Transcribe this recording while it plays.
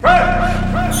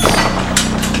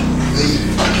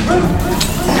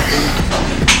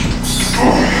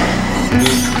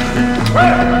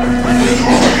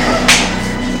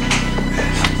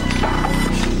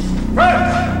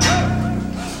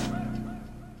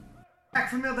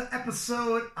For another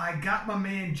episode. I got my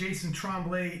man Jason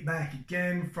Tremblay back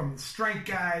again from the Strength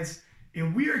Guys,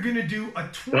 and we are going to do a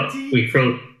 20... we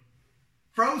froze.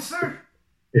 Froze, sir?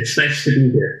 It's nice to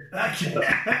be here.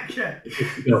 Okay.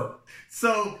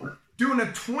 So, doing a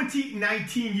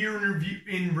 2019 year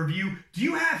in review. Do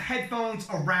you have headphones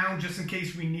around just in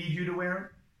case we need you to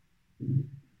wear them?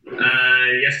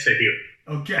 Yes, I do.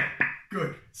 Okay,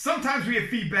 good. Sometimes we have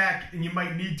feedback, and you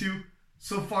might need to.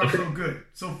 So far, so good.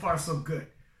 So far, so good.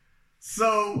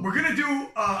 So we're going to do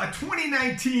a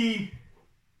 2019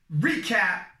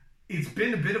 recap. It's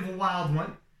been a bit of a wild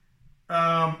one.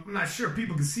 I'm not sure if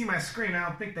people can see my screen. I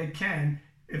don't think they can.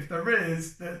 If there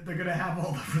is, they're going to have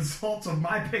all the results of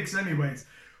my picks anyways.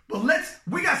 But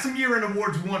we got some year-end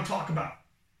awards we want to talk about.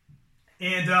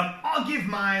 And I'll give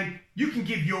mine. You can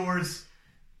give yours.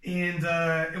 And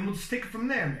we'll just take it from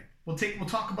there, man. We'll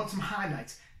talk about some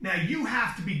highlights. Now, you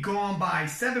have to be gone by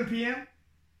 7 p.m.?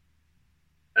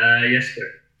 Yes, sir.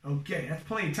 Okay, that's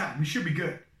plenty of time. We should be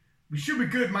good. We should be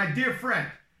good, my dear friend.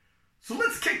 So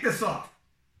let's kick this off.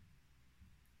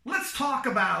 Let's talk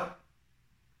about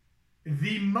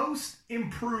the most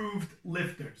improved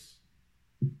lifters.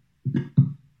 You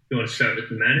want to start with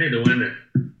the men or the women?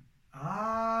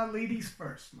 Ladies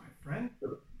first, my friend.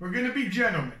 We're going to be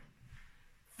gentlemen.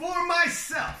 For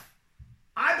myself,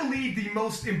 I believe the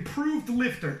most improved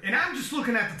lifter, and I'm just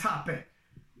looking at the top end.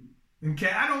 Okay,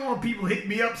 I don't want people hitting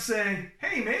me up saying,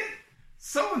 hey man,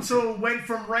 so-and-so went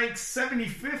from rank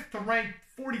 75th to rank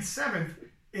 47th.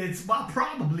 It's, well,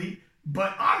 probably,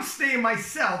 but I'm staying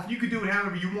myself. You can do it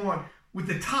however you want with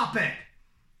the top end.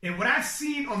 And what I've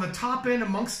seen on the top end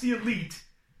amongst the elite,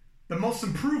 the most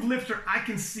improved lifter I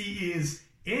can see is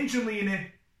Angelina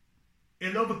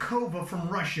Ilovakova from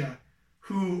Russia,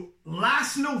 who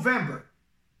last November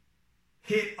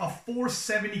hit a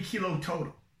 470 kilo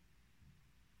total.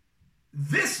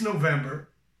 This November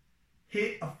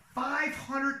hit a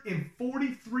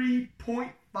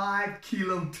 543.5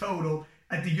 kilo total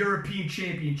at the European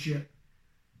Championship,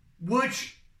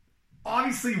 which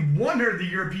obviously won her the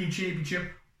European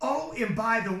Championship. Oh, and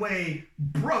by the way,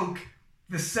 broke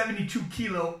the 72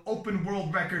 kilo open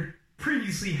world record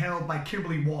previously held by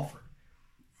Kimberly Walford.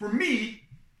 For me,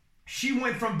 she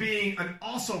went from being an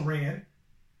also-ran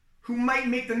who might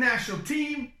make the national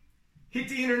team, hit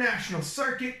the international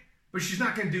circuit, but she's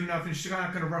not going to do nothing. She's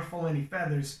not going to ruffle any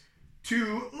feathers,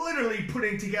 to literally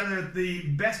putting together the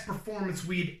best performance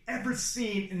we'd ever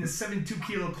seen in the 72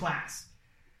 kilo class.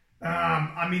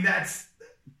 I mean, that's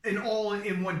an all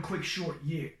in one quick short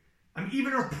year. I mean,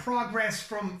 even her progress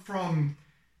from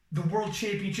the World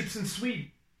Championships in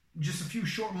Sweden just a few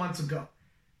short months ago.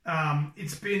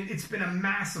 It's been a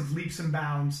massive leaps and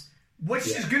bounds. What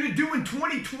she's going to do in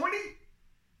 2020?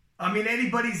 I mean,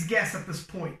 anybody's guess at this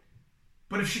point.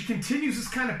 But if she continues this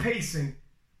kind of pacing,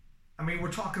 I mean,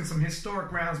 we're talking some historic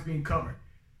grounds being covered.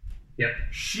 Yep.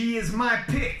 She is my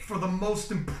pick for the most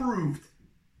improved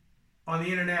on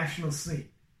the international scene.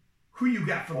 Who you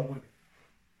got for the women?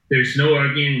 There's no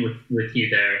arguing with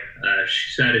you there.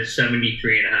 She's added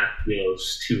 73.5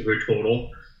 kilos to her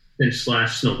total since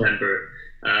last November.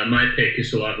 My pick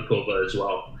is Ilovakova as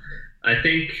well. I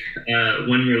think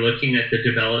when we're looking at the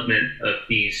development of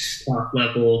these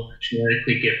top-level,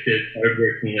 genetically gifted,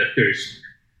 hardworking lifters,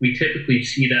 we typically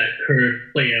see that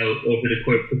curve play out over the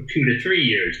course of 2 to 3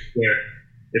 years, where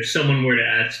if someone were to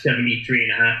add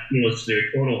 73.5 kilos to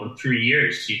their total in 3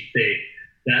 years, you'd say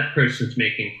that person's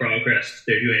making progress.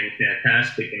 They're doing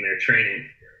fantastic in their training.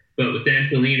 But with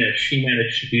Angelina, she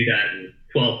managed to do that in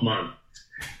 12 months.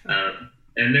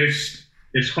 And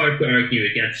it's hard to argue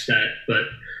against that, but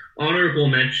honorable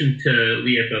mention to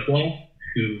Leah Bavois,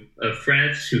 of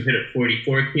France, who hit a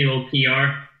 44 kilo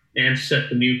PR and set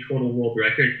the new total world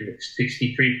record in the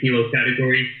 63 kilo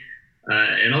category.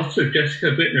 And also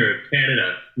Jessica Bittner of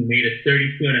Canada, who made a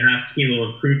 32.5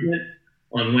 kilo improvement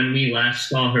on when we last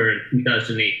saw her in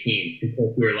 2018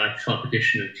 compared to her last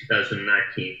competition in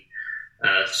 2019.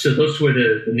 So those were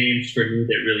the names for me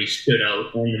that really stood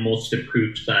out on the most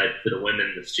improved side for the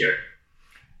women this year.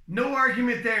 No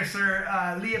argument there, sir.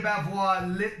 Leah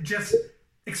Bavois just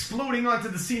exploding onto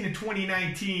the scene in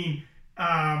 2019.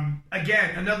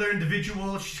 Again, another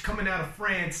individual. She's coming out of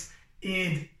France.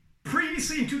 And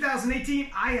previously in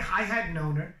 2018, I hadn't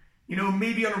known her. You know,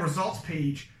 maybe on a results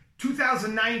page.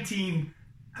 2019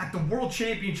 at the World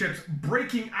Championships,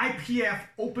 breaking IPF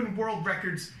open world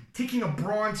records, taking a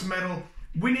bronze medal,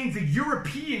 winning the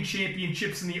European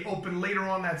Championships in the Open later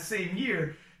on that same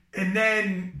year. And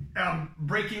then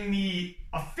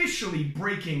officially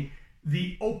breaking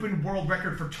the open world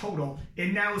record for total,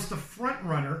 and now is the front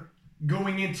runner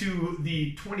going into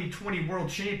the 2020 World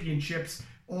Championships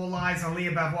all eyes on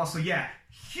Liam Bavois. So yeah,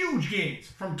 huge gains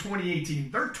from 2018.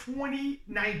 Their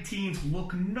 2019s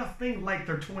look nothing like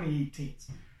their 2018s.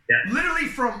 Yeah. Literally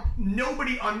from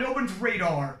nobody on nobody's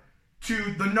radar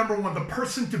to the number one, the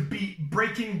person to beat,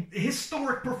 breaking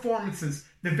historic performances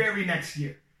the very next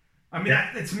year. I mean,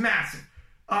 it's massive.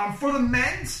 For the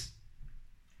men's,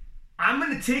 I'm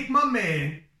going to take my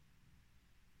man,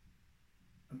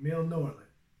 Emil Norlin.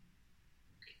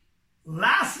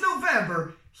 Last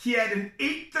November, he had an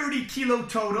 830 kilo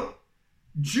total.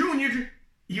 Junior,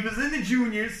 he was in the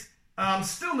juniors,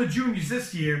 still in the juniors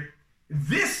this year.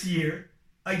 This year,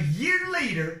 a year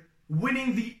later,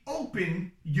 winning the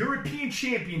Open European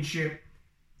Championship,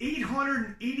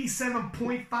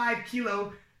 887.5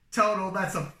 kilo total.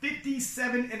 That's a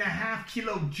 57.5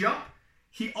 kilo jump.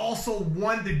 He also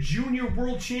won the Junior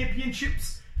World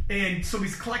Championships, and so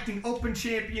he's collecting Open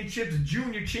Championships,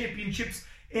 Junior Championships,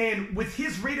 and with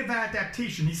his rate of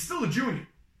adaptation, he's still a junior.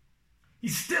 He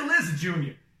still is a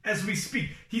junior as we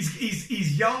speak.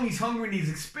 He's young, he's hungry, and he's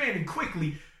expanding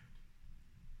quickly.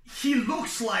 He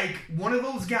looks like one of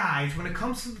those guys when it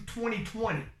comes to the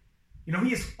 2020. You know,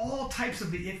 he has all types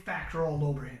of the it factor all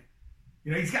over him.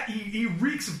 You know, he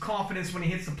reeks of confidence when he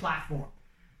hits the platform.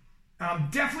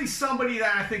 Definitely somebody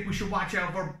that I think we should watch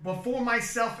out for. But for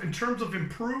myself, in terms of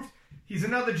improved, he's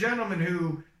another gentleman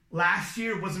who last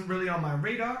year wasn't really on my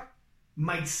radar.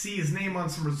 Might see his name on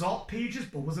some result pages,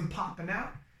 but wasn't popping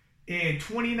out. In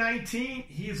 2019,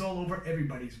 he is all over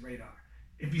everybody's radar.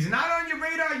 If he's not on your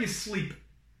radar, you're sleeping.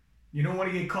 You don't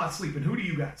want to get caught sleeping. Who do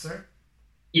you got, sir?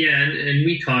 Yeah, and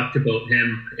we talked about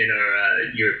him in our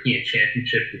European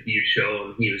Championship debut show,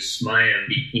 and he was my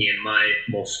MVP and my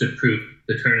most improved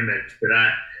the tournament for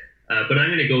that. But I'm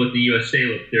going to go with the USA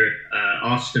lifter,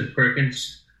 Austin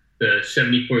Perkins, the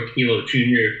 74-kilo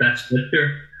junior best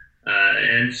lifter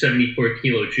and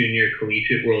 74-kilo junior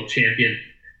collegiate world champion.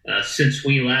 Since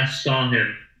we last saw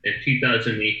him in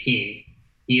 2018,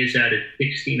 he has added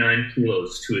 69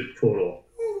 kilos to his total.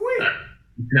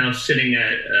 Now sitting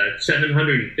at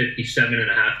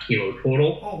 757.5 kilo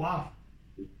total. Oh, wow.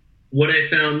 What I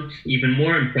found even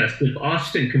more impressive,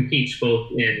 Austin competes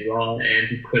both in raw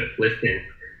and equipped lifting,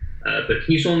 but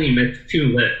he's only missed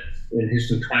 2 lifts in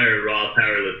his entire raw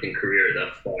powerlifting career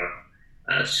thus far.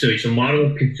 So he's a model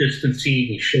of consistency.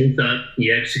 He shows up,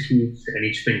 he executes, and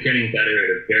he's been getting better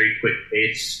at a very quick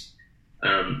pace.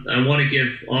 I want to give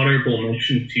honorable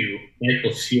mention to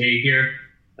Michael Sier here,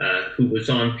 who was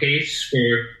on pace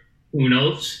for, who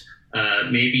knows,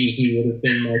 maybe he would have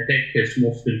been my pick as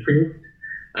most improved.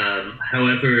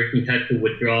 However, he had to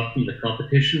withdraw from the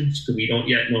competition, so we don't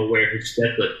yet know where his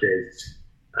deadlift is.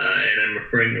 And I'm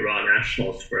referring to Raw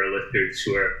Nationals for our lifters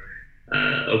who are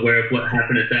aware of what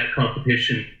happened at that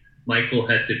competition. Michael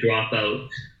had to drop out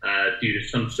due to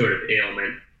some sort of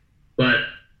ailment. But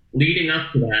leading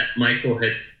up to that, Michael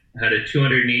had a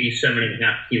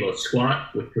 287.5 kilo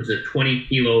squat, which was a 20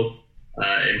 kilo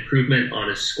improvement on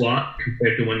his squat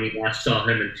compared to when we last saw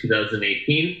him in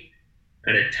 2018,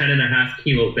 and a 10.5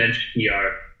 kilo bench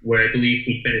PR, where I believe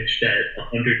he finished at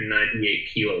 198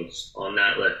 kilos on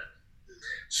that lift.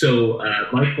 So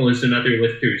Michael is another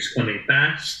lifter who's coming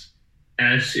fast,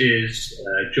 as is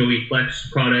Joey Flex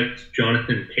product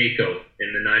Jonathan Paco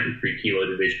in the 93 kilo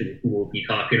division, who we'll be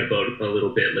talking about a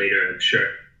little bit later, I'm sure.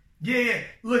 Yeah.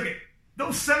 Look at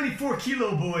those 74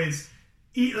 kilo boys.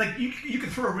 Like you could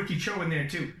throw Ricky Cho in there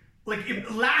too. Like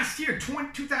last year,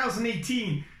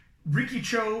 2018, Ricky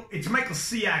Cho. It's Michael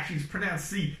C. Actually, it's pronounced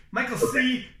C. Michael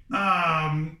C.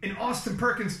 And Austin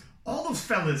Perkins. All those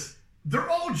fellas, they're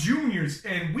all juniors,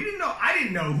 and we didn't know. I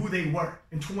didn't know who they were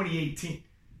in 2018.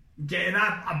 Okay, and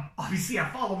I obviously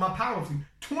follow my powerlifting.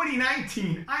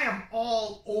 2019, I am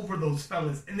all over those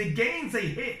fellas, and the gains they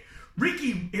hit.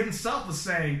 Ricky himself was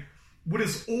saying what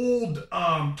his old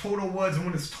total was and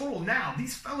what his total now.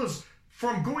 These fellas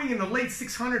from going in the late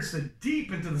 600s to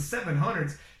deep into the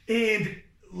 700s. And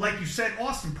like you said,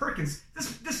 Austin Perkins,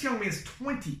 this young man is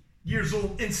 20 years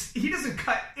old, and he doesn't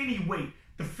cut any weight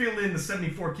to fill in the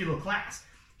 74 kilo class.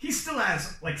 He still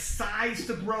has like size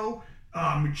to grow,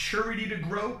 maturity to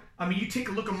grow. I mean, you take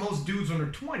a look at most dudes when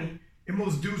they're 20 and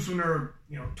most dudes when they're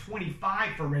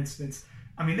 25, for instance.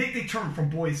 I mean, they turn from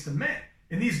boys to men.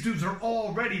 And these dudes are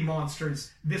already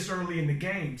monsters this early in the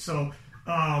game. So,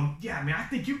 yeah, I mean, I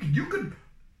think you could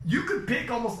pick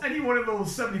almost any one of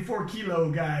those 74 kilo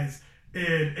guys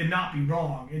and not be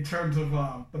wrong in terms of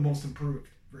the most improved,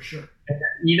 for sure.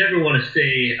 You never want to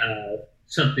say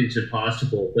something's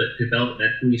impossible, but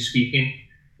developmentally speaking,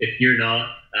 if you're not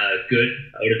good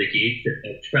out of the gate at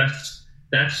bench press,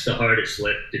 that's the hardest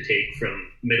lift to take from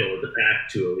middle of the pack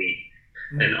to elite.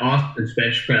 And Austin's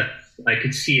bench press I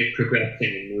could see it progressing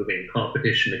and moving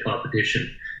competition to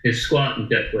competition. His squat and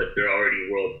deadlift are already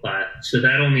world class, so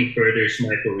that only furthers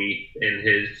my belief in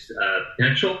his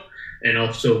potential, and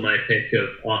also my pick of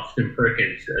Austin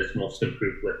Perkins as most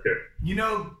improved lifter. You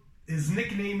know, his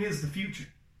nickname is the future.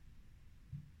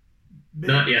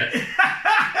 Not yet.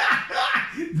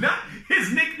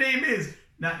 His nickname is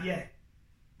not yet.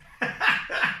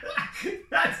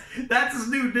 That's his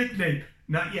new nickname.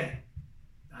 Not yet.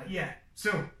 Not yet.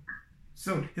 Soon.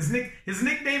 His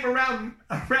nickname around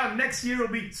next year will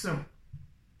be soon.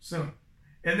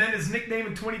 And then his nickname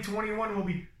in 2021 will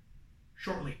be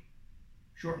shortly.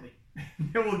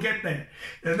 And we'll get there.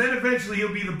 And then eventually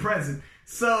he'll be the president.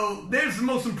 So there's the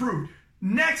most improved.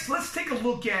 Next, let's take a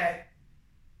look at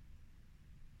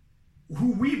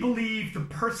who we believe the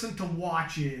person to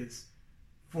watch is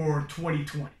for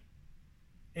 2020.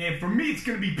 And for me, it's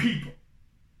going to be people.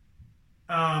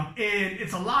 And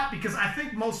it's a lot because I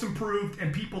think most improved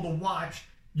and people to watch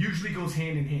usually goes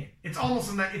hand in hand. It's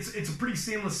almost it's a pretty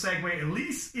seamless segue. At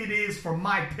least it is for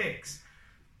my picks.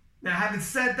 Now, having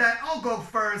said that, I'll go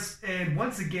first. And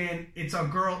once again, it's our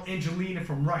girl Angelina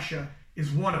from Russia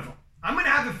is one of them. I'm going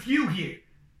to have a few here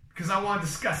because I want to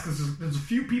discuss, because there's a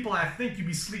few people I think you'd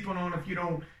be sleeping on if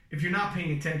you're not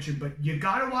paying attention. But you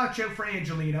got to watch out for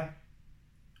Angelina.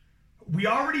 We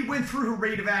already went through her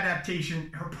rate of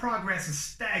adaptation. Her progress is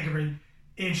staggering,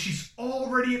 and she's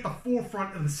already at the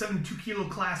forefront of the 72 kilo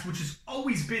class, which has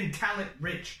always been talent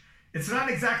rich. It's not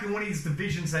exactly one of these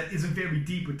divisions that isn't very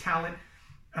deep with talent.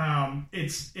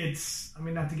 It's I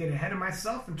mean, not to get ahead of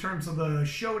myself in terms of the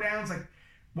showdowns, like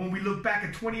when we look back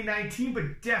at 2019,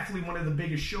 but definitely one of the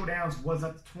biggest showdowns was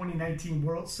at the 2019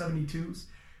 World 72s.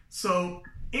 So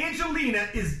Angelina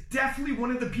is definitely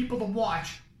one of the people to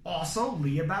watch. Also,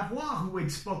 Leah Bavois, who we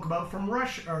spoke about from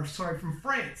from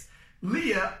France.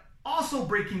 Leah also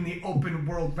breaking the open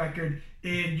world record,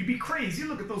 and you'd be crazy.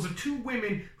 Look at those are two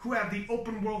women who have the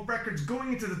open world records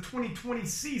going into the 2020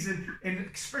 season, and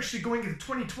especially going into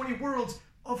 2020 Worlds.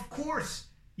 Of course,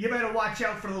 you better watch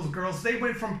out for those girls. They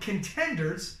went from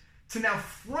contenders to now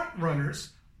front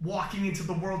runners walking into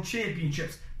the World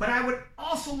Championships. But I would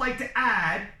also like to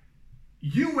add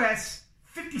U.S.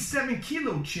 57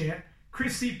 kilo champ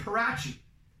Chrissy Parachi.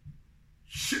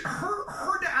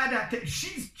 Her adaptation,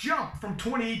 she's jumped from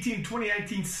 2018 to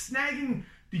 2019, snagging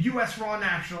the U.S. Raw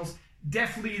Nationals.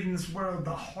 Definitely in this world,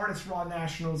 the hardest Raw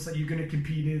Nationals that you're going to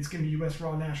compete in. It's going to be U.S.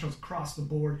 Raw Nationals across the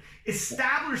board.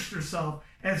 Established herself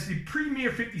as the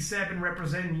premier 57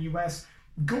 representing the U.S.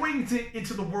 Going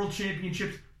into the World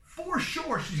Championships. For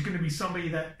sure, she's going to be somebody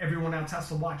that everyone else has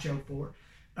to watch out for.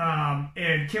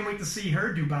 And can't wait to see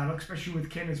her do battle, especially with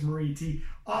Candice Marie.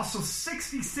 Also,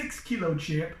 66 kilo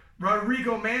champ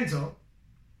Rodrigo Manzo.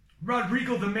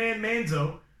 Rodrigo the Man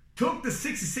Manzo took the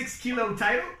 66 kilo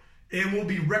title and will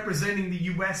be representing the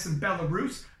U.S. and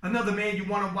Belarus. Another man you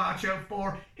want to watch out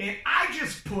for. And I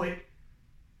just put,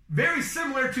 very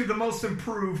similar to the most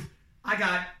improved, I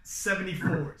got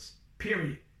 74s,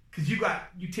 period. Because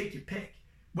you take your pick.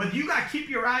 But you got to keep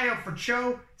your eye out for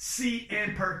Cho, C,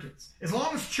 and Perkins. As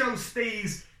long as Cho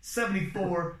stays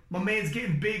 74, my man's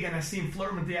getting big, and I see him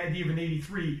flirting with the idea of an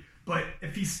 83. But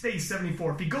if he stays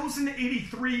 74, if he goes into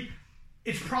 83,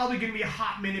 it's probably going to be a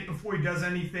hot minute before he does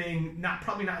anything.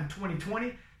 Probably not in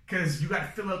 2020, because you got to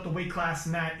fill out the weight class,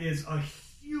 and that is a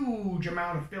huge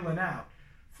amount of filling out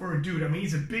for a dude. I mean,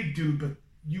 he's a big dude, but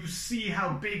you see how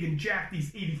big and jacked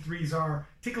these 83s are.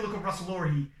 Take a look at Russell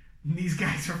Orhe. These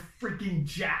guys are freaking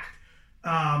jacked.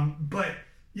 But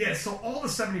yeah, so all the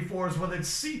 74s, whether it's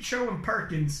C, Cho, and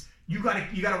Perkins, you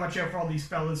gotta watch out for all these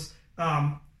fellas.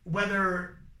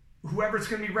 Whether whoever's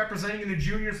going to be representing in the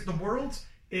juniors of the Worlds,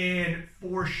 and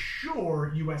for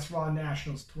sure U.S. Raw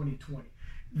Nationals 2020.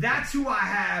 That's who I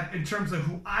have in terms of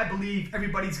who I believe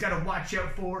everybody's got to watch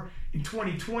out for in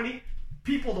 2020.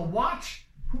 People to watch.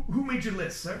 Who made your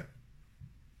list, sir?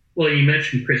 Well, you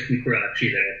mentioned Christy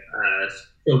Parachi there.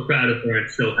 So proud of her and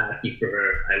so happy for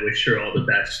her. I wish her all the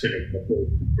best in a couple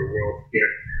for World here.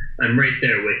 I'm right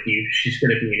there with you. She's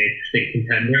going to be an interesting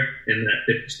contender in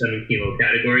that 57 kilo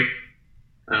category.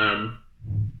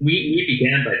 We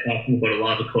began by talking about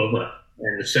Olavakova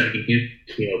and the 72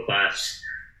 kilo class,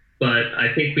 but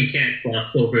I think we can't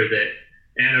gloss over that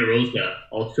Ana Rosa,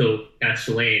 also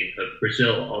Castellane of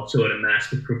Brazil, also had a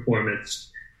massive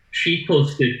performance. She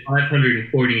posted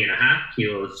 540.5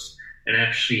 kilos and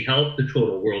actually held the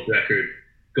total world record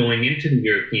going into the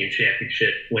European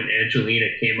Championship when Angelina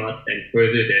came up and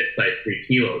furthered it by 3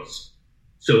 kilos.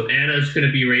 So Anna's going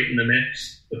to be right in the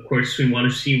mix. Of course, we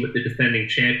want to see what the defending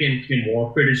champion, Kim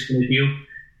Walford, is going to do.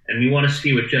 And we want to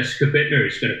see what Jessica Bittner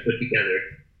is going to put together.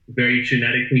 very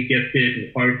genetically gifted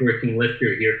and hardworking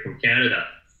lifter here from Canada.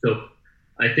 So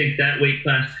I think that weight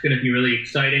class is going to be really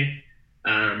exciting.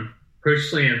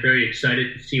 Personally, I'm very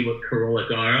excited to see what Carola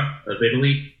Gara of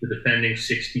Italy, the defending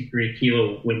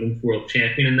 63-kilo women's world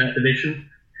champion in that division,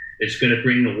 is going to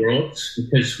bring the worlds,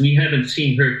 because we haven't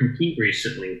seen her compete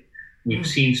recently. We've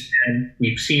seen Stan,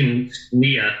 we've seen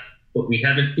Leah, but we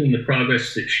haven't seen the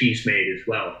progress that she's made as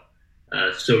well.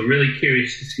 So really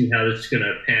curious to see how this is going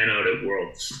to pan out at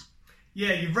Worlds.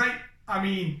 Yeah, you're right. I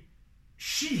mean,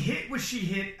 she hit what she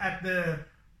hit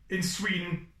in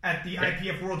Sweden at the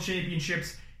IPF World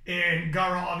Championships, and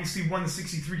Gara obviously won the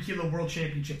 63-kilo World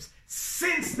Championships.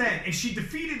 Since then, and she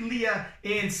defeated Leah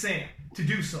and Sam to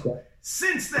do so. Yeah.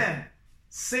 Since then,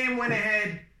 Sam went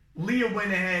ahead, Leah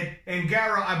went ahead, and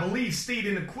Gara, I believe, stayed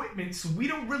in equipment, so we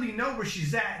don't really know where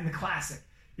she's at in the Classic.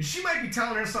 And she might be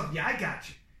telling herself, yeah, I got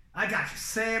you.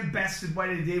 Sam bested what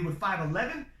he did with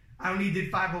 5'11". I only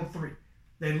did 5'03".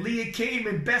 Then Leah came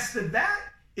and bested that.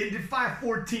 It did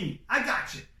 5'14". I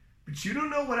got you. But you don't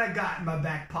know what I got in my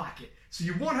back pocket. So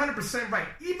you're 100% right.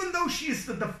 Even though she is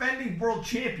the defending world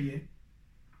champion,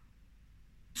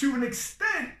 to an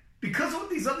extent, because of what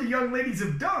these other young ladies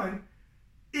have done,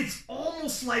 it's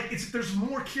almost like there's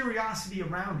more curiosity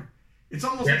around her. It's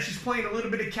almost like she's playing a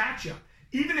little bit of catch-up.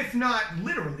 Even if not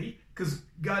literally, because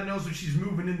God knows what she's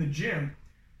moving in the gym.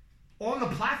 On the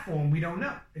platform, we don't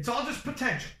know. It's all just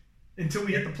potential until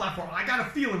we hit the platform. I got a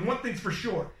feeling, one thing's for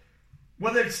sure.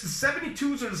 Whether it's the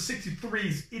 72s or the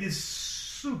 63s, it is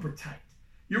super tight.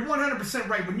 You're 100%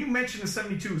 right. When you mention the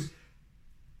 72s,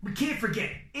 we can't forget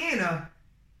Anna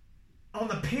on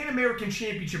the Pan American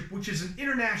Championship, which is an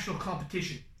international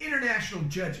competition, international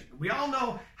judging. We all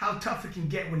know how tough it can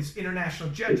get when it's international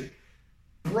judging.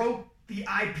 Broke the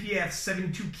IPF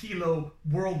 72-kilo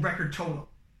world record total.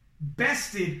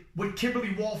 Bested what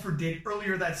Kimberly Walford did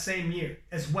earlier that same year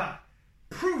as well.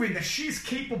 Proving that she's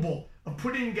capable of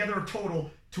putting together a total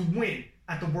to win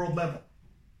at the world level.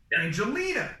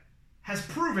 Angelina has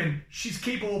proven she's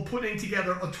capable of putting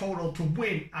together a total to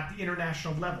win at the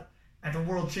international level, at the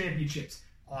World Championships.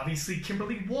 Obviously,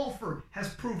 Kimberly Walford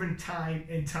has proven time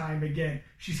and time again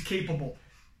she's capable.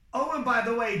 Oh, and by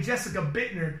the way, Jessica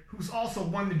Bittner, who's also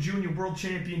won the Junior World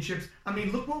Championships. I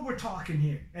mean, look what we're talking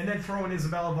here. And then throw in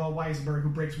Isabella Weisberg, who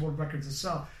breaks world records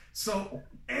herself. So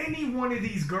any one of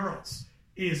these girls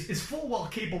is full well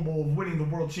capable of winning the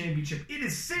World Championship. It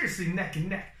is seriously neck and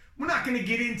neck. We're not going to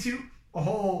get into a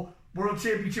whole World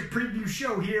Championship preview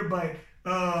show here, but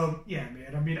yeah,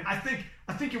 man. I mean, I think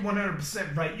you're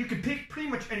 100% right. You could pick pretty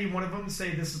much any one of them and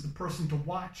say this is the person to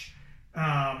watch.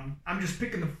 I'm just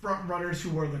picking the front runners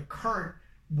who are the current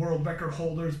world record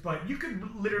holders, but you could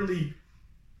literally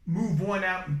move one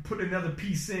out and put another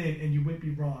piece in, and you wouldn't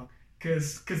be wrong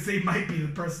because they might be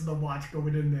the person to watch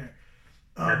going in there.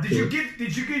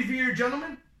 Did you give your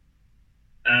gentleman?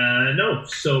 No.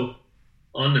 So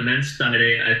on the men's side,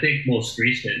 I think most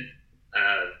recent.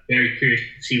 Very curious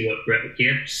to see what Brett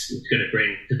Gibbs is going to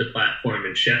bring to the platform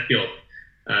in Sheffield.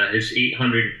 His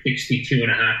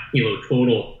 862.5 kilo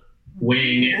total,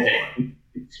 weighing at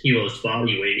 6 kilos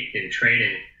body weight in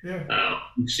training. Yeah.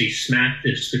 He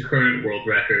smashes the current world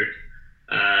record.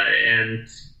 And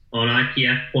on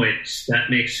IPF points, that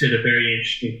makes it a very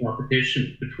interesting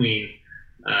competition between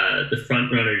the front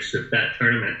runners of that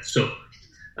tournament. So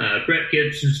Brett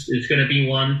Gibbs is going to be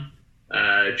one.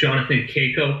 Jonathan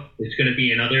Keiko is going to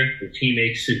be another, as he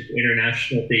makes his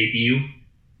international debut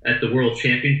at the World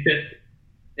Championship.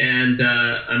 And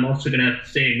I'm also going to have to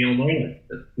say Emil Norlund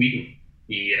of Sweden,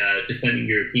 the defending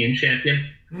European champion.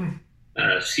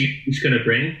 See what he's going to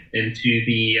bring into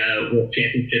the World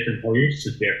Championship in Belarus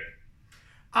this year.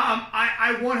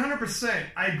 I 100%.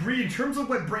 I agree in terms of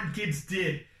what Brett Gibbs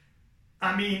did.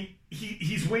 I mean,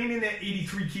 he's weighing in at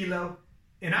 83 kilo.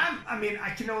 And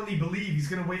I can only believe he's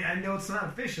going to weigh. I know it's not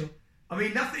official. I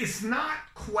mean, it's not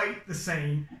quite the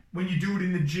same when you do it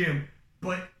in the gym.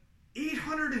 But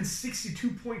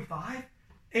 862.5?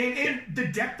 And the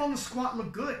depth on the squat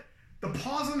looked good. The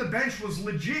pause on the bench was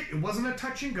legit. It wasn't a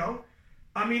touch and go.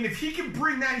 I mean, if he can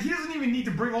bring that, he doesn't even need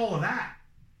to bring all of that.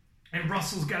 And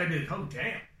Russell's got to be like, oh,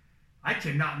 damn. I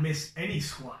cannot miss any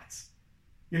squats.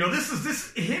 You know,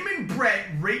 this him and Brett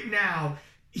right now.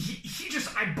 He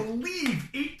just, I believe,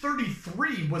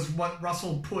 833 was what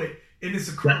Russell put in his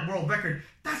current world record.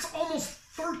 That's almost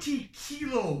 30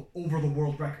 kilo over the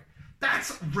world record.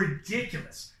 That's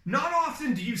ridiculous. Not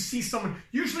often do you see someone,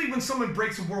 usually when someone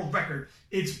breaks a world record,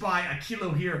 it's by a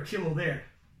kilo here, a kilo there.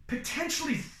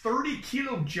 Potentially 30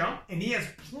 kilo jump, and he has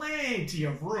plenty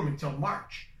of room until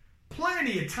March.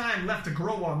 Plenty of time left to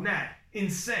grow on that.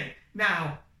 Insane.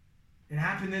 Now, it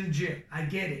happened in the gym. I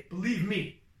get it. Believe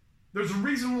me. There's a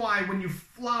reason why when you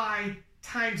fly,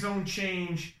 time zone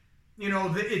change,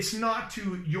 it's not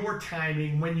to your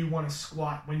timing when you want to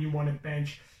squat, when you want to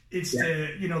bench. It's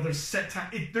there's set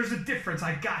time. There's a difference.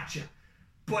 I gotcha.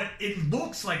 But it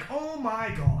looks like, oh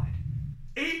my God,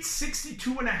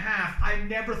 862 and a half. I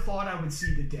never thought I would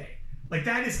see the day. Like,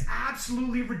 that is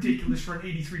absolutely ridiculous for an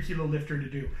 83 kilo lifter to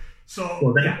do.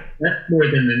 So that's more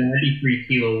than the 93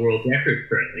 kilo world record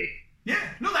currently. Yeah,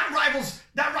 no, that rivals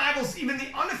even the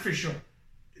unofficial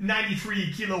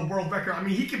 93 kilo world record. I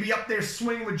mean, he could be up there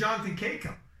swinging with Jonathan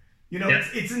Kako.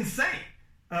 It's insane.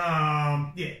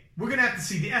 We're gonna have to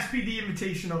see the SPD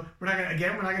Invitational. We're not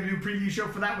gonna do a preview show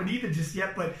for that one either just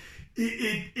yet. But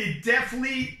it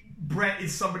definitely, Brett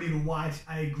is somebody to watch.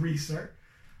 I agree, sir.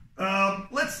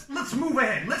 Let's move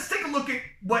ahead. Let's take a look at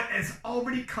what has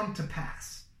already come to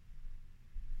pass.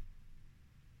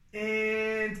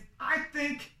 And I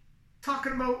think,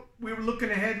 talking about, we were looking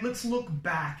ahead, let's look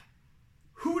back.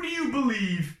 Who do you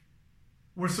believe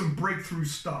were some breakthrough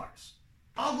stars?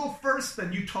 I'll go first,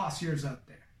 then you toss yours out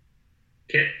there.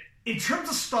 Okay. In terms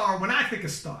of star, when I think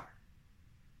of star,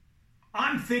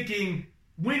 I'm thinking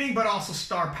winning, but also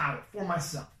star power for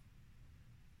myself.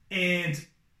 And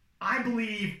I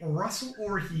believe Russell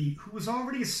Orhii, who was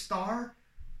already a star,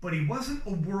 but he wasn't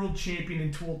a world champion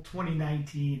until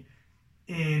 2019.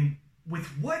 And with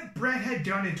what Brett had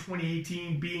done in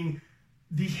 2018, being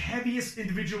the heaviest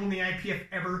individual in the IPF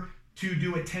ever to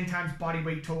do a 10 times body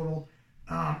weight total,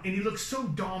 and he looked so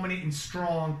dominant and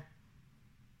strong,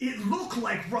 it looked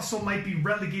like Russell might be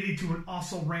relegated to an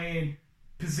also-ran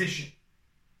position,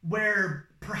 where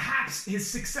perhaps his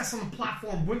success on the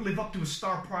platform wouldn't live up to a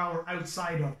star power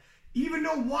outside of. Even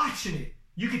though watching it,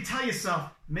 you could tell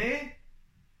yourself, man,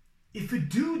 if a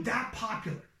dude that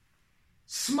popular,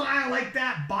 smile like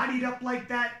that, bodied up like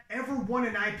that, ever won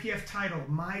an IPF title,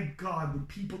 my God, would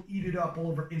people eat it up all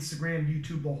over Instagram,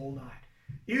 YouTube, the whole nine.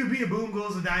 It would be a boom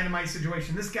goes a dynamite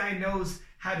situation. This guy knows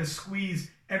how to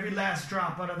squeeze every last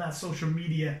drop out of that social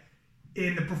media.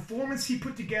 In the performance he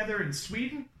put together in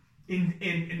Sweden,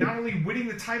 in not only winning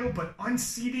the title, but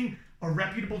unseating a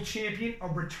reputable champion, a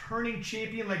returning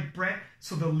champion like Brett,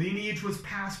 so the lineage was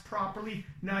passed properly,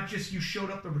 not just you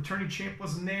showed up, the returning champ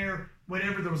wasn't there,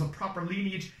 whatever, there was a proper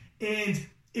lineage. And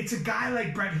it's a guy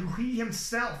like Brett who he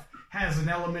himself has an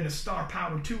element of star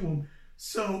power to him.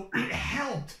 So it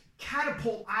helped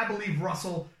catapult, I believe,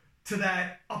 Russell to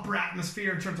that upper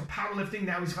atmosphere in terms of powerlifting.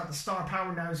 Now he's got the star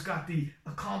power. Now he's got the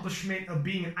accomplishment of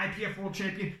being an IPF world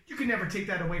champion. You can never take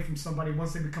that away from somebody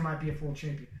once they become IPF world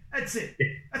champion. That's it.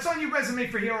 That's on your resume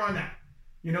for here on out,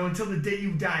 until the day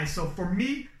you die. So for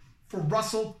me, for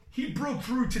Russell, he broke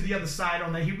through to the other side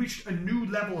on that. He reached a new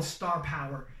level of star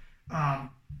power on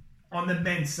the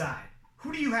men's side.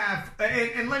 Who do you have?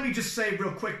 And let me just say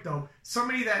real quick, though,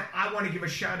 somebody that I want to give a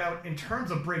shout out in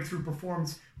terms of breakthrough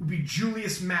performance would be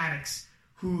Julius Maddox,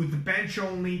 who the bench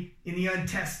only in the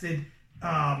untested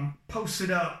posted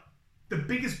up the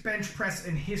biggest bench press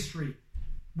in history.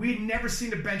 We had never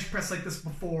seen a bench press like this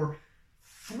before.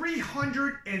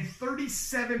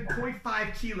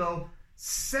 337.5 kilo,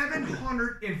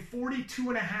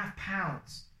 742.5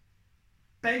 pounds.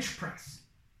 Bench press.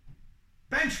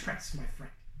 Bench press, my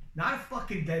friend. Not a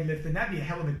fucking deadlift, and that'd be a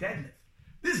hell of a deadlift.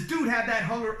 This dude had that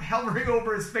hovering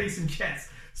over his face and chest.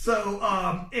 So,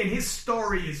 and his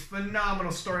story is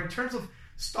phenomenal story. In terms of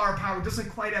star power, doesn't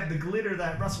quite have the glitter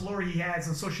that Russell Orhii has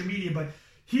on social media, but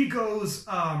he goes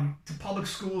to public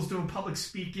schools doing public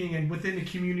speaking, and within the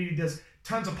community does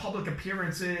tons of public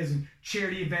appearances and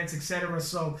charity events, etc.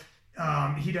 So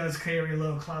he does carry a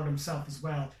little clout himself as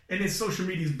well. And his social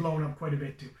media is blowing up quite a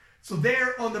bit too. So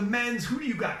there on the men's, who do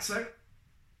you got, sir?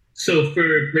 So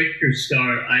for breakthrough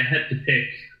star, I had to pick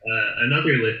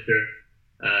another lifter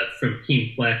from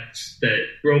Team Flex that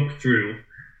broke through.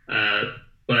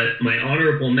 But my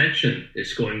honorable mention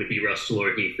is going to be Russell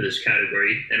Orhii for this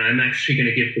category. And I'm actually going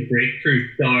to give the breakthrough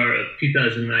star of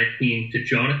 2019 to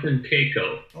Jonathan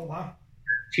Kako. Oh, wow.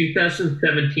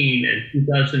 2017 and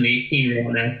 2018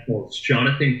 Raw Nationals,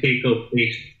 Jonathan Kako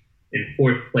placed in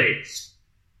 4th place.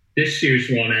 This year's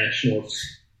Raw Nationals,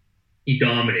 he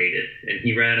dominated and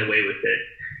he ran away with it.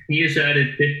 He has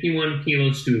added 51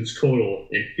 kilos to his total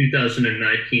in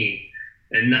 2019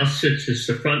 and now sits as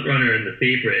the front runner and the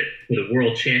favorite for the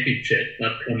World Championship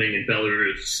upcoming in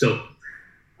Belarus. So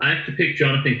I have to pick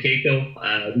Jonathan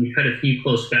Kako. We've had a few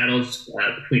close battles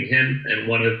between him and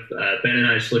one of Ben and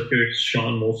I's lifters,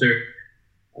 Sean Moser,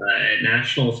 at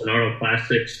Nationals and Arnold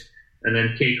Classics. And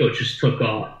then Kako just took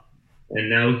off. And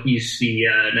now he's the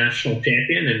national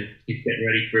champion, and he's getting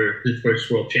ready for his first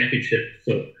World Championship.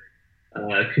 So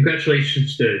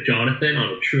congratulations to Jonathan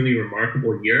on a truly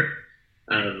remarkable year.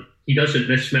 he doesn't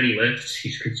miss many lifts.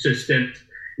 He's consistent.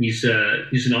 He's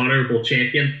an honorable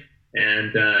champion,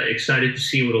 and excited to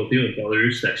see what he'll do in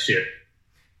Belarus next year.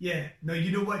 Yeah, no,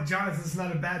 you know what, Jonathan's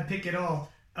not a bad pick at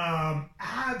all.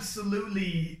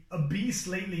 Absolutely a beast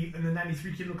lately in the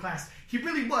 93 kilo class. He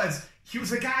really was. He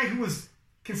was a guy who was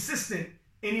consistent,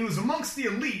 and he was amongst the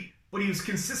elite, but he was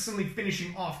consistently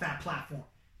finishing off that platform.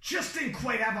 Just didn't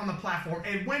quite have on the platform,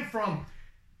 and went from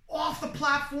off the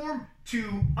platform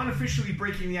to unofficially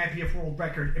breaking the IPF world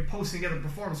record and posting other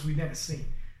performance we've never seen.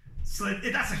 So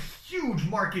that's a huge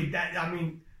market.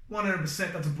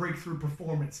 100% that's a breakthrough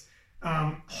performance.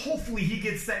 Hopefully he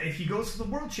gets that. If he goes to the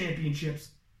World Championships,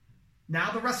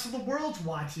 now the rest of the world's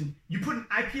watching. You put an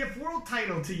IPF world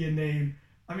title to your name.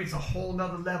 It's a whole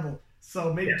nother level.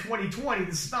 So maybe 2020,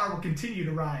 the star will continue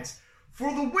to rise.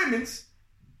 For the women's,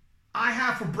 I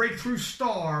have for breakthrough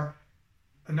star,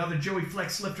 another Joey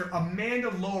Flex lifter, Amanda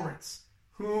Lawrence,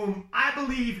 whom I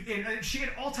believe in. She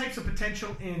had all types of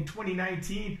potential in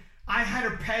 2019. I had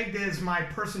her pegged as my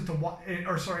person to watch, in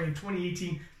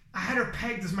 2018. I had her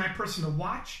pegged as my person to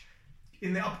watch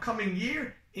in the upcoming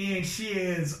year, and she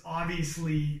has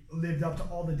obviously lived up to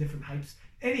all the different hypes.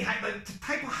 Any hype, the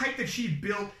type of hype that she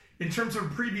built in terms of her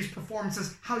previous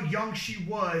performances, how young she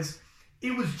was,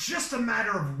 it was just a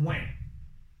matter of when.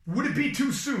 Would it be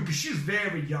too soon? Because she's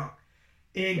very young.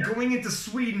 And going into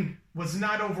Sweden was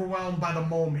not overwhelmed by the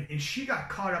moment, and she got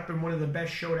caught up in one of the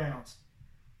best showdowns.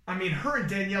 Her and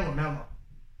Daniela Mello.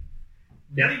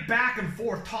 Right back and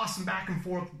forth, tossing back and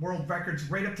forth world records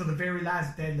right up to the very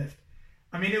last deadlift.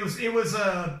 That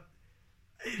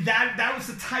was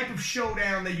the type of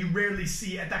showdown that you rarely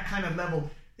see at that kind of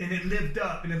level, and it lived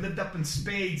up, in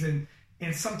spades, and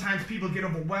sometimes people get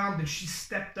overwhelmed, and she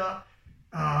stepped up.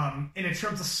 And in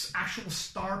terms of actual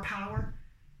star power,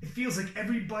 it feels like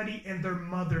everybody and their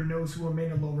mother knows who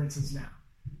Amanda Lawrence is now.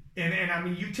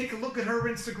 And you take a look at her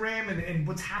Instagram and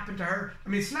what's happened to her.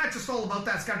 It's not just all about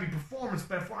that. It's got to be performance,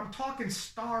 but if I'm talking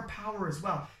star power as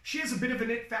well, she has a bit of an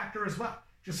it factor as well,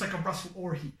 just like a Russell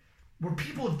Orhe, where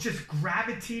people have just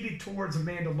gravitated towards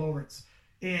Amanda Lawrence.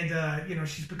 And,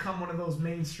 she's become one of those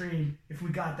mainstream, if we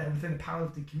got that, within the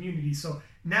powerlifting community. So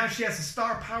now she has the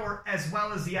star power as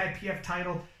well as the IPF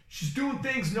title. She's doing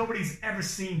things nobody's ever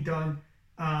seen done.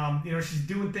 She's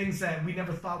doing things that we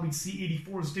never thought we'd see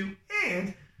 84s do.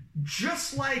 And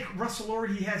just like Russell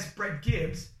Orhe has Brett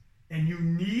Gibbs, and you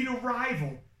need a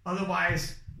rival,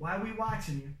 otherwise, why are we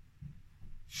watching you?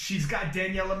 She's got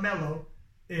Daniela Mello,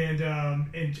 and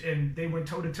they went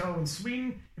toe-to-toe in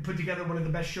Sweden and put together one of the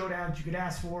best showdowns you could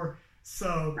ask for.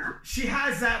 So she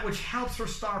has that, which helps her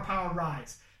star power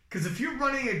rise. Because if you're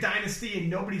running a dynasty and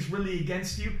nobody's really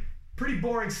against you, pretty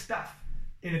boring stuff.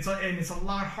 And it's a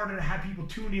lot harder to have people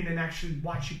tune in and actually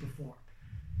watch you perform.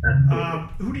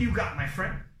 Who do you got, my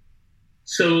friend?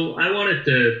 So I wanted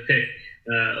to pick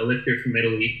a lifter from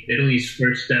Italy, Italy's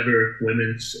first ever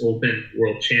women's open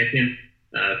world champion,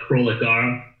 Carola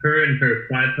Gara. Her and her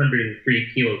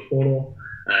 503 kilo total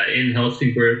in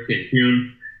Helsingborg in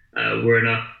June were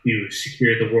enough to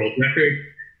secure the world record.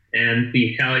 And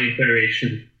the Italian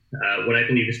Federation, what I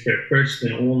believe is their first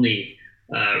and only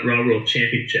Raw World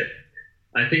Championship.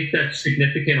 I think that's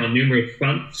significant on numerous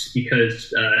fronts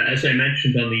because, as I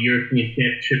mentioned on the European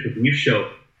Championship Review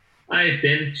show, I had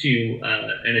been to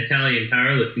an Italian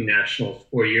powerlifting nationals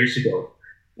 4 years ago.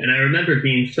 And I remember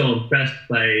being so impressed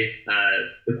by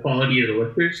the quality of the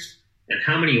lifters and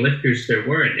how many lifters there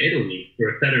were in Italy for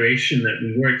a federation that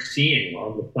we weren't seeing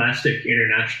on the classic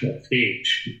international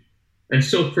stage. And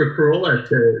so for Carola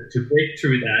to break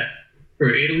through that,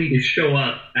 for Italy to show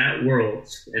up at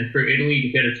Worlds, and for Italy to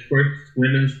get its first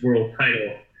women's world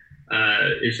title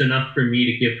is enough for me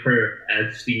to give her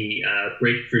as the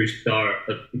breakthrough star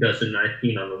of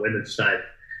 2019 on the women's side.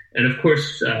 And of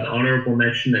course, honorable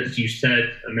mention, as you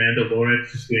said, Amanda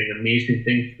Lawrence is doing amazing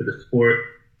things for the sport.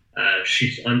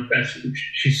 She's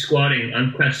squatting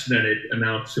unprecedented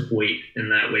amounts of weight in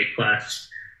that weight class.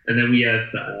 And then we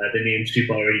have the names we've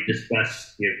already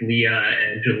discussed. We have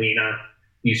Leah, Angelina,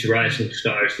 these rising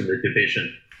stars in the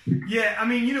division. Yeah,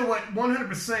 you know what?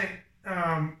 100%,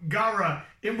 Gara.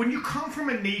 When you come from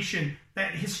a nation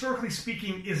that, historically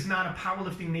speaking, is not a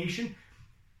powerlifting nation,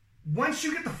 once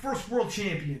you get the first world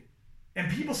champion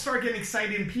and people start getting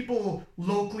excited and people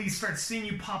locally start seeing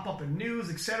you pop up in news,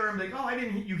 etc., I'm like, oh,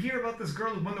 you hear about this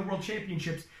girl who won the world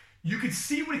championships. You could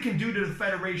see what it can do to the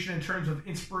federation in terms of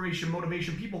inspiration,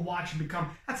 motivation. People watch and become.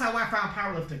 That's how I found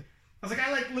powerlifting. I was like,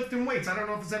 I like lifting weights. I don't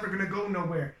know if it's ever going to go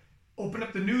nowhere. Open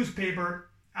up the newspaper.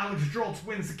 Alex Droltz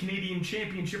wins the Canadian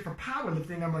Championship for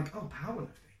powerlifting. I'm like, oh, powerlifting.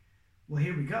 Well,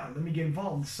 here we go. Let me get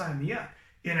involved. Sign me up.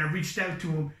 And I reached out to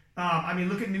him. I mean,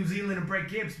 look at New Zealand and Brett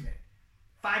Gibbs, man.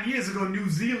 5 years ago, New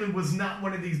Zealand was not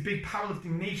one of these big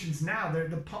powerlifting nations. Now they're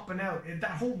pumping out.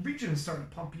 That whole region is starting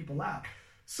to pump people out.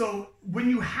 So when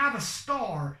you have a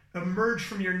star emerge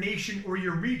from your nation or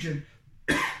your region,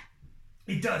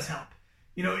 it does help.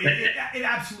 You know, it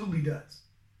absolutely does.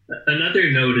 Another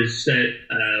note is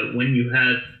that when you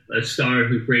have a star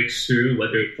who breaks through,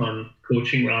 whether it's on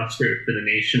coaching roster for the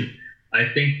nation, I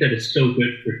think that it's so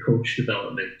good for coach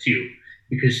development too,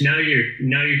 because now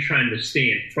you're trying to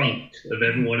stay in front of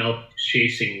everyone else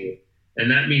chasing you,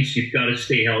 and that means you've got to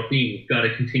stay healthy. You've got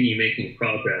to continue making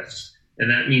progress, and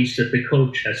that means that the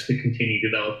coach has to continue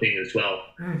developing as well.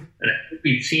 And I think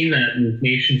we've seen that in the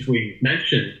nations where you've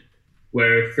mentioned,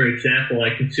 where, for example,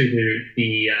 I consider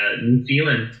the New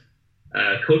Zealand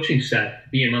coaching staff to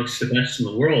be amongst the best in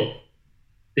the world.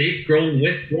 They've grown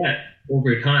with Brett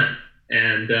over time,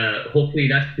 and hopefully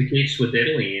that's the case with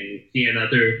Italy, and you see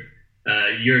another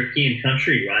European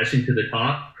country rising to the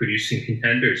top, producing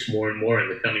contenders more and more in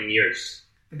the coming years.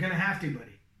 They're going to have to,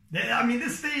 buddy. I mean,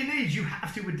 this day and age, you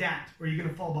have to adapt or you're going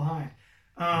to fall behind.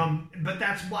 But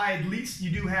that's why at least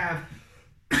you do have,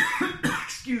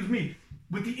 excuse me,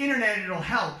 with the internet, it'll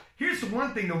help. Here's the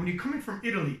one thing, though. When you're coming from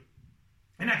Italy,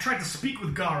 and I tried to speak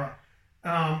with Gara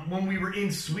when we were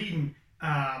in Sweden,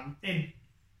 and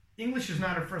English is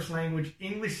not her first language.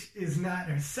 English is not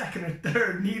her second or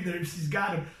third, neither. She's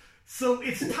got them. So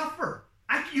it's tougher.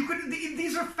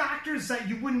 These are factors that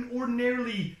you wouldn't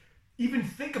ordinarily even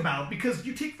think about because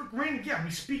you take for granted, yeah,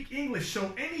 we speak English.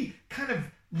 So any kind of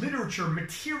literature,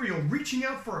 material, reaching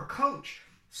out for a coach,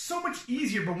 so much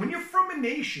easier. But when you're from a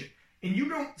nation, and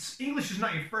English is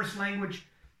not your first language,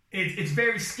 it's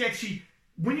very sketchy.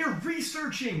 When you're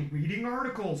researching, reading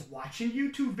articles, watching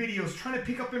YouTube videos, trying to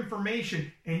pick up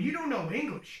information, and you don't know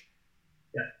English,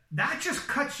 that just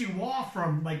cuts you off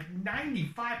from like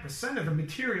 95% of the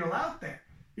material out there.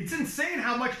 It's insane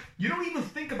how much you don't even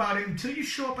think about it until you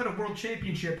show up at a world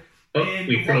championship and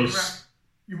you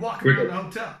walk around the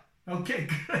hotel. Okay,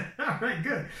 good. All right,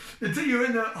 good. Until you're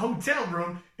in the hotel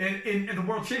room and in the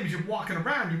World Championship walking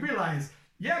around, you realize,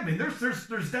 yeah, man, there's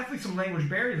definitely some language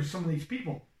barriers with some of these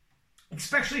people.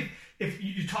 Especially if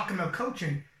you're talking about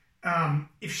coaching.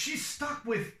 If she's stuck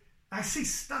with, I say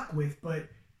stuck with, but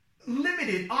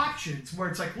limited options where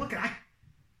it's like, look, if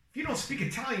you don't speak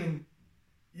Italian,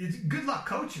 good luck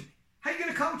coaching me. How are you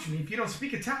going to coach me if you don't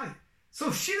speak Italian? So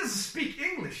if she doesn't speak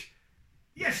English,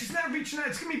 yeah, she's not reaching out.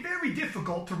 It's going to be very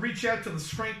difficult to reach out to the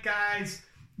strength guys,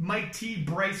 Mike T,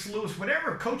 Bryce Lewis,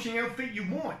 whatever coaching outfit you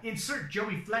want. Insert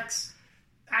Joey Flex.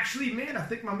 Actually, man, I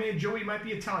think my man Joey might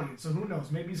be Italian, so who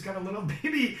knows? Maybe he's got a little,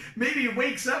 maybe he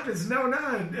wakes up and says, no,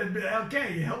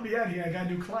 okay, help me out here. I got a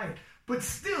new client. But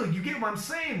still, you get what I'm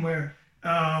saying where,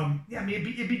 I mean,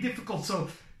 it'd be difficult. So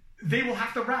they will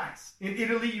have to rise. In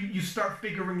Italy, you start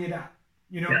figuring it out,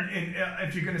 you know, and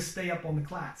if you're going to stay up on the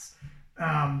class.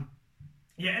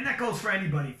 Yeah, and that goes for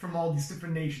anybody from all these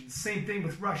different nations. Same thing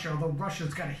with Russia, although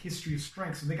Russia's got a history of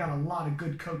strength, so they got a lot of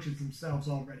good coaches themselves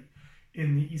already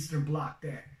in the Eastern Bloc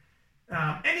there.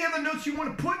 Any other notes you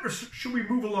want to put, or should we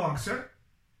move along, sir?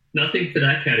 Nothing for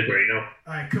that category, no.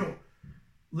 All right, cool.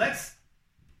 Let's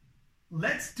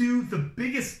do the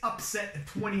biggest upset of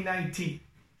 2019.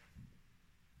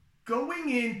 Going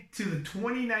into the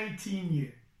 2019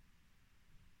 year,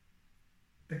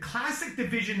 the Classic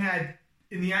division had,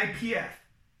 in the IPF,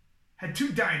 had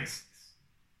two dynasties.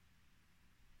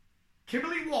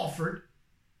 Kimberly Walford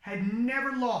had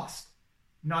never lost,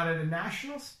 not at a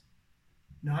Nationals,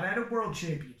 not at a World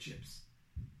Championships.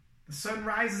 The sun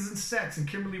rises and sets, and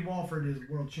Kimberly Walford is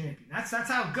a world champion. That's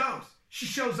how it goes. She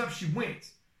shows up, she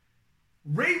wins.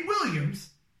 Ray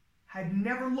Williams had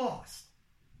never lost,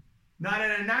 not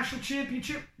at a national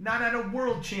championship, not at a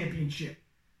world championship.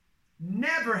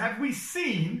 Never have we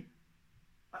seen.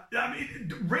 I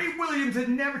mean, Ray Williams had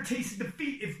never tasted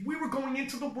defeat. If we were going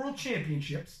into the World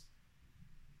Championships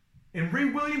and Ray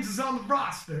Williams is on the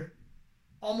roster,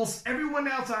 almost everyone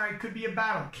else, all right, could be a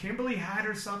battle. Kimberly had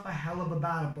herself a hell of a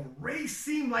battle, but Ray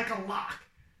seemed like a lock.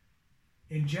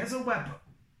 And Jezza Weber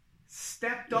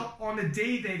stepped up on the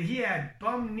day that he had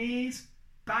bum knees,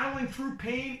 battling through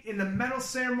pain. In the medal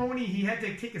ceremony, he had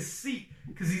to take a seat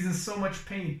because he's in so much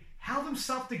pain. Held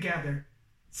himself together,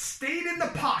 stayed in the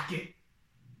pocket,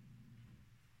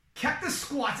 kept the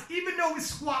squats, even though his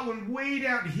squat went way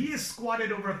down. He has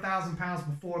squatted over 1,000 pounds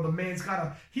before. The man's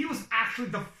he was actually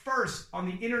the first on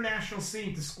the international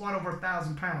scene to squat over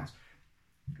 1,000 pounds.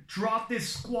 Dropped this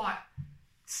squat,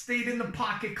 stayed in the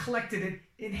pocket, collected it,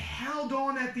 and held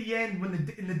on at the end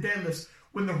in the deadlifts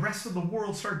when the rest of the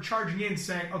world started charging in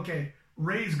saying, okay,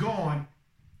 Ray's gone.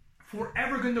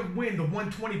 forever going to win the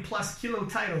 120-plus kilo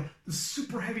title, the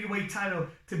super heavyweight title,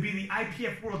 to be the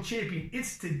IPF world champion.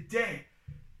 It's today.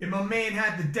 And my man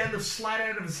had the deadlift slide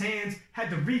out of his hands, had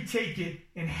to retake it,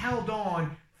 and held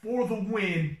on for the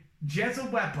win. Jezza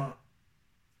Wepa,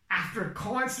 after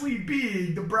constantly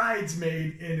being the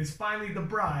bridesmaid and is finally the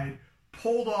bride,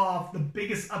 pulled off the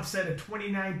biggest upset of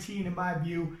 2019 in my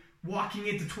view. Walking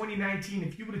into 2019,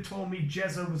 if you would have told me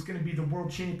Jezza was going to be the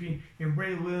world champion and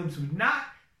Ray Williams would not,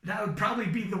 that would probably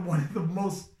be one of the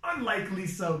most unlikely.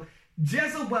 So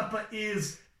Jezza Wepa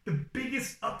is the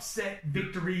biggest upset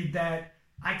victory that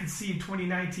I could see in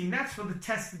 2019. That's for the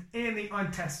tested and the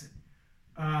untested.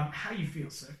 How you feel,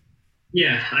 sir?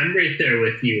 Yeah, I'm right there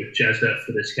with you with Jezza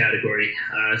for this category.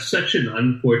 Such an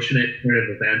unfortunate turn of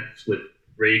events with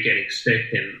Ray getting sick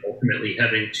and ultimately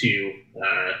having to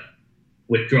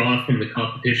withdraw from the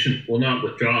competition. Well, not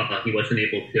withdraw. He wasn't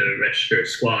able to register a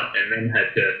squat and then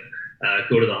had to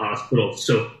go to the hospital.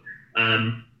 So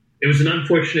it was an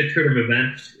unfortunate turn of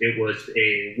events. It was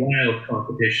a wild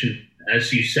competition.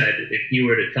 As you said, if you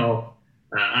were to tell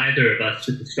either of us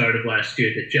at the start of last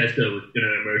year that Jezza was going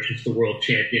to emerge as the world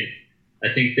champion,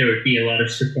 I think there would be a lot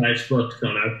of surprised looks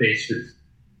on our faces.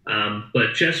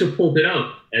 But Jezza pulled it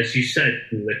out. As you said,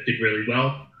 he lifted really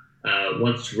well.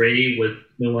 Once Ray was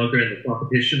no longer in the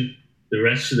competition, the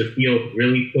rest of the field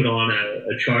really put on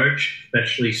a charge,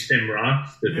 especially Sim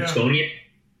Ross, the Bostonian.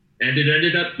 And it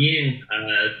ended up being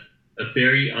a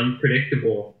very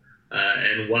unpredictable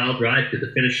and wild ride to the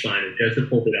finish line. And Jezza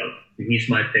pulled it out. And he's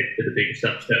my pick for the biggest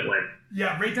upset win.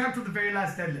 Yeah, right down to the very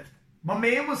last deadlift. My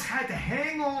man had to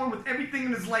hang on with everything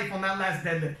in his life on that last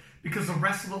deadlift because the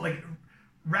rest of it,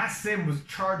 Sim was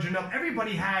charging up.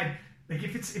 Everybody had,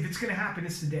 if it's going to happen,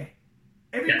 it's today.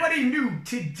 Everybody knew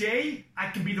today I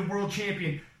can be the world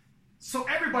champion. So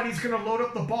everybody's going to load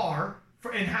up the bar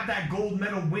and have that gold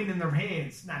medal win in their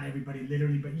hands. Not everybody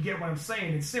literally, but you get what I'm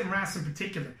saying. And Sim Ross in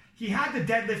particular. He had the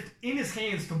deadlift in his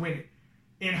hands to win it.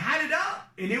 And had it up,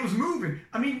 and it was moving.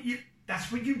 I mean,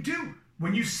 that's what you do.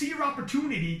 When you see your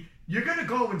opportunity, you're going to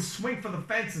go and swing for the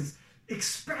fences,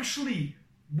 especially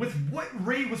with what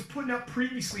Ray was putting up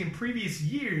previously in previous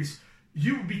years.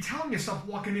 You would be telling yourself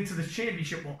walking into this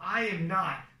championship, well, I am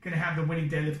not going to have the winning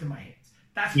deadlift in my hands.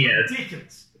 That's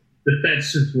ridiculous. The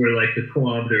fences were like a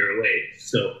kilometer away,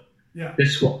 so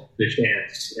this was the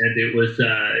chance, and it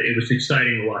was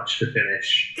exciting to watch the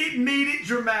finish. It made it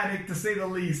dramatic, to say the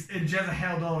least, and Jezza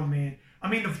held on, man. I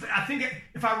mean, I think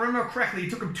if I remember correctly, it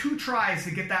took him 2 tries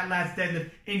to get that last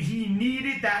deadlift, and he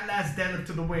needed that last deadlift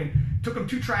to the win. It took him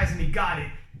 2 tries, and he got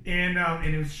it, and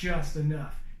it was just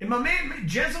enough. And my man,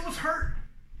 Jezza was hurt.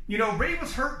 Ray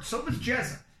was hurt, so was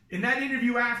Jezza. In that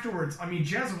interview afterwards, I mean,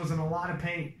 Jezza was in a lot of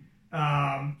pain.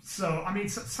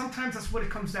 Sometimes that's what it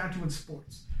comes down to in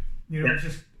sports.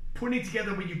 Just putting it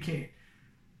together when you can.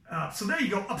 So there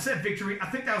you go, upset victory. I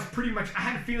think that was pretty much, I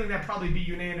had a feeling that'd probably be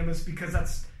unanimous because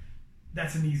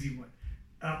that's an easy one.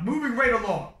 Moving right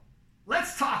along,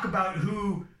 let's talk about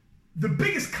who the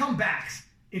biggest comebacks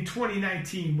in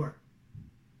 2019 were.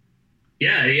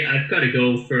 Yeah, I've got to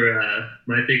go for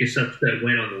my biggest upset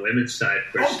win on the women's side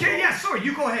first. Okay, yeah, sorry,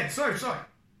 you go ahead. Sorry.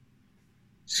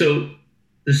 So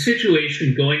the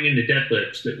situation going into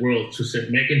deadlifts at Worlds was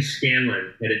that Megan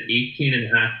Scanlon had an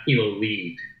 18.5 kilo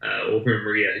lead over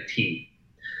Maria Hatim.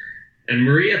 And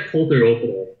Maria pulled her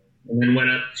opener and then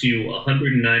went up to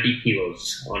 190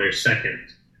 kilos on her second.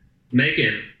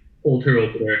 Megan pulled her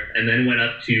opener and then went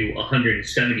up to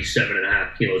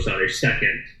 177.5 kilos on her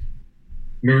second.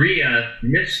 Maria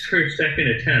missed her second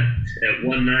attempt at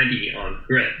 190 on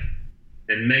grip,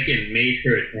 and Megan made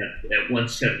her attempt at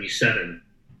 177.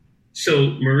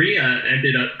 So Maria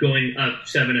ended up going up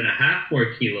 7.5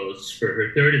 more kilos for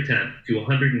her third attempt to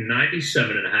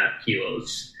 197.5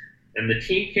 kilos. And the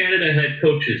Team Canada head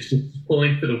coaches,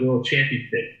 pulling for the World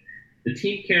Championship, the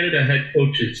Team Canada head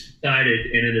coaches decided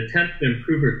in an attempt to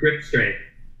improve her grip strength,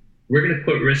 we're going to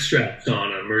put wrist straps on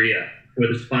Maria for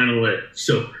this final lift.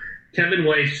 So Kevin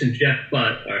Weiss and Jeff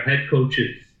Butt, our head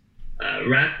coaches,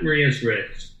 wrapped Maria's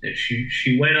wrist, and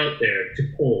she went out there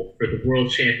to pull for the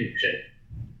World Championship.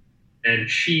 And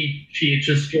she had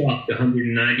just dropped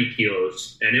 190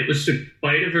 kilos, and it was the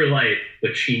fight of her life,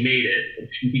 but she made it. And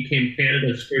she became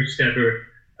Canada's first ever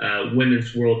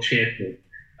women's world champion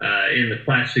in the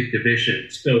classic division.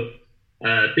 So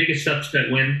biggest upset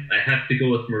win, I have to go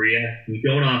with Maria. We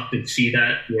don't often see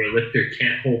that where a lifter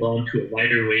can't hold on to a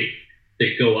lighter weight.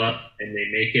 They go up and they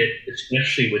make it,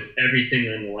 especially with everything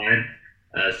on the line.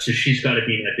 So she's got to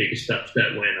be my biggest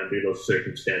upset win under those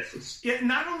circumstances. Yeah,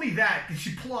 not only that did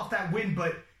she pull off that win,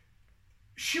 but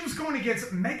she was going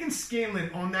against Megan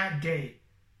Scanlon on that day,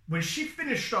 when she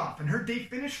finished off, and her day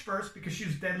finished first because she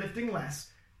was deadlifting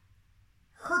less,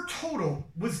 her total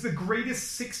was the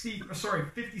greatest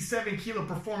 57 kilo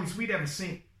performance we'd ever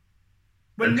seen.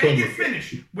 When Megan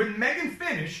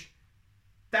finished,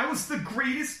 that was the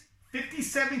greatest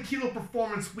 57 kilo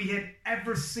performance we had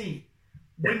ever seen.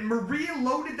 When Maria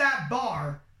loaded that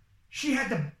bar, she had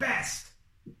the best.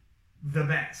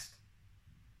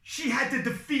 She had to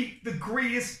defeat the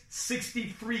greatest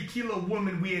 63 kilo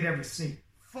woman we had ever seen.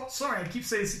 Sorry, I keep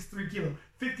saying 63 kilo.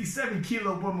 57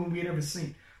 kilo woman we had ever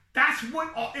seen. That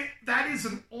is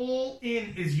an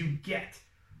all-in as you get.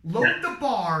 Load the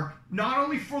bar, not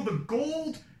only for the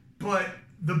gold, but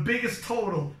the biggest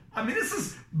total. I mean, this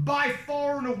is by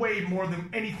far and away more than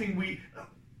anything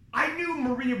I knew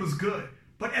Maria was good,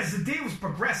 but as the day was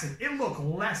progressing, it looked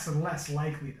less and less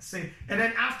likely to say. And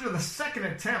then after the second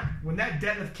attempt, when that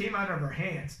deadlift came out of her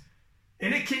hands,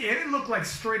 and it looked like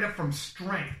straight up from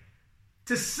strength,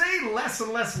 to say less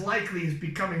and less likely is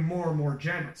becoming more and more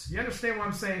generous. You understand what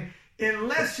I'm saying?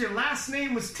 Unless your last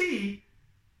name was T,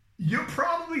 you're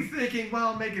probably thinking,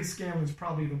 well, Megan Scanlon's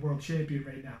probably the world champion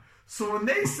right now. So when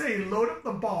they say load up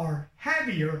the bar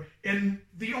heavier, and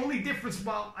the only difference,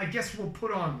 well, I guess we'll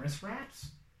put on wrist wraps.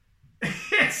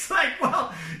 It's like,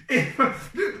 well,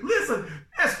 listen,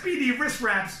 SPD wrist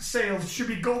wraps sales should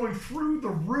be going through the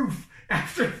roof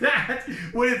after that,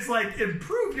 when it's like,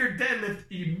 improve your deadlift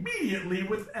immediately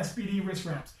with SPD wrist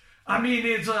wraps. I mean,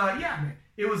 it's, man,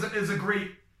 it was a great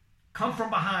come from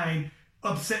behind,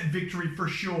 upset victory for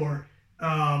sure.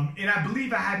 And I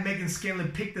believe I had Megan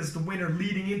Scanlon picked as the winner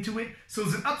leading into it. So it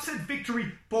was an upset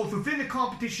victory both within the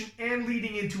competition and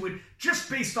leading into it, just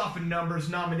based off of numbers,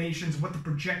 nominations, what the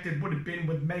projected would have been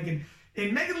with Megan.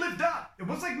 And Megan lived up. It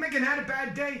wasn't like Megan had a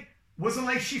bad day. It wasn't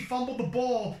like she fumbled the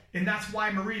ball and that's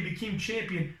why Maria became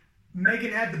champion.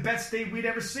 Megan had the best day we'd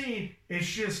ever seen. It's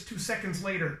just 2 seconds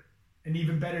later, an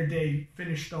even better day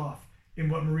finished off in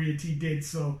what Maria T did.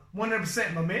 So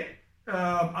 100%, my man.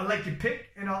 I like your pick,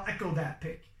 and I'll echo that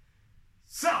pick.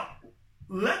 So,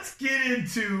 let's get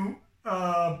into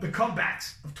the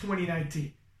comebacks of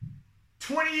 2019.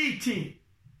 2018,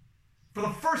 for the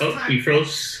first time... Oh, you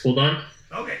froze. Hold on.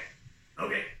 Okay.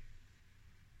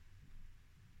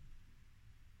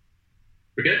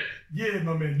 We're good? Yeah,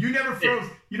 my man. You never froze.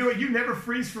 You know what? You never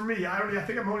freeze for me. I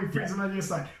think I'm only freezing on your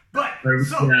side. But,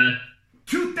 so,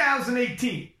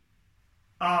 2018...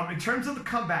 in terms of the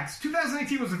comebacks,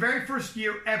 2018 was the very first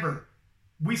year ever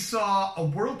we saw a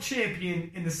world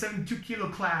champion in the 72 kilo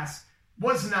class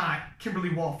was not Kimberly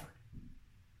Walford.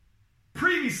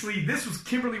 Previously, this was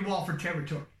Kimberly Walford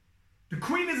territory. The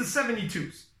queen is the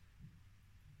 72s.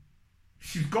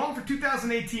 She's gone for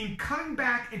 2018, coming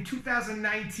back in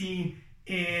 2019,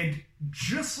 and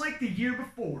just like the year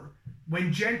before,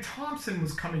 when Jen Thompson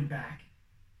was coming back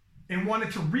and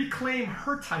wanted to reclaim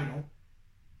her title,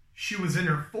 she was in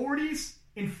her 40s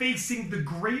and facing the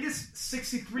greatest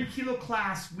 63 kilo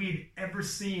class we'd ever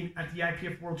seen at the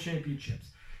IPF World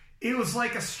Championships. It was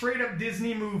like a straight up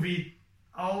Disney movie.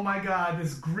 Oh my God,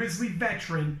 this grizzly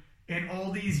veteran and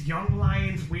all these young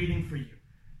lions waiting for you.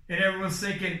 And everyone's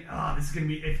thinking, this is going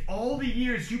to be, if all the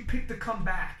years you picked to come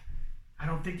back, I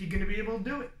don't think you're going to be able to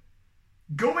do it.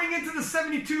 Going into the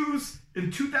 72s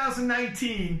in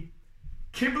 2019,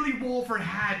 Kimberly Walford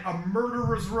had a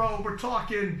murderer's row. We're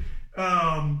talking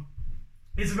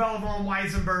Isabella von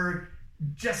Weisenberg,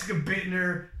 Jessica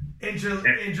Bittner,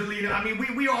 Angelina. I mean,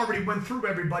 we already went through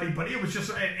everybody, but it was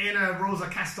just Anna Rosa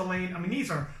Castellane. I mean,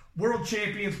 these are world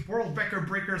champions, world record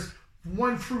breakers,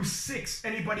 1 through 6.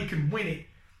 Anybody can win it.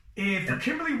 And for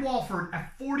Kimberly Walford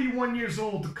at 41 years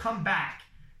old to come back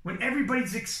when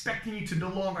everybody's expecting you to no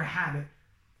longer have it,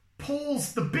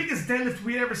 pulls the biggest deadlift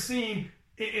we'd ever seen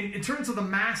in terms of the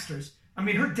Masters. I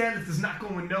mean, her deadlift is not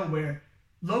going nowhere.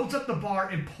 Loads up the bar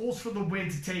and pulls for the win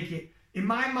to take it. In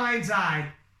my mind's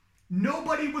eye,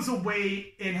 nobody was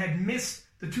away and had missed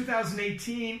the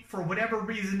 2018 for whatever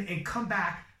reason and come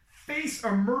back, face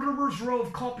a murderer's row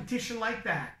of competition like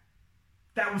that.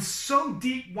 That was so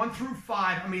deep, 1 through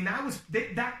 5. I mean,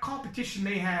 that competition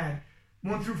they had,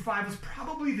 1 through 5, was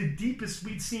probably the deepest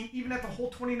we'd seen, even at the whole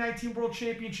 2019 World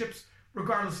Championships,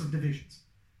 regardless of divisions.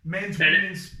 Men's,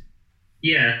 women's.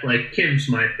 Yeah, like Kim's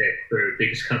my pick for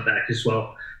biggest comeback as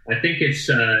well. I think it's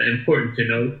important to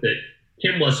note that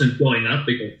Kim wasn't going up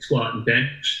against squat and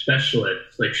bench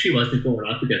specialists. Like, she wasn't going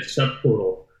up against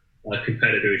subtotal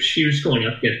competitors. She was going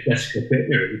up against Jessica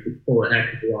Bittner, who could pull a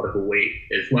heck of a lot of a weight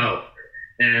as well.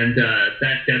 And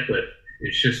that deadlift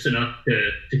is just enough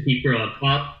to keep her on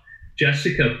top.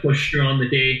 Jessica pushed her on the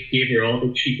day, gave her all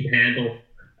that she could handle.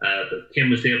 But Kim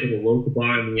was able to load the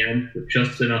bar in the end with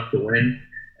just enough to win.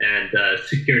 and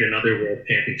secured another world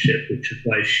championship, which is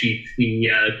why she's the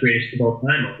greatest of all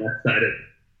time on that side of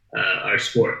our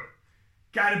sport.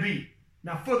 Gotta be.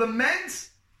 Now, for the men's,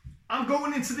 I'm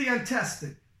going into the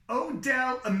untested.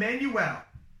 Odell Emmanuel,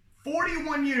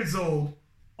 41 years old,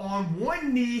 on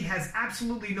one knee, has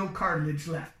absolutely no cartilage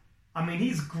left. I mean,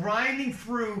 he's grinding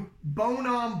through bone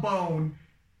on bone.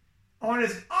 On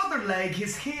his other leg,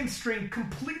 his hamstring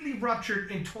completely ruptured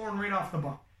and torn right off the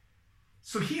bone.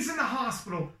 So he's in the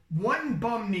hospital, one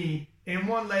bum knee and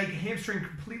one leg, hamstring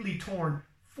completely torn.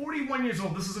 41 years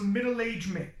old. This is a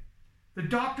middle-aged man. The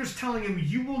doctor's telling him,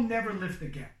 you will never lift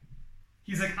again.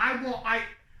 He's like, I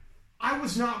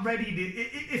was not ready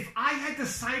to. If I had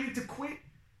decided to quit,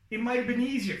 it might have been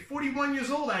easier. 41 years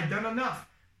old, I had done enough.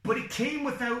 But it came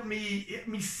without me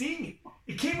seeing it.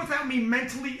 It came without me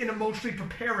mentally and emotionally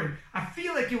preparing. I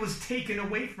feel like it was taken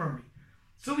away from me.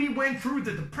 So he went through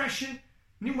the depression,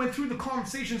 and he went through the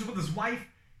conversations with his wife,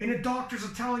 and the doctors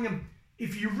are telling him,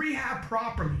 if you rehab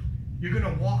properly, you're going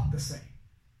to walk the same.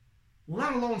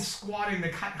 Let alone squatting the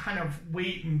kind of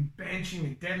weight and benching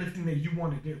and deadlifting that you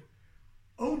want to do.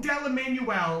 Odell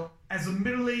Emmanuel, as a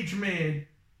middle-aged man,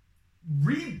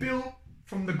 rebuilt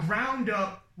from the ground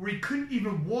up where he couldn't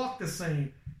even walk the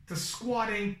same, to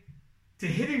squatting, to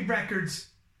hitting records,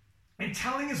 and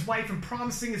telling his wife and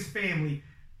promising his family,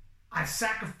 I've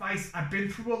sacrificed, I've been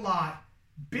through a lot.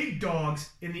 Big dogs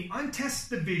in the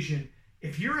untested division,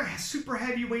 if you're a super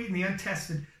heavyweight in the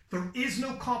untested, there is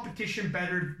no competition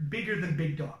bigger than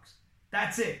big dogs.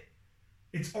 That's it.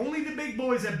 It's only the big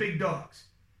boys at big dogs.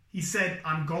 He said,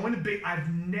 I'm going to big.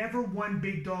 I've never won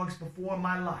big dogs before in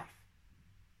my life.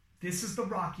 This is the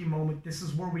Rocky moment. This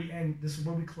is where we end. This is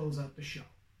where we close out the show.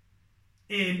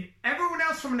 And everyone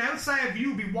else from an outside view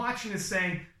will be watching this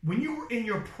saying, when you were in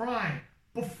your prime,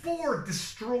 before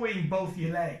destroying both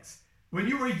your legs, when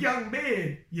you were a young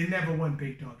man, you never won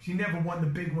big dogs. You never won the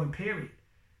big one, period.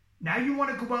 Now you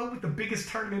want to go out with the biggest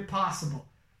tournament possible.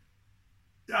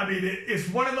 I mean, it's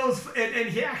one of those, and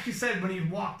he actually said when he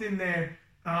walked in there,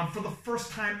 for the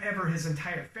first time ever, his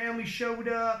entire family showed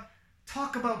up.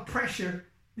 Talk about pressure.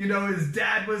 You know, his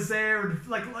dad was there, and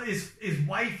like his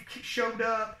wife showed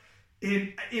up,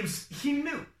 and he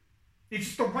knew. It's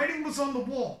just the writing was on the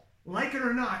wall. Like it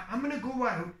or not, I'm going to go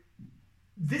out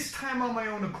this time on my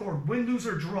own accord, win, lose,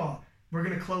 or draw. We're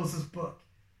going to close this book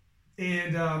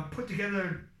and put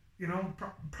together, you know,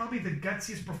 probably the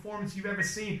gutsiest performance you've ever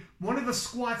seen. One of the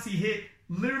squats he hit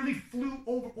literally flew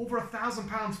over 1,000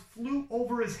 pounds, flew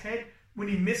over his head when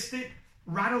he missed it,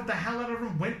 rattled the hell out of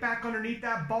him, went back underneath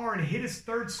that bar and hit his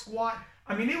third squat.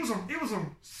 I mean, it was a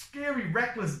scary,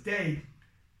 reckless day.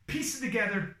 Pieced it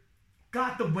together,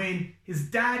 got the win. His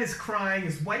dad is crying,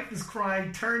 his wife is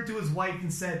crying, turned to his wife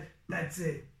and said, that's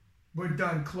it. We're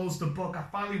done. Close the book. I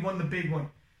finally won the big one.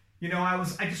 You know, I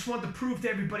just wanted to prove to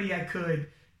everybody I could.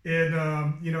 And,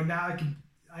 you know, now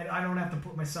I don't have to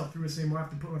put myself through this anymore. I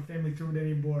have to put my family through it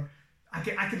anymore. I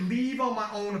could leave on my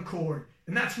own accord.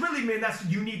 And that's really, man,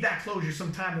 you need that closure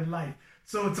sometime in life.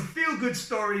 So it's a feel-good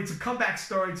story. It's a comeback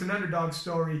story. It's an underdog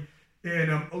story.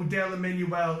 And Odell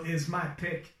Emmanuel is my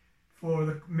pick for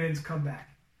the men's comeback.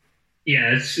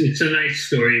 Yeah, it's a nice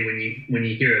story when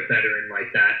you hear a veteran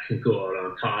like that can go out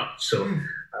on top. So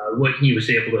what he was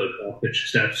able to accomplish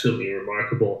is absolutely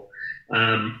remarkable.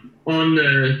 On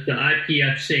the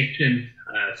IPF sanctioned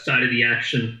side of the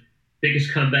action,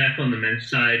 biggest comeback on the men's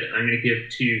side, I'm going to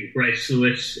give to Bryce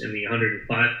Lewis in the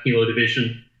 105 kilo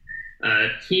division.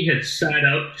 He had sat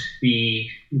out the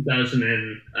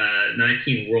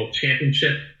 2019 World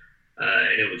Championship,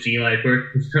 and it was Eli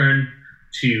Burke's turn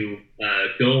to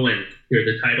go and clear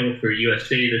the title for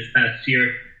USA this past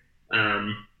year.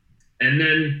 And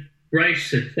then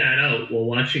Bryce had sat out while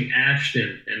watching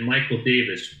Ashton and Michael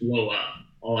Davis blow up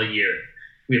all year.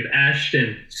 We have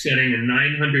Ashton setting a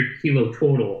 900 kilo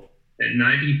total at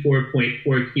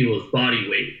 94.4 kilos body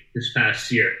weight this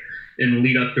past year in the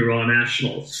lead up to Raw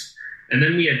Nationals. And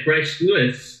then we had Bryce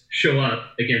Lewis show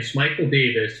up against Michael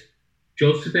Davis,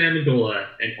 Joseph Amendola,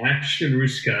 and Ashton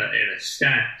Ruska in a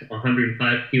stacked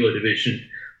 105 kilo division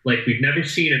like we've never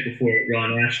seen it before at Raw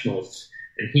Nationals.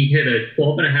 And he hit a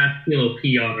 12.5 kilo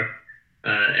PR,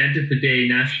 ended the day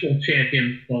national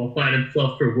champion, qualified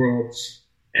himself for Worlds,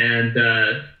 and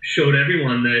showed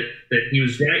everyone that he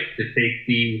was right to take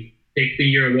the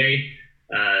year away,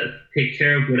 take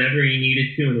care of whatever he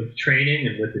needed to in his training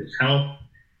and with his health,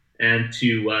 and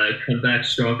to come back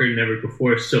stronger than ever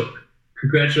before. So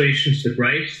congratulations to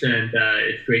Bryce, and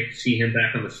it's great to see him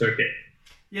back on the circuit.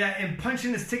 Yeah, and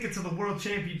punching his ticket to the World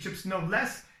Championships, no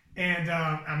less. And,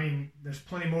 I mean, there's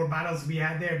plenty more battles to be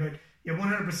had there, but yeah,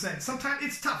 100%. Sometimes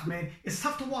it's tough, man. It's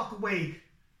tough to walk away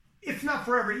if not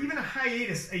forever, even a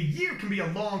hiatus. A year can be a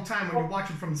long time when you're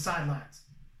watching from the sidelines.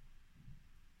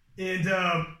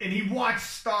 And he watched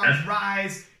stars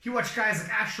rise. He watched guys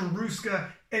like Ashton Ruska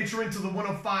enter into the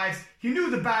 105s. He knew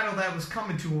the battle that was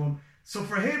coming to him. So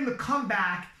for him to come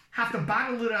back, have to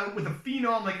battle it out with a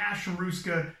phenom like Ashton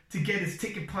Ruska to get his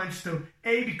ticket punched to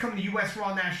become the U.S.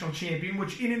 Raw National Champion,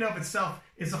 which in and of itself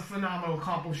is a phenomenal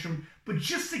accomplishment. But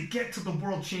just to get to the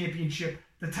World Championship,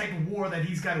 the type of war that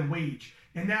he's got to wage.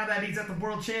 And now that he's at the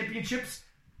World Championships,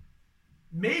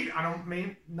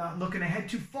 not looking ahead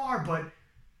too far, but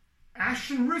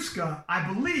Ashton Ruska,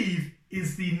 I believe,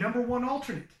 is the #1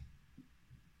 alternate.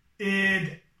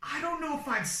 And I don't know if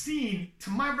I've seen, to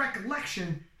my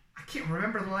recollection, I can't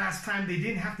remember the last time they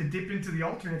didn't have to dip into the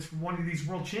alternates for one of these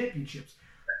World Championships.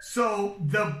 So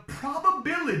the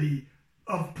probability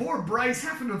of poor Bryce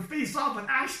having to face off with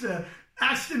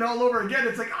Ashton all over again,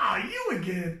 it's like, you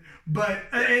again. But,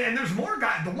 and there's more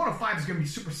guys. The 105 is going to be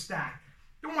super stacked.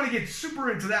 Don't want to get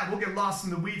super into that. We'll get lost in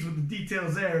the weeds with the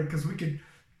details there because we could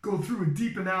go through a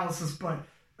deep analysis. But,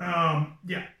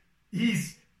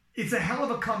 it's a hell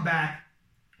of a comeback.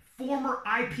 Former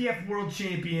IPF World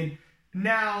Champion,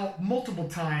 now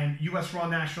multiple-time U.S. Raw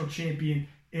National Champion,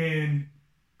 and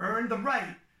earned the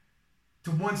right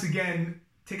to once again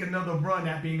take another run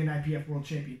at being an IPF World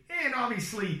Champion. And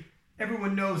obviously,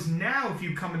 everyone knows now if you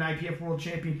become an IPF World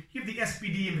Champion, you have the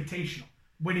SBD Invitational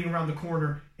waiting around the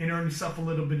corner and earn yourself a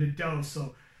little bit of dough.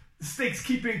 So the stakes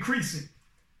keep increasing.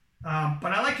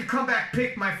 But I like your comeback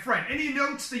pick, my friend. Any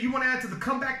notes that you want to add to the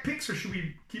comeback picks, or should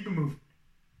we keep it moving?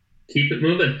 Keep it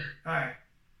moving. All right.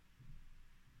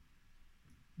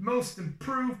 Most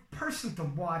improved person to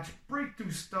watch,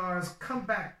 breakthrough stars,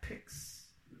 comeback picks.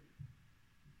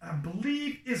 I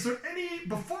believe, is there any,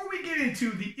 before we get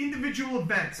into the individual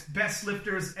events, best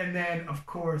lifters, and then, of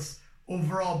course,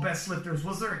 overall best lifters,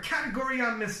 was there a category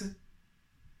I'm missing?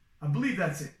 I believe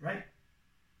that's it, right?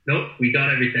 Nope, we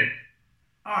got everything.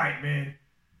 All right, man.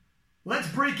 Let's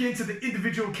break into the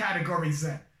individual categories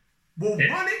then. We'll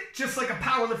run it just like a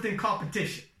powerlifting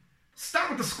competition. Start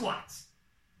with the squats.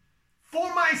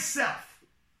 For myself,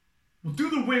 we'll do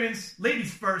the women's,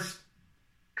 ladies first.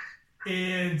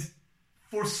 And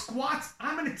for squats,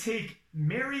 I'm going to take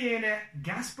Mariana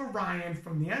Gasparian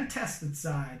from the untested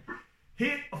side.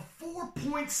 Hit a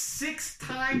 4.6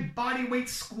 time bodyweight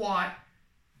squat.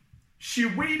 She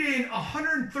weighed in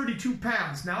 132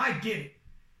 pounds. Now, I get it.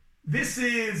 This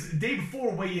is day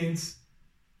before weigh-ins,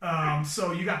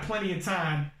 so you got plenty of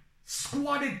time.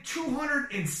 Squatted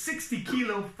 260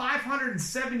 kilo,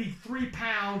 573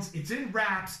 pounds. It's in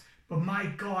wraps, but my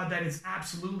God, that is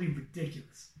absolutely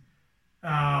ridiculous.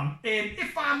 And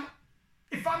if I'm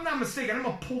not mistaken, I'm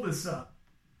gonna pull this up.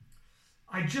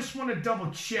 I just want to double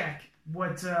check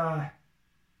what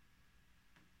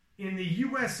in the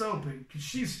U.S. Open, because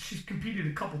she's competed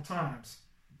a couple times.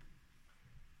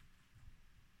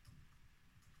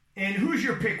 And who's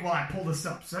your pick while I pull this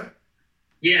up, sir?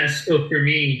 Yeah, so for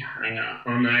me,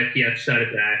 on the IPF side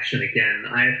of the action, again,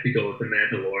 I have to go with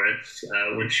Amanda Lawrence.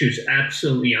 When she was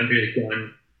absolutely under the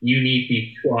gun, you need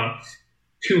the squats,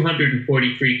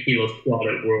 243 kilo squat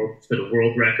at Worlds for the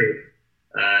world record,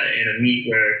 in a meet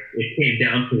where it came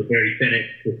down to the very finish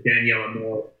with Danielle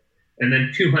Moore, and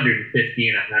then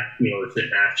 250.5 kilos at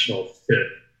Nationals to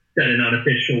set an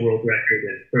unofficial world record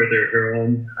and further her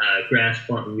own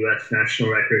grasp on the U.S. national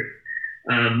record.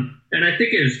 And I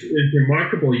think it was a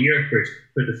remarkable year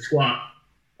for the squat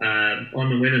on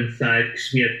the women's side,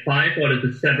 because we had 5 out of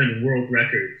the 7 world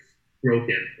records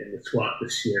broken in the squat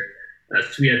this year.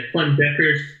 So we had Plum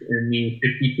Deckers in the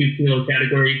 52 kilo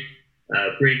category,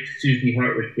 break Susie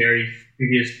Hartwood Gary's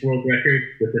previous world record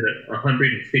with a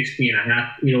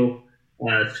 160.5 kilo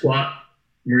squat.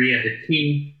 Maria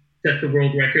Hatim set the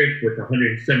world record with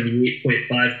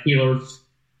 178.5 kilos.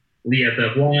 Leah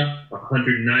Bavois,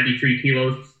 193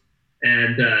 kilos.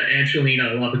 And Angelina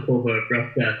Labakova of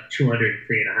Russia,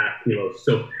 203.5 kilos.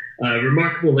 So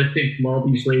remarkable lifting from all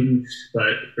these ladies.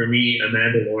 But for me,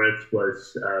 Amanda Lawrence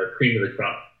was cream of the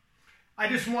crop. I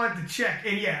just wanted to check.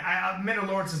 And yeah, Amanda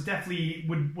Lawrence is definitely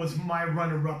was my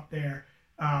runner-up there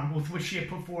with what she had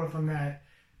put forth on that.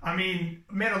 I mean,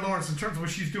 Amanda Lawrence, in terms of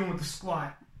what she's doing with the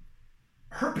squat,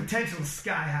 her potential is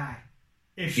sky high.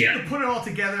 If she could put it all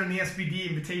together in the SBD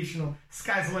Invitational,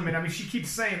 sky's the limit. I mean, she keeps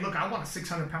saying, look, I want a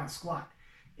 600-pound squat.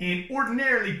 And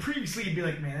ordinarily, previously, you'd be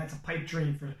like, man, that's a pipe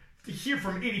dream to hear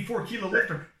from an 84-kilo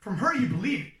lifter. From her, you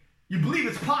believe it. You believe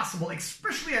it's possible,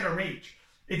 especially at her age.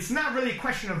 It's not really a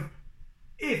question of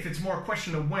if, it's more a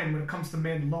question of when it comes to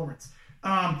Amanda Lawrence.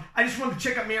 I just wanted to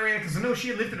check out Mariana because I know she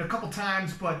had lifted a couple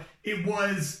times, but it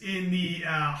was in the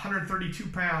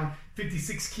 132-pound,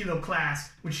 56-kilo class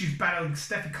when she's battling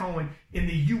Steffi Cohen in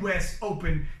the U.S.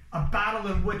 Open, a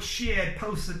battle in which she had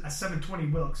posted a 720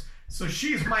 Wilks. So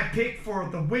she is my pick for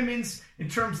the women's in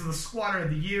terms of the squatter of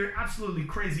the year. Absolutely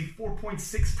crazy,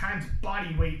 4.6 times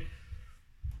body weight.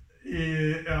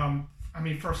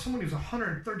 For someone who's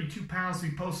 132 pounds to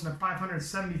be posting a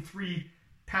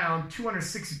 573-pound,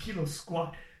 260-kilo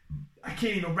squat, I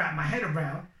can't even wrap my head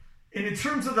around. And in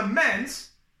terms of the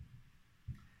men's,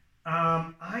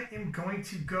 I am going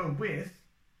to go with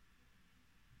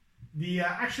the...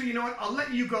 actually, you know what? I'll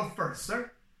let you go first, sir.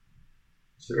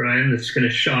 So, Ryan, this is going to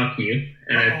shock you,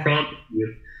 and I promise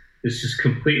you, this is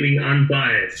completely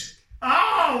unbiased.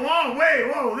 Oh,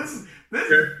 whoa! This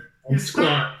is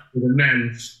squat for the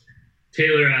men's.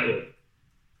 Taylor Atwood.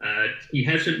 He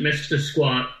hasn't missed a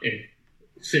squat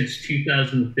since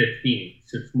 2015,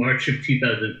 since March of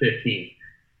 2015.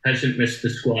 Hasn't missed a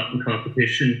squat in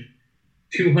competition.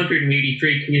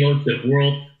 283 kilos at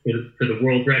for the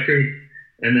world record,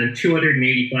 and then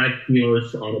 285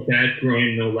 kilos on a bad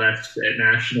groin, no less, at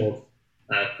nationals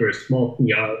for a small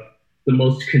PR. The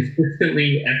most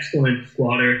consistently excellent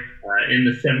squatter in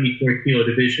the 74-kilo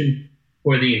division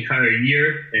for the entire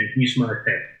year, and he's my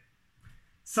pick.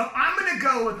 So I'm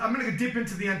going to dip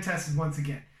into the untested once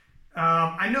again.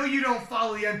 I know you don't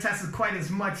follow the untested quite as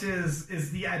much as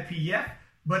the IPF,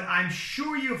 but I'm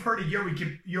sure you've heard of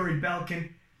Yuri Belkin.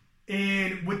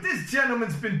 And what this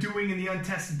gentleman's been doing in the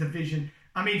untested division,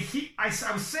 I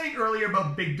was saying earlier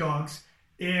about big dogs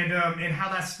and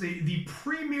how that's the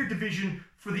premier division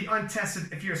for the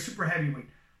untested if you're a super heavyweight.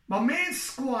 My man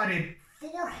squatted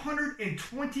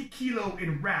 420 kilo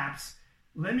in reps.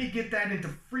 Let me get that into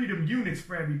freedom units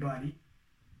for everybody.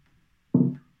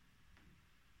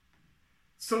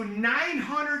 So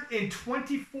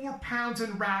 924 pounds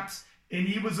in reps, and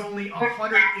he was only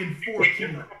 104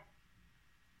 kilo.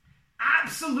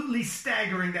 Absolutely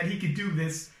staggering that he could do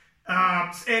this.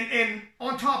 And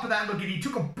on top of that, look, he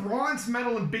took a bronze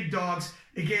medal in big dogs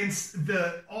against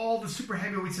all the super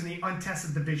heavyweights in the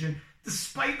untested division,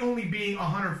 despite only being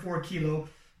 104 kilo.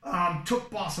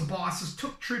 Took Boss of Bosses,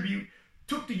 took Tribute,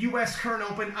 took the U.S. Current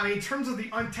Open. In terms of the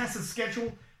untested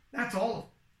schedule, that's all of it.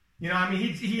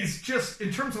 He's just,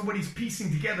 in terms of what he's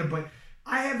piecing together, but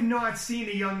I have not seen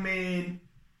a young man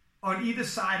on either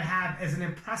side have as an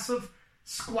impressive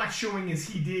squat showing as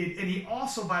he did. And he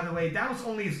also, by the way, that was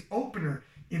only his opener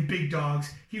in big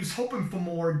dogs. He was hoping for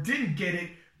more, didn't get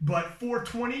it, but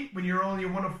 420 when you're only a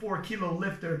 104 kilo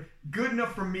lifter, good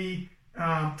enough for me.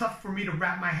 Tough for me to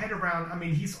wrap my head around.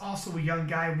 He's also a young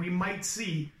guy. We might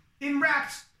see in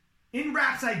reps,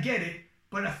 I get it,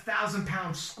 but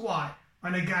 1,000-pound squat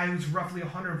on a guy who's roughly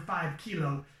 105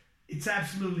 kilo, it's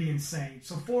absolutely insane.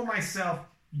 So for myself,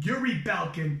 Yuri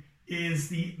Belkin is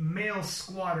the male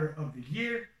squatter of the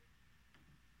year.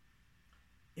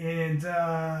 And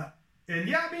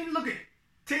look at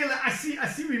Taylor. I see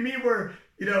what you mean. Where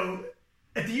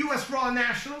at the U.S. Raw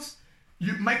Nationals,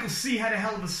 Michael C had a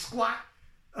hell of a squat.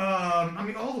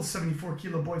 All those 74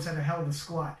 kilo boys had a hell of a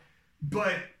squat.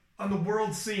 But on the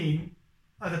world scene,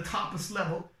 at the topless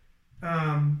level,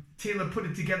 Taylor put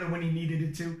it together when he needed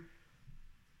it to.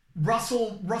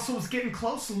 Russell was getting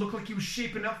close and looked like he was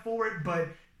shaping up for it, but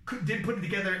didn't put it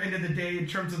together at the end of the day in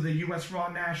terms of the U.S. Raw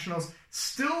Nationals.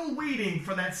 Still waiting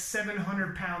for that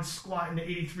 700-pound squat in the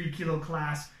 83 kilo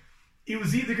class. It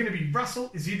was either going to be Russell,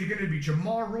 it's either going to be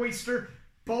Jamal Royster.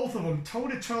 Both of them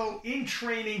toe-to-toe in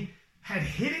training, had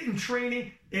hit it in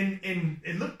training, and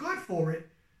it looked good for it,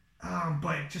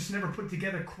 but just never put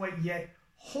together quite yet.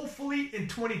 Hopefully in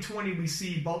 2020 we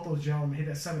see both those gentlemen hit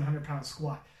that 700-pound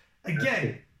squat.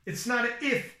 Again, it's not an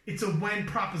if, it's a when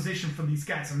proposition for these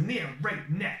guys. Right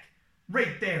neck,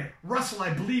 right there. Russell,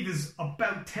 I believe, is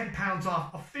about 10 pounds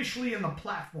off officially in the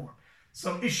platform.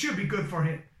 So it should be good for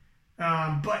him.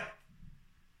 But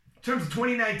in terms of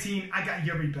 2019, I got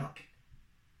Yuri Belkin.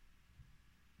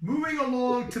 Moving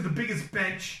along to the biggest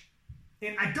bench,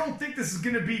 and I don't think this is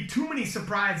going to be too many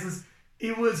surprises.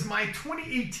 It was my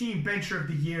 2018 Bencher of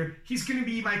the Year. He's going to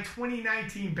be my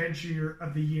 2019 Bencher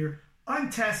of the Year.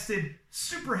 Untested,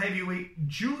 super heavyweight,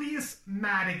 Julius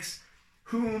Maddox,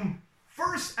 whom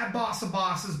first at Boss of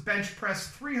Bosses bench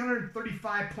pressed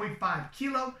 335.5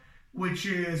 kilo, which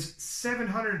is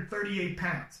 738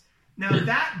 pounds. Now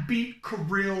that beat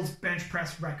Kirill's bench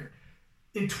press record.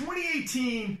 In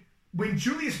 2018, when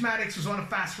Julius Maddox was on a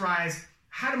fast rise,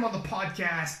 had him on the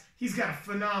podcast. He's got a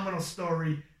phenomenal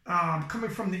story.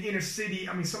 Coming from the inner city,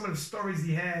 some of the stories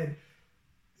he had,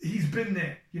 he's been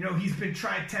there. He's been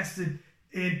tried, tested,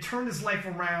 and turned his life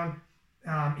around.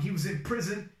 He was in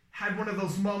prison, had one of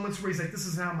those moments where he's like, this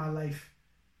is not my life.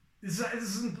 This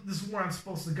is where I'm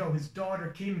supposed to go. His daughter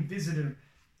came and visited him.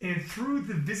 And through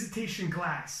the visitation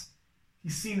glass,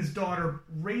 he's seen his daughter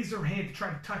raise her hand to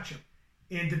try to touch him.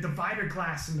 And the divider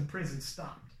glass in the prison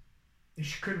stopped. And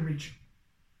she couldn't reach him.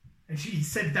 And he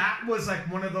said that was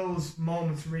like one of those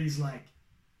moments where he's like,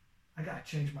 I gotta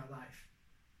change my life.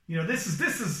 You know, this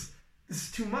is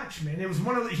too much, man. It was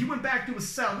he went back to his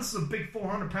cell. This is a big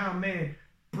 400-pound man.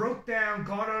 Broke down,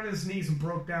 got on his knees and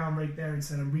broke down right there and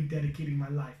said, I'm rededicating my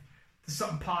life to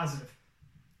something positive.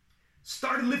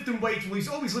 Started lifting weights. Well, he's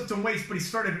always lifting weights, but he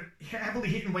started heavily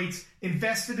hitting weights,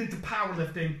 invested into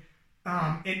powerlifting,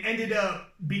 and ended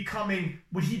up becoming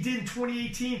what he did in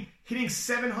 2018, hitting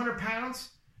 700 pounds,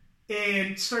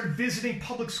 and started visiting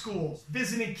public schools,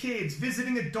 visiting kids,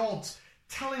 visiting adults,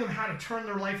 telling them how to turn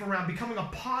their life around, becoming a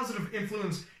positive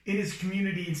influence in his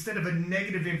community instead of a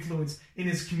negative influence in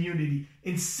his community,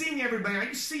 and seeing everybody. I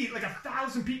used to see like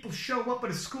 1,000 people show up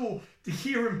at a school to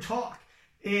hear him talk.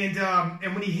 And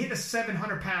when he hit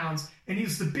 700 pounds, and he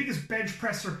was the biggest bench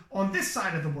presser on this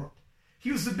side of the world.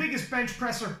 He was the biggest bench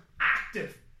presser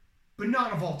active, but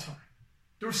not of all time.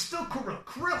 There was still Kirill.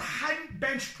 Kirill hadn't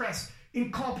bench pressed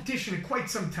in competition in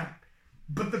quite some time.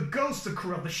 But the ghost of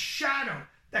Kirill, the shadow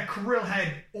that Kirill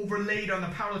had overlaid on the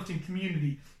powerlifting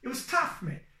community, it was tough,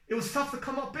 man. It was tough to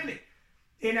come up in it.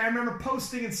 And I remember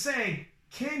posting and saying,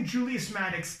 can Julius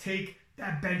Maddox take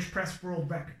that bench press world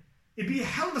record? It'd be a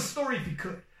hell of a story if he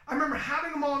could. I remember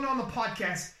having him on the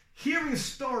podcast, hearing his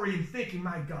story and thinking,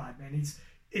 my God, man,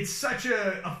 it's such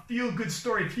a feel-good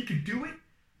story. If he could do it,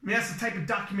 I mean, that's the type of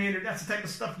documentary, that's the type of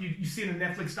stuff you see in a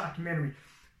Netflix documentary.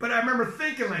 But I remember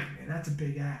thinking, like, man, that's a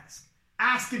big ask.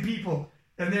 Asking people,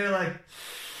 and they're like,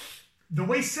 the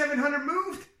way 700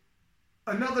 moved,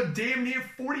 another damn near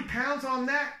 40 pounds on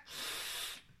that?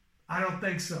 I don't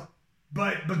think so.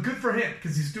 But good for him,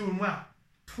 because he's doing well.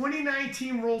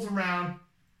 2019 rolls around.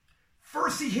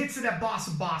 First he hits it at Boss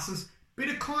of Bosses. Bit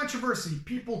of controversy.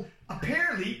 People,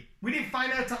 apparently, we didn't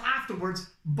find out until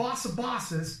afterwards, Boss of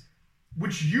Bosses,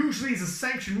 which usually is a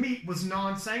sanctioned meet, was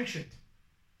non-sanctioned.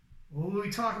 What are we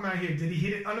talking about here? Did he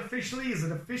hit it unofficially? Is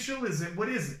it official? What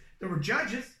is it? There were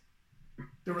judges.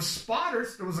 There were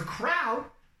spotters. There was a crowd.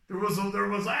 There was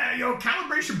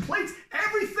calibration plates.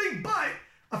 Everything but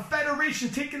a federation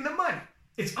taking the money.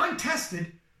 It's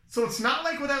untested. So it's not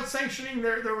like without sanctioning,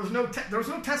 there was no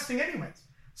testing anyways.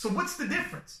 So what's the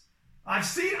difference? I've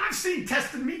seen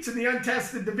tested meets in the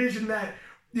untested division that,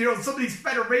 you know, some of these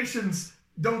federations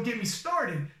don't get me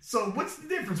started. So what's the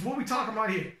difference? What are we talking about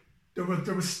here? There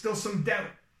was still some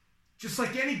doubt. Just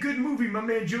like any good movie, my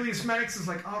man Julius Maddox is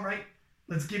like, all right,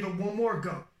 let's give it one more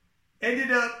go.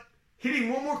 Ended up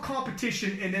hitting one more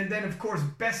competition, and then of course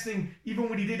besting even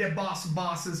what he did at Boss of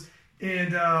Bosses,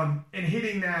 and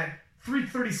hitting that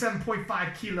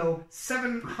 337.5 kilo,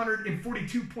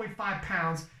 742.5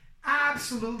 pounds.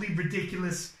 Absolutely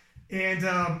ridiculous. And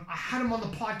I had him on the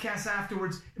podcast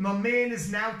afterwards, and my man is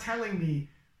now telling me,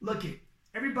 look,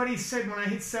 everybody said when I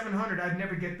hit 700, I'd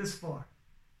never get this far.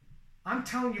 I'm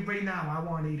telling you right now, I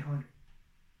want 800.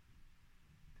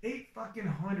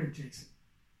 800, Jason.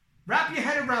 Wrap your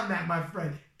head around that, my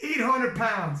friend. 800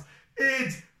 pounds.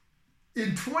 It's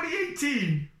in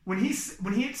 2018, when he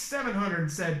hit 700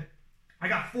 and said, I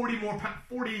got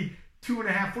 42 and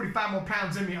a half, 45 more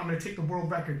pounds in me, I'm going to take the world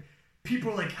record.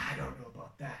 People are like, I don't know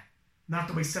about that. Not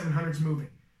the way 700's moving.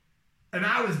 And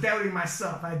I was doubting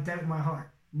myself. I had doubt in my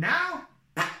heart. Now,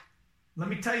 let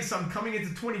me tell you something. Coming into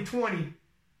 2020,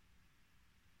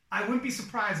 I wouldn't be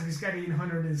surprised if he's got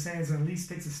 800 in his hands and at least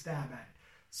takes a stab at it.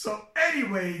 So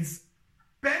anyways,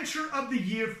 bencher of the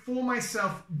year for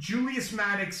myself, Julius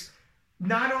Maddox.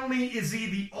 Not only is he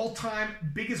the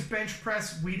all-time biggest bench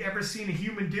press we'd ever seen a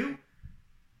human do,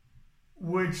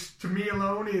 which to me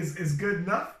alone is good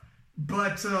enough,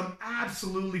 but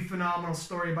absolutely phenomenal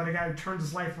story about a guy who turns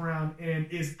his life around and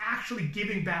is actually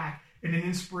giving back and an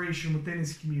inspiration within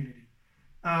his community.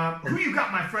 Who you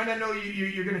got, my friend? I know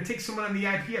you're going to take someone on the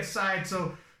IPF side,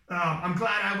 so I'm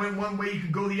glad I went one way. You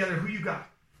can go the other. Who you got?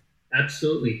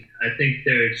 Absolutely. I think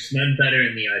there's none better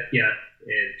in the IPF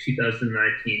in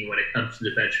 2019 when it comes to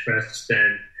the bench press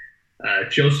than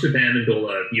Joseph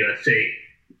Amendola of USA.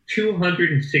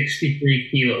 263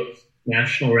 kilos,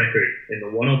 national record in the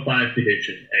 105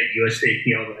 division at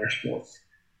USAPL Nationals.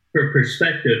 For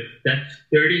perspective, that's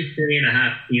 33 and a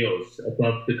half kilos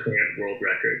above the current world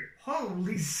record.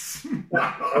 Holy smokes!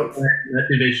 That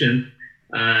division.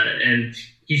 And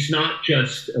he's not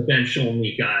just a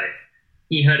bench-only guy.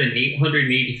 He had an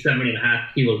 887 and a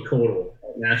half kilo total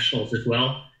at Nationals as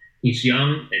well. He's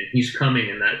young and he's coming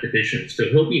in that division. So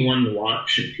he'll be one to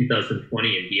watch in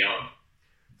 2020 and beyond.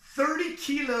 30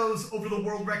 kilos over the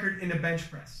world record in a bench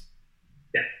press.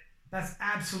 Yeah. That's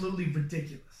absolutely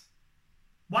ridiculous.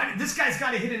 Why? This guy's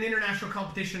got to hit an international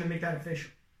competition and make that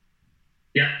official.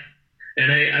 Yeah.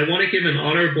 And I want to give an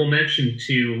honorable mention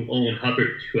to Owen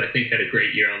Hubbard, who I think had a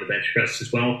great year on the bench press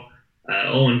as well.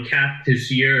 Owen capped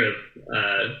his year of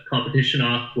competition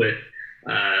off with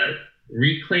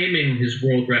reclaiming his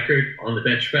world record on the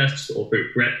bench press over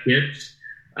Brett Gibbs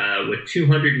with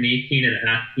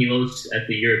 218.5 kilos at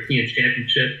the European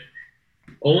Championship.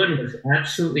 Owen was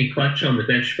absolutely clutch on the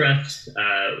bench press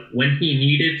when he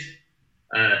needed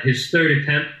his third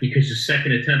attempt, because his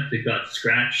second attempt it got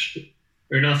scratched.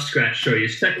 Or not scratched, sorry.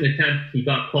 His second attempt, he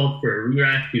got called for a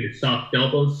re-rack due to soft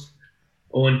elbows.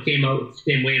 Owen came out with the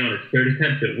same weight on his third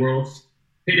attempt at Worlds,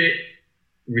 hit it,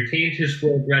 retained his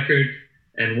world record,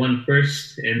 and won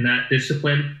first in that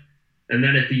discipline. And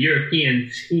then at the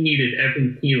Europeans, he needed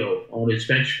every kilo on his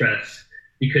bench press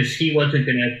because he wasn't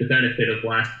going to have the benefit of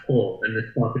last pull in this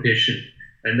competition.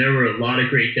 And there were a lot of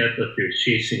great deadlifters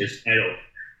chasing his title.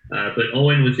 But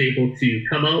Owen was able to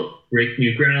come out, break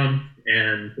new ground,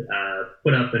 and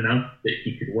put up enough that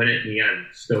he could win it in the end.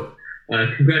 So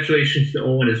congratulations to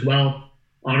Owen as well.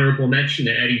 Honorable mention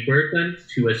to Eddie Berglund,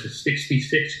 who was a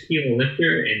 66-kilo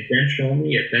lifter in bench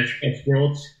only at Bench Press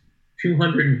Worlds,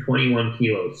 221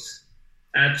 kilos.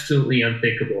 Absolutely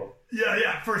unthinkable.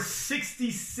 Yeah. For a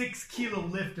 66-kilo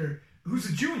lifter who's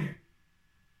a junior,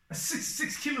 a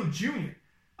 66-kilo junior.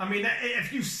 I mean,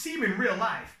 if you see him in real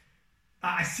life,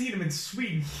 I seen him in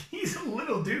Sweden. He's a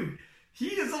little dude. He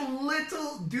is a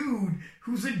little dude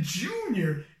who's a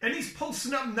junior, and he's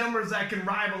posting up numbers that can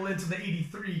rival into the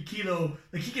 83-kilo.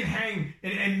 Like, he can hang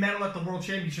and medal at the World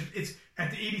Championship. It's at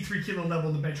the 83-kilo level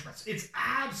in the bench press. It's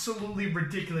absolutely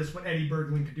ridiculous what Eddie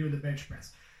Berglund could do in the bench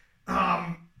press.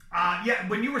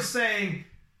 When you were saying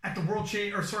at the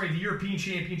the European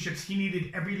Championships, he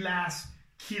needed every last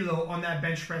kilo on that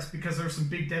bench press because there were some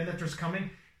big deadlifters coming.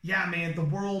 Yeah, man, the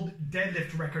world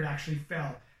deadlift record actually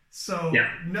fell. So,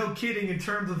 No kidding in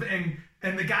terms of, and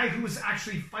the guy who was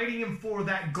actually fighting him for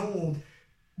that gold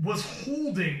was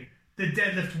holding the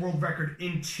deadlift world record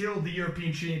until the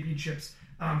European Championships,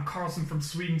 Carlson from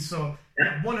Sweden. So,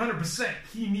 100%,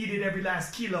 he needed every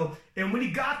last kilo. And when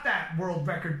he got that world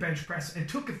record bench press and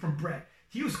took it from Brett,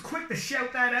 he was quick to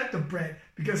shout that out to Brett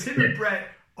because him and Brett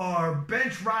are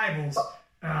bench rivals.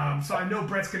 So I know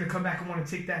Brett's going to come back and want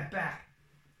to take that back.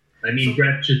 I mean,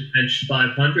 Brett just benched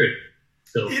 500.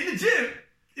 So in the gym,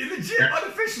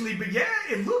 unofficially, but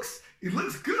it looks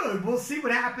good. We'll see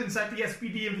what happens at the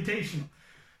SBD Invitational.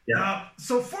 Yeah.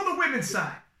 So for the women's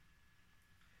side,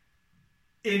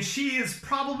 and she is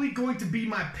probably going to be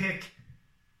my pick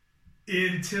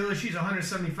until she's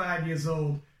 175 years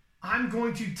old. I'm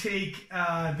going to take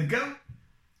the GOAT,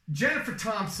 Jennifer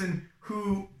Thompson,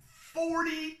 who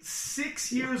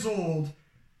 46 years old,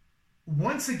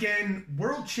 once again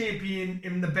world champion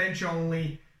in the bench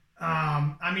only.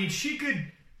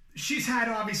 She's had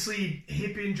obviously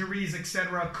hip injuries,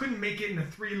 etc. Couldn't make it in a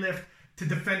 3-lift to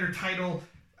defend her title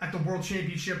at the World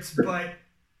Championships, but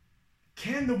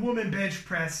can the woman bench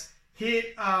press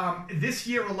hit this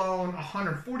year alone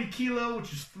 140 kilo,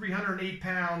 which is 308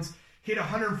 pounds, hit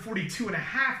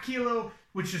 142.5 kilo,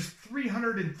 which is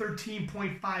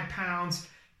 313.5 pounds,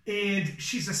 and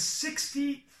she's a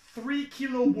 63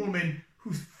 kilo woman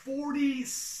who's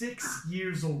 46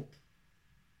 years old.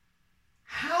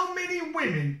 How many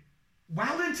women,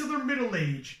 well into their middle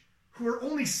age, who are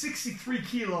only 63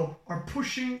 kilo, are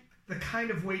pushing the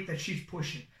kind of weight that she's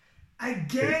pushing?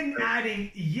 Again,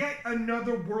 adding yet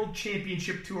another world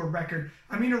championship to her record.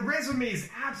 I mean, her resume is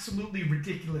absolutely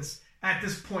ridiculous at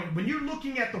this point. When you're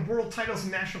looking at the world titles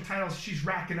and national titles she's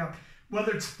racking up,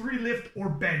 whether it's 3-lift or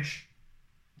bench,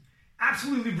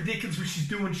 absolutely ridiculous what she's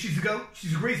doing. She's the GOAT.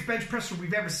 She's the greatest bench presser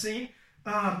we've ever seen,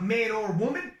 man or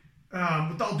woman.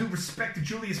 With all due respect to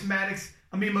Julius Maddox,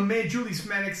 I mean, my man Julius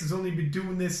Maddox has only been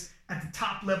doing this at the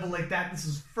top level like that. This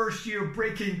is his first year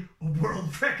breaking a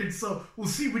world record, so we'll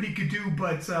see what he could do.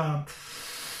 But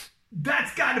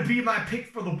that's got to be my pick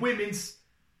for the women's.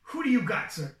 Who do you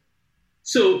got, sir?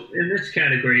 So in this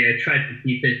category, I tried to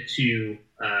keep it to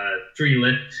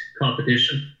 3-lift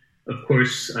competition. Of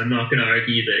course, I'm not going to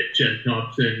argue that Jen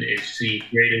Thompson is the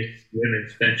greatest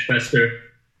women's bench presser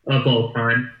of all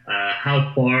time.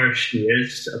 How far she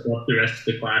is above the rest of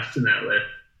the class in that lift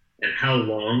and how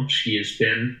long she has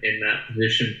been in that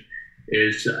position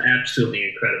is absolutely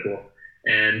incredible.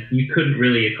 And you couldn't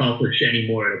really accomplish any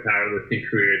more in a powerlifting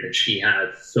career than she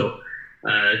has. So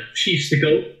she's the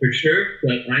GOAT for sure,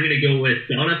 but I'm going to go with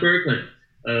Donna Berglund,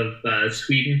 of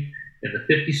Sweden. In the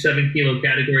 57 kilo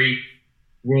category,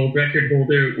 world record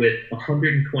holder with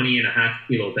 120.5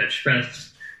 kilo bench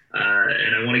press.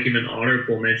 And I want to give an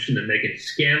honorable mention to Megan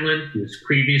Scanlon, who was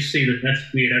previously the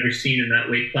best we had ever seen in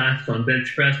that weight class on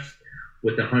bench press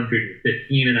with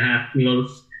 115.5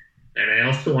 kilos. And I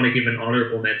also want to give an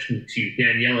honorable mention to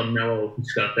Daniela Mello,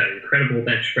 who's got that incredible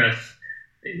bench press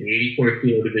in the 84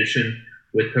 kilo division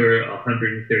with her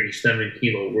 137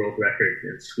 kilo world record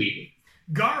in Sweden.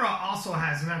 Gara also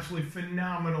has an absolutely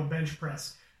phenomenal bench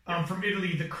press. From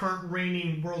Italy, the current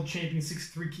reigning world champion,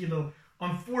 63 kilo.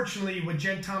 Unfortunately, what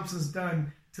Jen Thompson's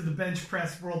done to the bench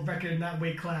press world record in that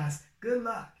weight class, good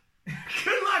luck.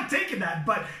 Good luck taking that.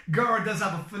 But Gara does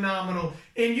have a phenomenal,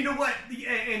 and you know what?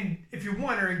 And if you're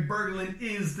wondering, Berglund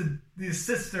is the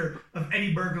sister of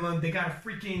Eddie Berglund. They got a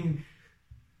freaking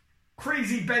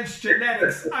crazy bench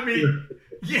genetics. I mean,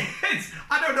 yes,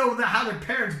 I don't know how their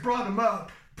parents brought them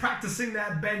up, practicing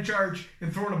that bench arch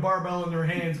and throwing a barbell in their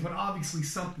hands, but obviously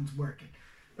something's working.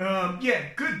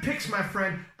 Good picks, my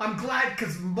friend. I'm glad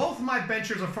because both of my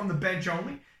benchers are from the bench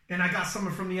only, and I got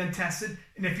someone from the untested.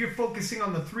 And if you're focusing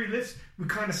on the 3 lifts, we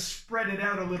kind of spread it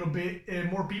out a little bit,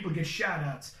 and more people get shout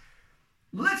outs.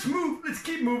 Let's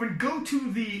keep moving. Go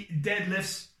to the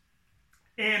deadlifts.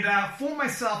 And for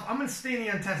myself, I'm going to stay in the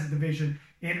untested division,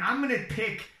 and I'm going to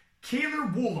pick Kaylor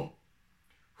Woolham,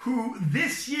 who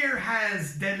this year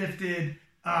has deadlifted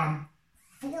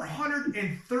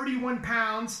 431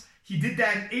 pounds. He did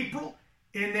that in April,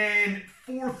 and then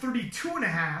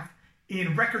 432.5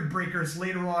 in record breakers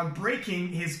later on, breaking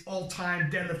his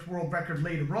all-time deadlift world record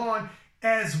later on,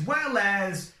 as well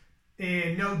as,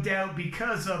 and no doubt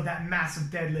because of that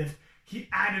massive deadlift, he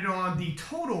added on the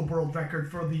total world record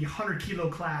for the 100 kilo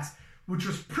class, which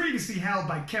was previously held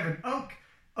by Kevin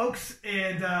Oakes.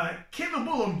 And Kaylor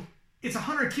Woolham, it's a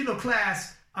 100 kilo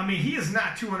class. I mean, he is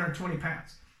not 220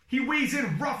 pounds. He weighs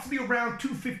in roughly around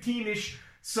 215-ish,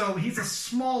 so he's a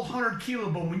small 100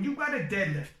 kilo, but when you got a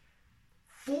deadlift,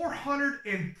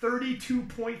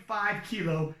 432.5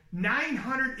 kilo,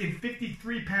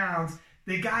 953 pounds,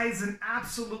 the guy is an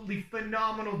absolutely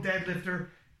phenomenal deadlifter.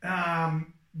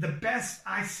 The best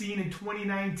I've seen in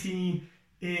 2019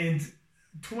 and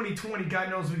 2020, God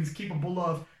knows what he's capable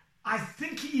of. I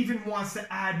think he even wants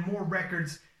to add more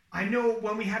records. I know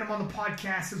when we had him on the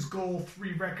podcast, his goal,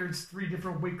 3 records, 3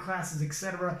 different weight classes,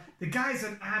 etc. The guy's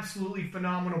an absolutely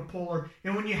phenomenal puller.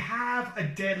 And when you have a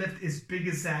deadlift as big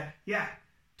as that, yeah,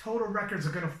 total records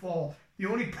are going to fall. The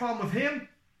only problem with him,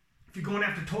 if you're going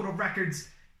after total records,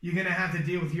 you're going to have to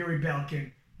deal with Yuri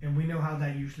Belkin. And we know how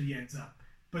that usually ends up.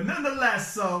 But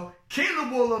nonetheless, so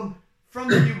Kaylor Woolham from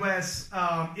the U.S.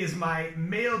 Is my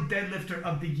male deadlifter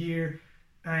of the year.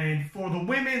 And for the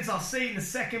women's, I'll say it in a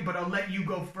second, but I'll let you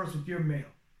go first with your male.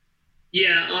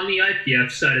 Yeah, on the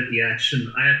IPF side of the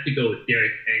action, I have to go with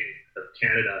Derek Eng of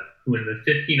Canada, who in the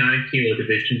 59 kilo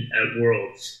division at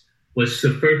Worlds was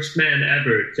the first man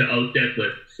ever to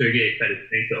out-deadlift Sergey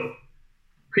Fedotenko.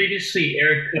 Previously,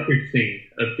 Eric Kupferstein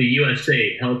of the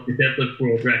USA held the deadlift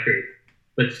world record,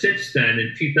 but since then,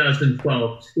 in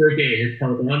 2012, Sergey has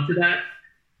held on to that,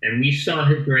 and we saw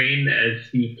his reign as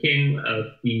the king of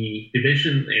the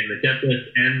division in the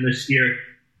deadlift and the steer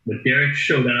when Derek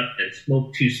showed up and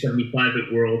smoked 275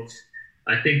 at Worlds.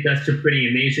 I think that's a pretty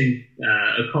amazing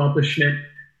accomplishment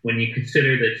when you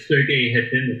consider that Sergey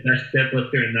had been the best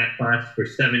deadlifter in that class for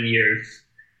 7 years.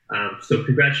 So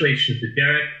congratulations to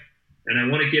Derek. And I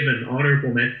want to give an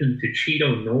honorable mention to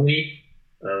Cheeto Noli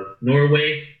of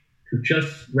Norway, who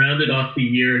just rounded off the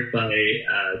year by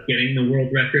getting the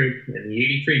world record in the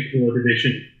 83 kilo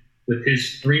division with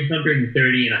his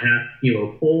 330.5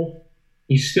 kilo pull.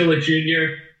 He's still a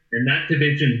junior, and that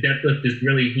division deadlift is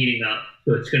really heating up.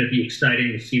 So it's going to be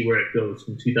exciting to see where it goes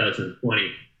in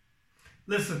 2020.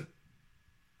 Listen,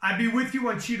 I'd be with you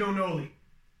on Cheeto Noli.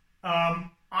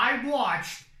 I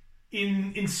watched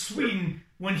in Sweden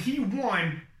when he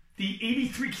won the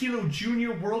 83 kilo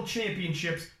junior world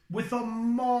championships with a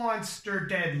monster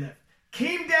deadlift.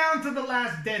 Came down to the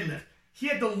last deadlift. He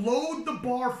had to load the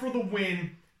bar for the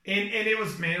win, and it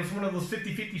was one of those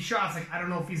 50-50 shots. Like, I don't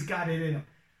know if he's got it in him.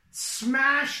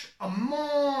 Smashed a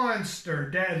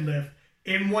monster deadlift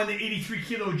and won the 83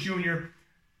 kilo junior.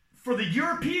 For the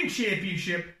European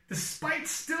Championship, despite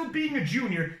still being a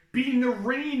junior, being the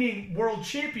reigning world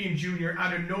champion junior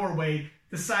out of Norway,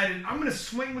 decided, I'm going to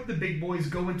swing with the big boys,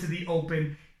 go into the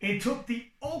Open, and took the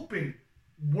Open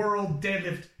world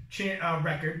deadlift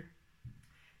record.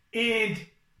 And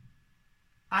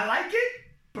I like it,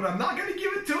 but I'm not going to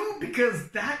give it to him because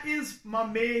that is my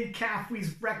man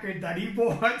Caffley's record that he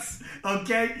wants.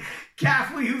 Okay?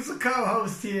 Caffley, who's the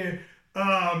co-host here,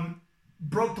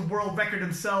 broke the world record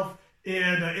himself.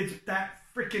 And it's that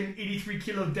freaking 83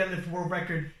 kilo deadlift world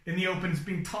record in the Open is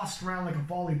being tossed around like a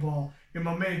volleyball. And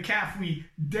my man Kafui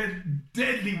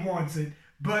deadly wants it.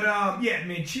 But yeah,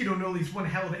 man, Cheeto Noli's one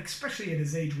hell of it, especially at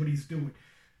his age, what he's doing.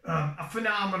 A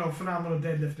phenomenal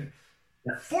deadlifter.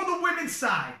 Yeah. For the women's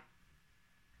side,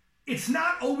 it's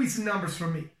not always numbers for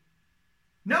me.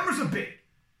 Numbers are big,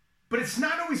 but it's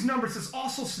not always numbers. It's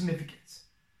also significance.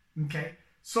 Okay?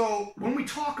 So when we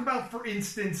talk about, for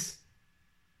instance,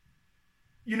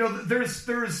 you know,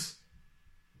 there's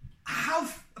how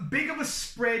big of a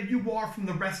spread you are from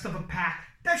the rest of a pack.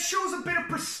 That shows a bit of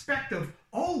perspective.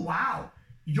 Oh, wow.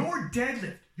 Your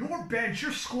deadlift, your bench,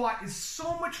 your squat is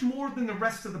so much more than the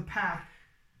rest of the pack.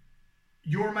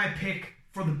 You're my pick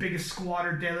for the biggest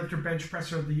squatter, deadlifter, bench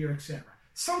presser of the year, etc.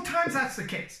 Sometimes that's the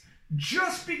case.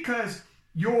 Just because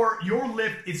your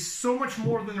lift is so much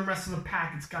more than the rest of the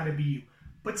pack, it's got to be you.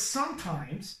 But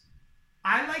sometimes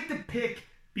I like to pick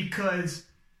because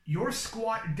your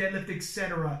squat, deadlift,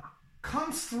 etc.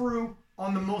 comes through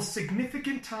on the most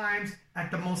significant times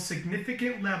at the most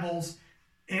significant levels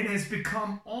and has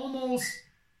become almost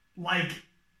like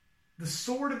the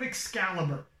sword of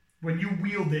Excalibur when you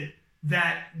wield it,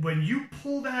 that when you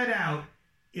pull that out,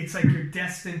 it's like you're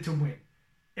destined to win.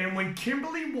 And when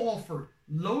Kimberly Walford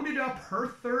loaded up her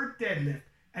third deadlift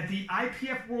at the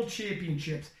IPF World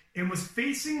Championships and was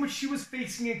facing what she was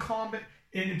facing in combat,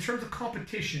 and in terms of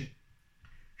competition,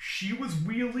 she was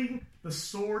wielding the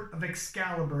sword of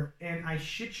Excalibur. And I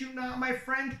shit you not, my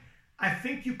friend, I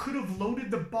think you could have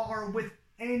loaded the bar with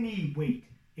any weight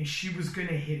and she was going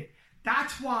to hit it.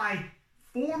 That's why,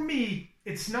 for me,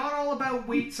 it's not all about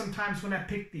weight sometimes when I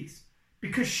pick these.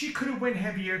 Because she could have went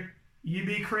heavier. You'd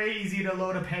be crazy to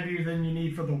load up heavier than you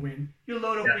need for the win. You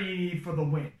load up what you need for the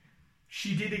win.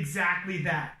 She did exactly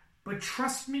that. But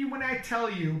trust me when I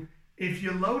tell you, if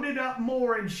you loaded up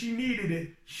more and she needed it,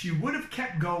 she would have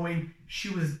kept going. She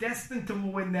was destined to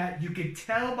win that. You could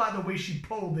tell by the way she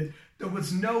pulled it. There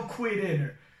was no quit in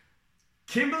her.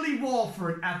 Kimberly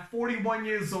Walford, at 41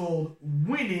 years old,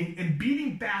 winning and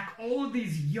beating back all of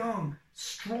these young,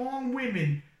 strong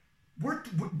women. What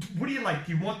do you like?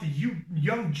 Do you want the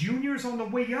young juniors on the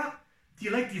way up? Do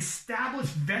you like the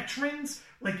established veterans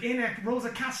like Anna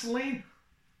Rosa Castellane?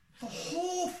 The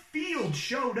whole field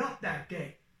showed up that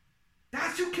day.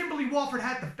 That's who Kimberly Walford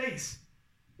had to face.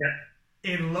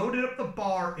 Yeah. And loaded up the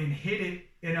bar and hit it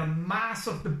in a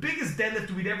massive, the biggest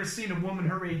deadlift we'd ever seen a woman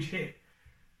her age hit.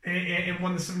 And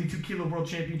won the 72 kilo world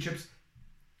championships.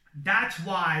 That's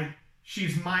why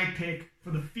she's my pick for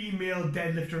the female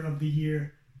deadlifter of the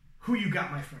year. Who you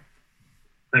got, my friend?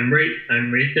 I'm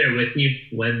right there with you.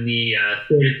 When the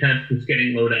third attempt was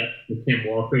getting loaded up with Kim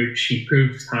Walford, she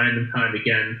proves time and time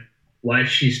again why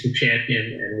she's the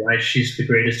champion and why she's the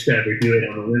greatest to ever do it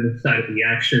on the women's side of the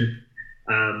action.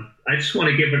 I just want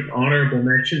to give an honorable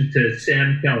mention to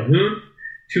Sam Calhoun,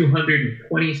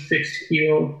 226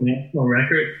 kilo national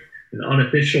record, an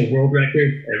unofficial world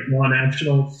record at Raw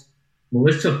Nationals.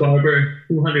 Melissa Barber,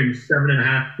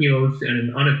 207.5 kilos and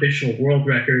an unofficial world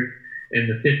record in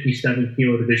the 57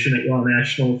 kilo division at Raw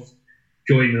Nationals.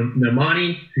 Joy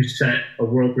Namani, who set a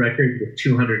world record with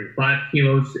 205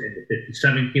 kilos in the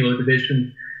 57 kilo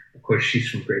division. Of course, she's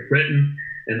from Great Britain.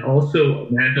 And also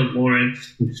Amanda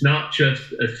Lawrence, who's not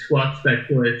just a squat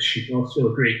specialist, she's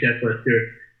also a great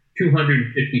deadlifter.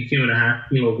 252.5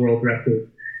 kilo world record.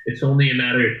 It's only a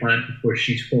matter of time before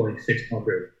she's pulling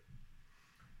 600.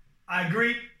 I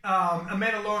agree.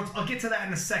 Amanda Lawrence, I'll get to that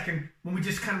in a second when we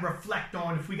just kind of reflect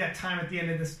on, if we got time at the end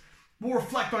of this, we'll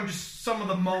reflect on just some of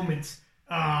the moments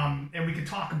and we can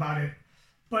talk about it.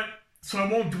 But so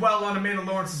I won't dwell on Amanda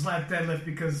Lawrence's last deadlift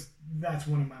because that's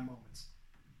one of my moments.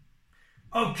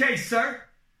 Okay, sir.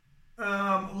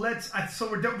 So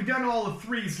we've done all the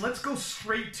threes. Let's go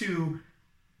straight to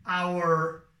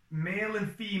our male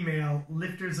and female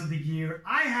lifters of the year.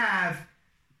 I have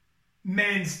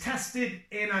men's tested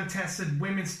and untested,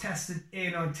 women's tested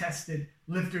and untested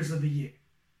lifters of the year.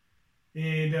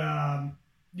 And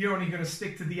you're only going to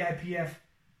stick to the IPF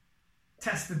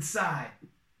tested side.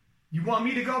 You want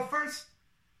me to go first?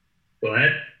 Go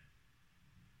ahead.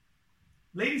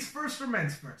 Ladies first or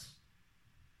men's first?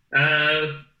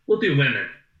 We'll do women.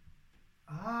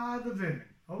 The women.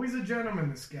 Always a gentleman,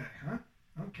 this guy, huh?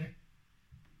 Okay.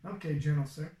 Okay, gentle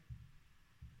sir.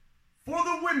 For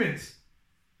the women's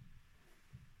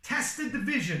tested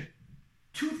division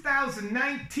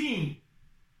 2019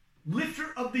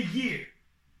 lifter of the year,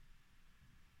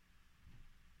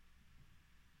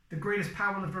 the greatest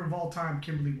powerlifter of all time,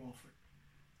 Kimberly Walford.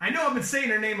 I know I've been saying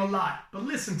her name a lot, but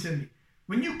listen to me.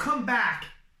 When you come back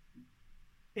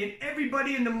And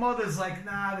everybody and the mother's like,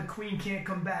 nah, the queen can't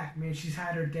come back, man. She's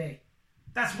had her day.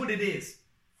 That's what it is.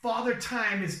 Father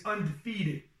Time is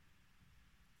undefeated.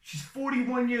 She's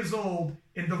 41 years old,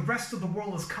 and the rest of the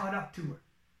world has caught up to her.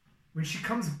 When she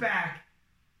comes back,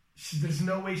 there's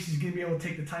no way she's going to be able to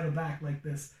take the title back like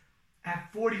this.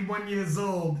 At 41 years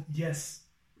old, yes,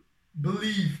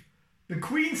 believe. The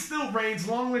queen still reigns.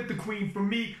 Long live the queen. For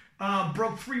me,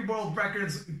 broke 3 world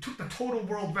records. It took the total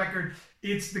world record.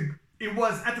 It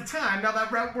was, at the time, now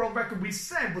that world record we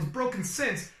said was broken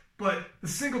since, but the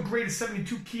single greatest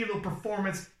 72 kilo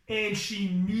performance, and she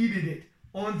needed it.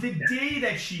 On the day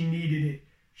that she needed it,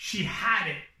 she had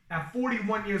it at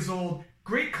 41 years old.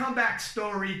 Great comeback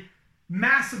story,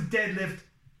 massive deadlift.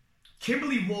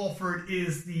 Kimberly Walford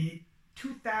is the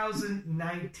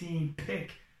 2019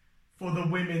 pick for the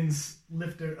Women's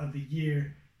Lifter of the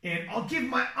Year. And I'll give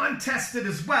my untested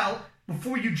as well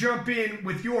before you jump in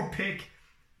with your pick.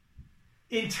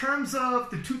 In terms of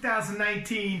the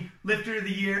 2019 Lifter of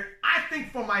the Year, I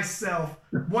think for myself,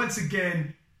 once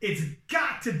again, it's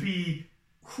got to be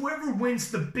whoever wins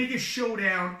the biggest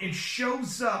showdown and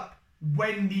shows up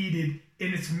when needed.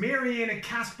 And it's Mariana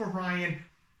Kasparian.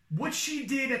 What she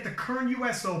did at the current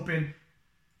U.S. Open,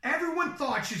 everyone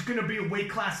thought she's going to be a weight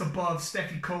class above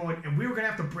Steffi Cohen, and we were going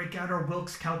to have to break out our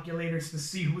Wilks calculators to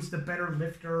see who's the better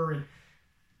lifter, and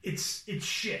it's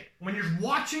shit. When you're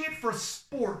watching it for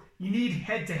sport, you need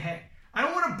head-to-head. I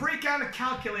don't want to break out a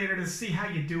calculator to see how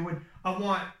you're doing. I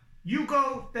want you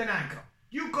go, then I go.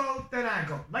 You go, then I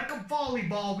go. Like a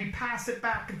volleyball, we pass it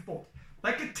back and forth.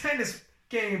 Like a tennis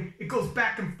game, it goes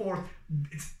back and forth.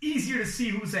 It's easier to see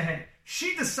who's ahead.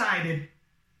 She decided,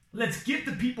 let's give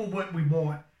the people what we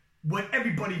want, what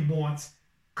everybody wants,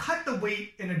 cut the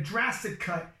weight in a drastic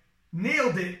cut,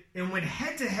 nailed it, and went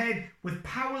head-to-head with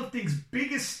powerlifting's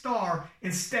biggest star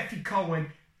in Steffi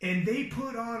Cohen, and they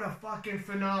put on a fucking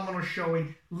phenomenal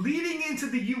showing. Leading into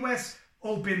the U.S.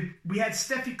 Open, we had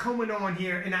Steffi Cohen on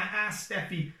here, and I asked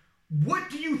Steffi, what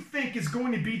do you think is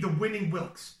going to be the winning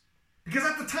Wilks? Because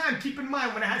at the time, keep in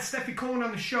mind, when I had Steffi Cohen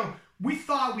on the show, we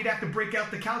thought we'd have to break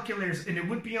out the calculators, and it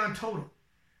wouldn't be on total.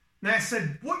 And I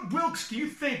said, what Wilks do you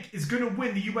think is going to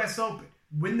win the U.S. Open?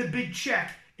 Win the big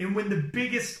check, and win the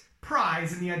biggest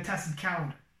prize in the untested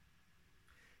calendar?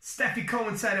 Steffi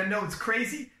Cohen said, I know it's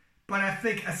crazy, but I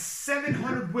think a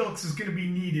 700 Wilks is going to be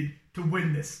needed to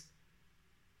win this.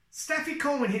 Steffi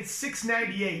Cohen hit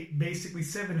 698, basically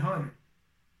 700.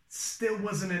 Still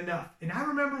wasn't enough. And I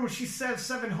remember when she said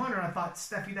 700, I thought,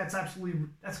 Steffi,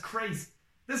 that's crazy.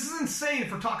 This is insane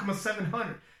if we're talking about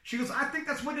 700. She goes, I think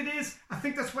that's what it is. I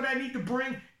think that's what I need to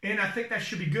bring, and I think that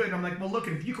should be good. And I'm like, well, look,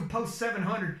 if you can post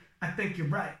 700, I think you're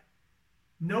right.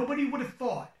 Nobody would have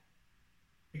thought,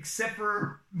 except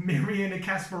for Mariana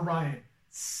Kasparian,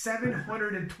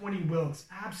 720 Wilks.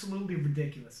 Absolutely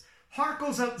ridiculous. Heart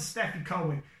goes out to Steffi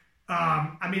Cohen.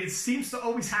 It seems to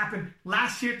always happen.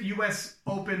 Last year at the U.S.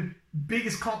 Open,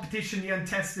 biggest competition, the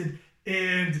untested,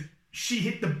 and she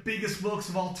hit the biggest Wilks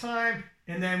of all time,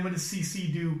 and then when the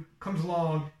CC comes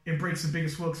along and breaks the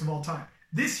biggest Wilks of all time.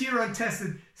 This year,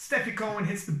 untested, Steffi Cohen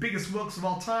hits the biggest Wilks of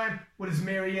all time. What does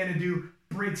Mariana do?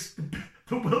 Breaks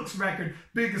the Wilks record,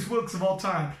 biggest Wilks of all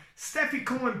time. Steffi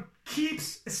Cohen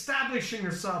keeps establishing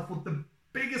herself with the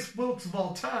biggest Wilks of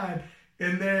all time,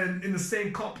 and then in the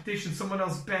same competition, someone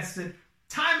else bests it.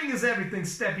 Timing is everything,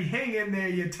 Steffi. Hang in there.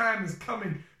 Your time is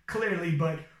coming clearly.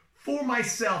 But for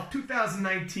myself,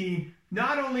 2019,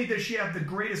 not only does she have the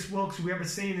greatest Wilks we've ever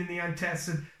seen in the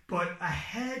untested, but a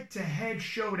head-to-head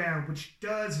showdown, which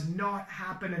does not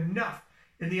happen enough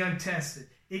in the untested.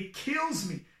 It kills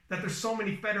me that there's so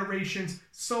many federations,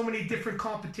 so many different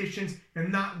competitions,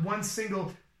 and not one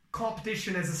single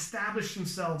competition has established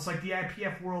themselves like the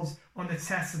IPF Worlds on the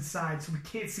tested side, so we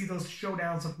can't see those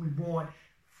showdowns like we want.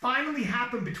 Finally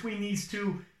happened between these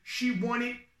two. She won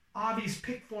it. Obvious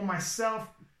pick for myself.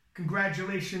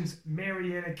 Congratulations,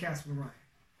 Mariana Kasparian.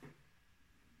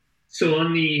 So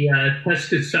on the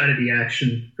tested side of the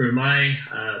action, for my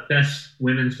best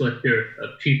women's lifter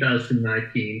of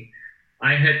 2019,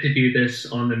 I had to do this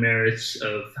on the merits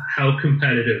of how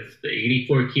competitive the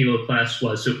 84 kilo class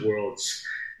was at Worlds.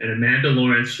 And Amanda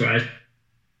Lawrence rise.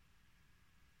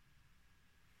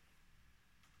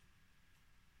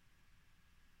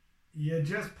 You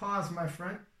just paused, my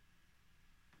friend.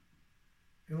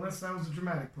 Unless that was a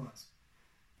dramatic pause.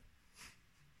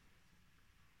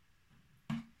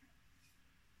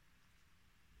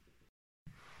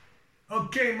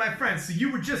 Okay, my friend. So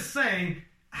you were just saying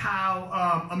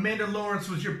how Amanda Lawrence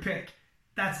was your pick.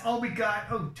 That's all we got.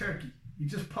 Oh, Turkey. You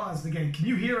just paused again. Can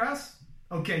you hear us?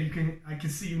 Okay, I can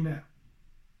see you now.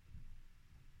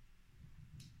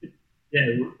 Yeah,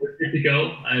 we're good to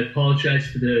go. I apologize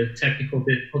for the technical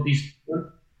difficulties.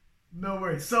 No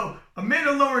worries. So,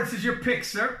 Amanda Lawrence is your pick,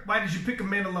 sir. Why did you pick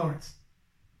Amanda Lawrence?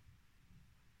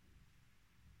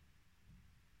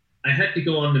 I had to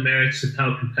go on the merits of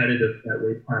how competitive that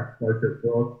weight class was as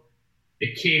well.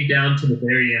 It came down to the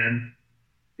very end.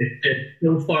 It's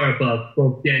so far above.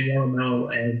 Both Danielle Mello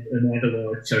and Amanda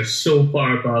Lawrence are so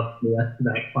far above the rest of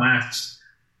that class.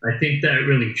 I think that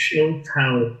really shows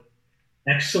how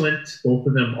excellent both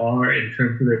of them are in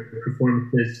terms of their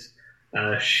performances.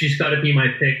 She's got to be my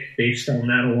pick based on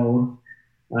that alone.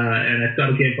 And I've got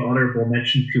to give honorable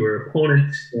mention to her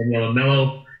opponent, Daniela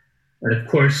Mello. And of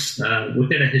course,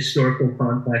 within a historical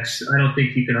context, I don't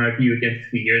think you can argue against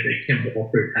the year that Kim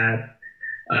Walford had.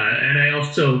 And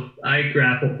I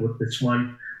grappled with this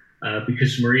one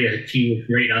because Maria Hattee was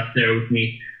right up there with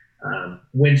me.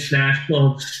 Wins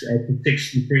nationals as a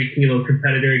 63 kilo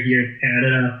competitor here in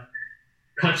Canada,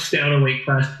 cuts down a weight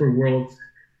class for Worlds,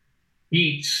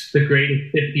 beats the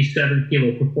greatest 57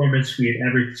 kilo performance we had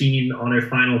ever seen on her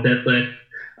final deadlift,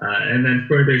 and then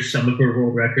furthers some of her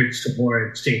world records to more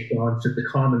in St. John's at the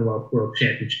Commonwealth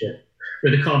Championship.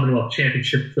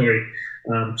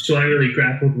 So I really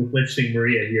grappled with listing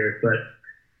Maria here, but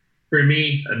for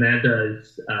me, Amanda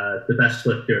is the best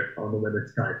lifter on the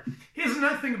women's side. Here's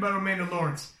another thing about Amanda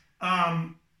Lawrence.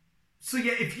 So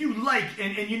yeah, if you like,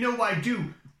 and you know I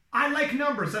do, I like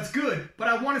numbers, that's good, but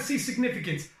I want to see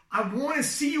significance. I want to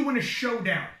see you in a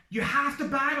showdown. You have to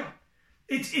battle.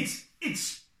 It's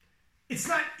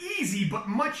not easy, but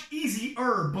much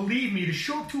easier, believe me, to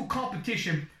show up to a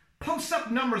competition, post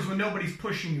up numbers when nobody's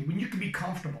pushing you, when you can be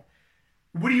comfortable.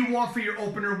 What do you want for your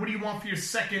opener? What do you want for your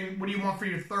second? What do you want for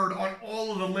your third? On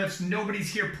all of the lifts,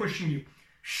 nobody's here pushing you.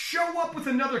 Show up with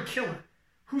another killer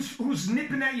who's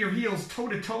nipping at your heels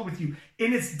toe-to-toe with you.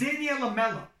 And it's Daniela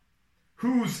Mello,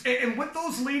 and what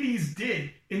those ladies did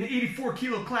in the 84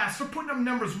 kilo class, they're putting up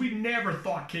numbers we never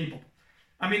thought capable.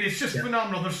 I mean, it's just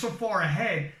phenomenal. They're so far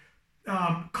ahead.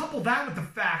 Couple that with the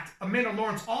fact Amanda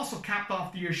Lawrence also capped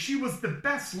off the year. She was the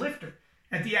best lifter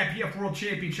at the IPF World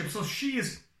Championship. So she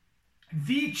is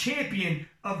the champion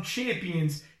of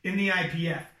champions in the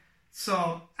IPF.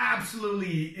 So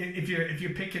absolutely, if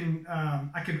you're picking,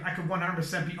 I could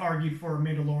 100% be argued for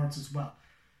Amanda Lawrence as well.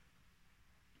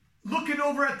 Looking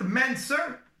over at the men,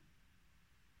 sir,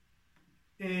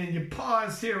 and you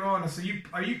pause here on us.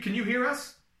 Can you hear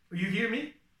us? Or you hear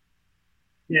me?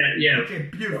 Yeah. Okay,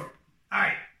 beautiful. All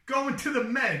right, going to the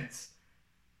men's.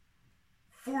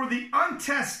 For the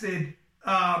untested,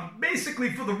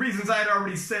 basically for the reasons I had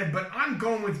already said, but I'm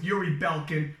going with Yuri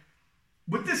Belkin.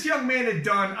 What this young man had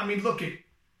done, I mean, look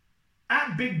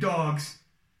at Big Dogs,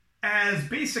 as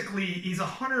basically he's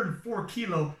 104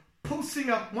 kilo, posting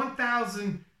up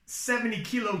 1,070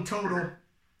 kilo total,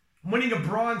 winning a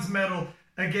bronze medal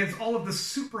against all of the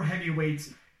super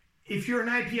heavyweights. If you're an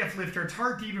IPF lifter, it's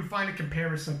hard to even find a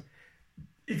comparison.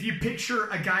 If you picture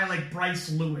a guy like Bryce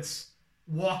Lewis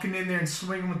walking in there and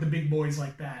swinging with the big boys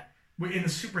like that in the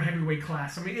super heavyweight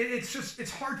class, I mean,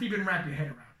 it's hard to even wrap your head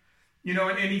around. You know,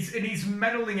 and he's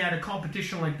medaling at a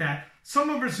competition like that. Some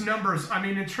of his numbers, I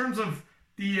mean, in terms of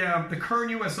the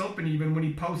current U.S. Open, even when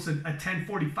he posted a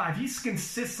 10:45, he's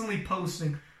consistently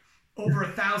posting over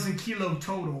 1,000 kilo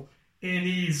total, and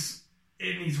he's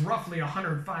roughly a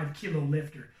 105 kilo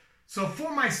lifter. So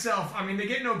for myself, I mean, they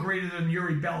get no greater than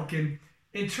Yuri Belkin.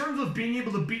 In terms of being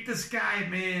able to beat this guy,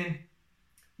 man,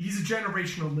 he's a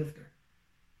generational lifter.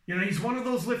 You know, he's one of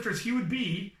those lifters. He would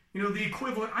be, you know, the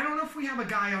equivalent. I don't know if we have a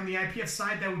guy on the IPF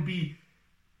side that would be,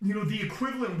 you know, the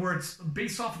equivalent where it's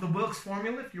based off of the Wilks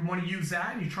formula. If you want to use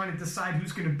that and you're trying to decide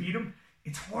who's going to beat him,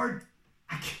 it's hard.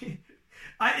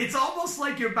 It's almost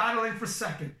like you're battling for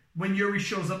second when Yuri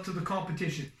shows up to the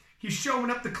competition. He's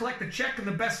showing up to collect a check and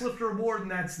the best lifter award,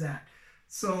 and that's that.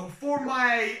 So for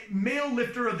my male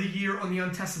lifter of the year on the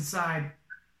untested side,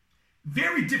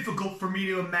 very difficult for me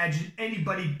to imagine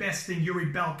anybody besting Yuri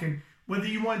Belkin, whether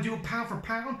you want to do a pound for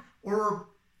pound or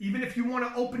even if you want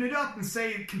to open it up and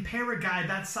say compare a guy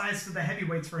that size to the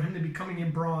heavyweights for him to be coming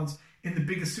in bronze in the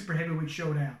biggest super heavyweight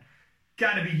showdown.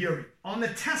 Got to be Yuri. On the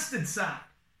tested side,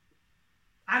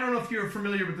 I don't know if you're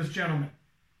familiar with this gentleman.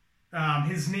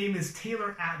 His name is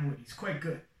Taylor Atwood. He's quite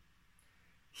good.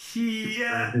 He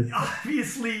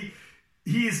obviously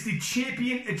he is the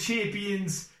champion of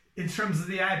champions in terms of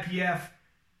the IPF,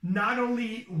 not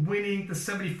only winning the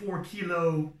 74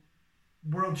 kilo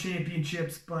world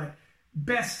championships, but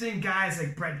besting guys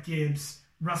like Brett Gibbs,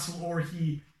 Russell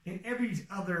Orhe, and every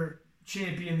other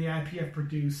champion the IPF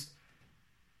produced.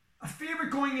 A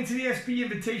favorite going into the SBD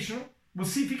Invitational. We'll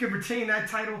see if he can retain that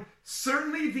title.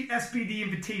 Certainly the SBD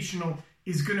Invitational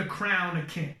is going to crown a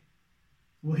king.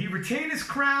 Will he retain his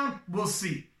crown? We'll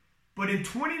see. But in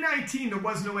 2019, there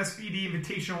was no SBD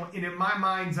Invitational, and in my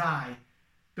mind's eye,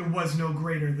 there was no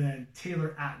greater than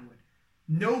Taylor Atwood.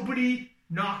 Nobody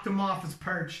knocked him off his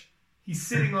perch. He's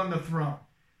sitting on the throne.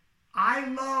 I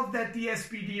love that the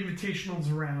SBD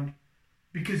Invitational's around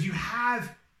because you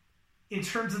have, in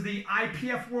terms of the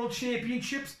IPF World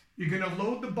Championships, you're going to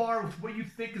load the bar with what you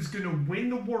think is going to win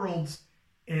the Worlds,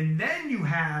 and then you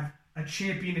have a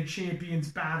champion of champions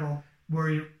battle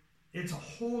where it's a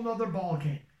whole other ball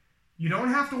game. You don't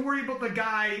have to worry about the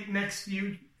guy next to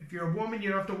you. If you're a woman, you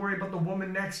don't have to worry about the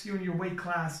woman next to you in your weight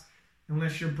class,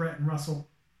 unless you're Brett and Russell.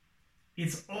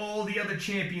 It's all the other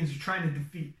champions you're trying to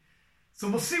defeat. So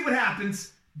we'll see what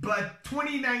happens. But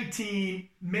 2019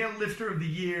 Male Lifter of the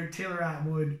Year, Taylor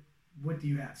Atwood, what do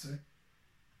you have, sir?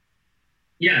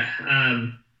 Yeah,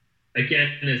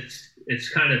 again, it's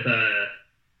kind of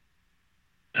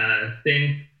a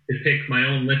thing to pick my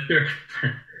own lifter,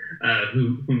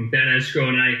 whom Ben Escrow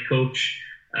and I coach.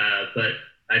 But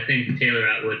I think Taylor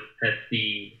Atwood had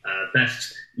the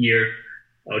best year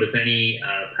out of any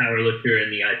powerlifter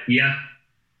in the IPF.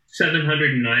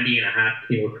 790.5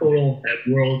 kilo total at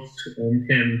Worlds, earned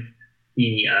him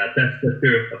the best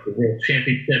lifter of the World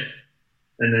Championship.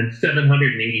 And then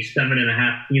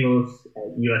 787.5 kilos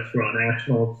at U.S. Raw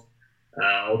Nationals.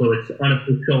 Although it's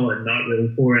unofficial and not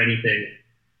really for anything,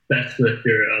 best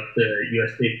lifter of the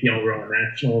USAPL Raw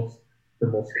Nationals, the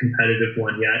most competitive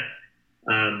one yet.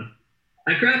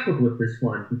 I grappled with this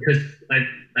one because I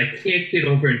can't get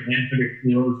over 900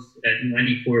 kilos at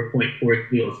 94.4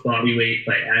 kilos body weight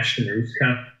by Ashton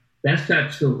Ruska. That's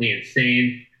absolutely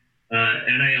insane.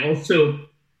 And I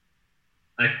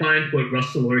find what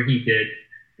Russell Orhii did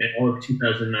in all of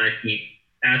 2019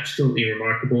 absolutely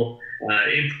remarkable.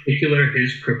 In particular,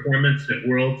 his performance at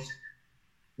Worlds,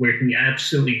 where he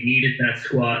absolutely needed that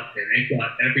squat and it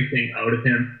got everything out of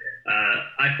him.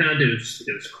 I found it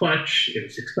was clutch, it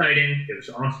was exciting, it was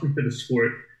awesome for the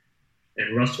sport,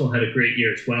 and Russell had a great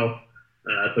year as well.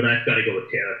 But I've got to go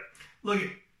with Taylor. Look,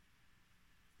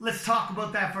 let's talk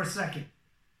about that for a second.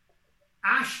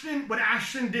 What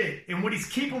Ashton did and what he's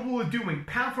capable of doing,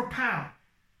 pound for pound,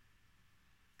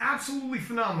 absolutely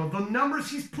phenomenal. The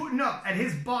numbers he's putting up at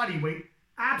his body weight,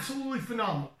 absolutely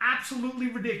phenomenal, absolutely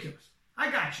ridiculous. I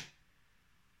got you.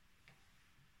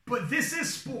 But this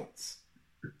is sports.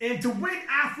 And to win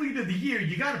Athlete of the Year,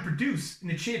 you got to produce in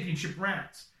the championship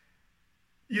rounds.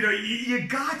 You know, you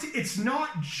got to, it's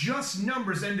not just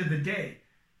numbers end of the day.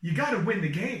 You got to win the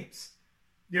games.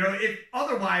 You know,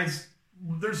 otherwise,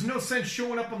 there's no sense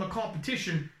showing up on the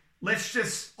competition. Let's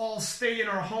just all stay in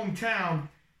our hometown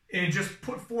and just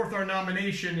put forth our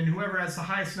nomination, and whoever has the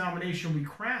highest nomination, we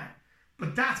crown.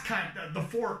 But that's kind of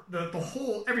the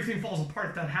whole, everything falls apart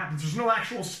if that happens. There's no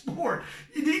actual sport.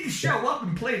 You need to show up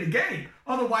and play the game.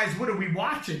 Otherwise, what are we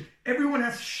watching? Everyone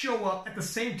has to show up at the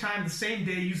same time, the same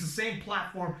day, use the same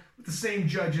platform with the same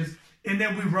judges, and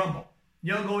then we rumble.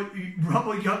 Young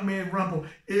man, rumble.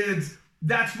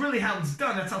 That's really how it's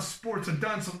done. That's how sports are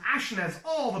done. So Ashton has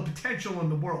all the potential in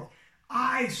the world.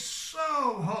 I so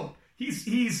hope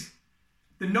he's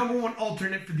the number one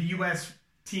alternate for the U.S.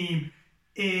 team,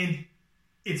 and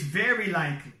it's very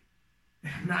likely,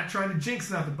 I'm not trying to jinx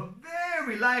nothing, but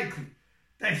very likely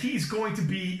that he's going to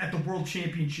be at the World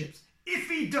Championships. If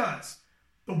he does,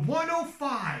 the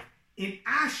 105 in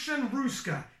Ashton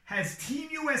Ruska has Team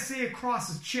USA across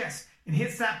his chest and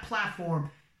hits that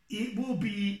platform, it will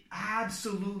be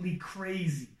absolutely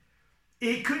crazy.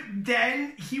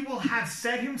 Then he will have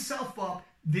set himself up.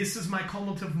 This is my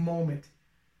cumulative moment.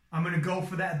 I'm going to go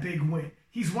for that big win.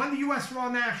 He's won the U.S. Raw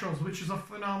Nationals, which is a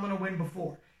phenomenal win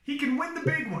before. He can win the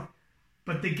big one,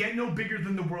 but they get no bigger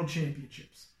than the World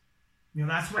Championships. You know,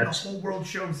 that's when the whole world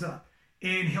shows up.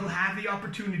 And he'll have the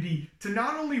opportunity to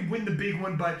not only win the big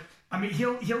one, but, I mean,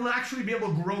 he'll actually be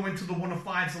able to grow into the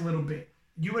 105s a little bit.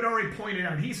 You had already pointed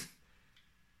out, he's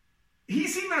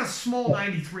even a small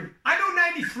 93. I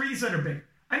know 93s that are big.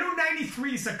 I know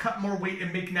 93s that cut more weight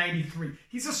and make 93.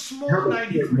 He's a small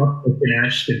 93. Can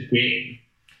Ashton gain?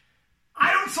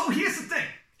 So here's the thing.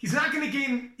 He's going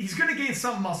to gain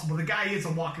some muscle, but the guy is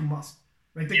a walking muscle.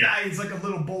 Right? The guy is like a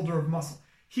little boulder of muscle.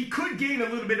 He could gain a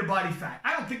little bit of body fat.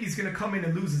 I don't think he's going to come in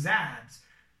and lose his abs,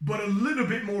 but a little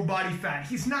bit more body fat.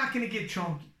 He's not going to get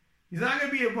chunky. He's not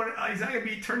going to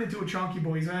be turned into a chunky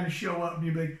boy. He's not going to show up and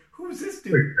you'll be like, who's this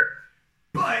dude?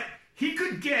 But he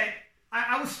could get,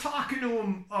 I was talking to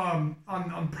him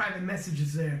on private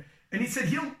messages there, and he said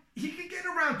he could get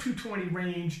around 220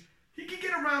 range. He could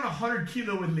get around 100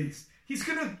 kilo at least. He's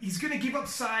gonna give up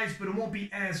size, but it won't be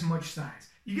as much size.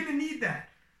 You're gonna need that.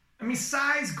 I mean,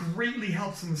 size greatly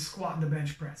helps in the squat and the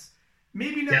bench press.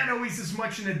 Maybe not always as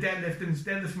much in the deadlift, and his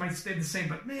deadlift might stay the same.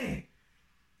 But man,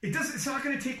 it's not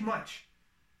going to take much.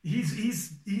 He's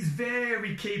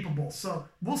very capable. So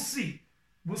we'll see.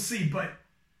 But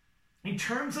in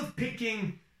terms of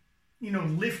picking,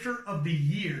 lifter of the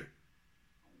year,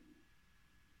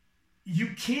 you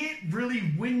can't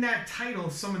really win that title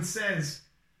if someone says,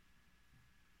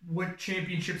 what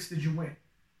championships did you win?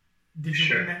 Did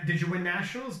you win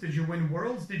nationals? Did you win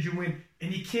worlds? Did you win?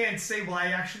 And you can't say, well,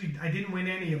 I didn't win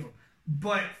any of them.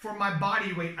 But for my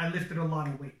body weight, I lifted a lot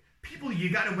of weight. People, you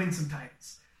got to win some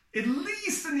titles. At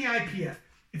least in the IPF.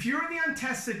 If you're in the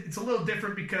untested, it's a little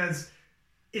different because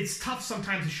it's tough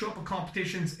sometimes to show up at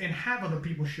competitions and have other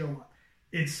people show up.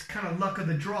 It's kind of luck of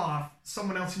the draw. If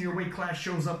someone else in your weight class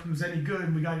shows up who's any good,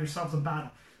 and we got yourselves a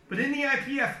battle. But in the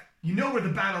IPF, you know where the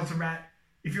battles are at.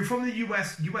 If you're from the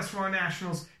U.S. Raw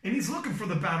Nationals, and he's looking for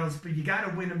the battles, but you got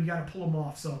to win them, you got to pull them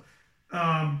off. So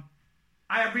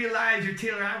I realize you're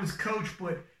Taylor Atwood's coach,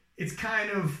 but it's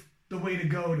kind of the way to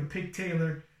go to pick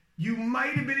Taylor. You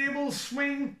might have been able to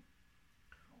swing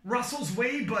Russell's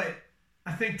way, but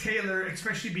I think Taylor,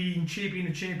 especially being champion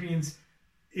of champions,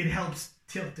 it helps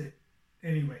tilt it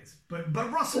anyways. But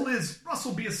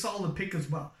Russell be a solid pick as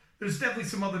well. There's definitely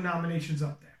some other nominations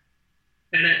up there.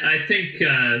 And I think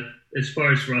as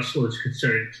far as Russell is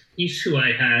concerned, he's who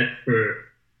I had for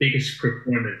biggest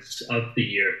performance of the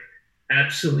year.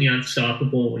 Absolutely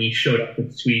unstoppable when he showed up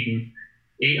in Sweden.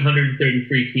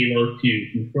 833 kilos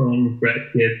to dethrone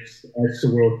Brett Gibbs as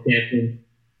the world champion.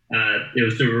 It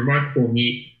was a remarkable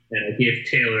meet, and I gave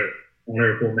Taylor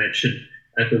honorable mention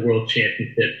at the world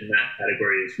championship in that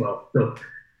category as well. So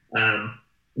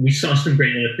we saw some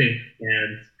great lifting,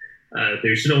 and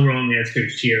there's no wrong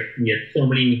answers here. We had so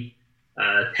many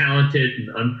talented and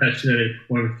unprecedented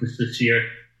performances this year,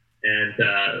 and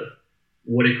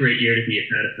what a great year to be a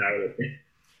fan of powerlifting.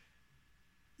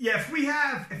 Yeah, if we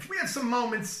have some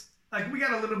moments, like we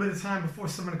got a little bit of time before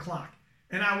 7 o'clock,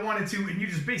 and I wanted to, and you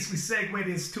just basically segued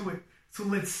us to it, so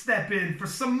let's step in for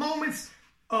some moments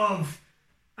of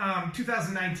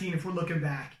 2019. If we're looking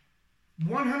back,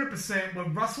 100%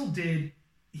 what Russell did,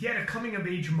 he had a coming of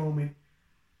age moment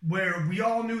where we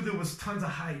all knew there was tons of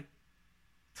hype,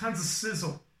 tons of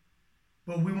sizzle,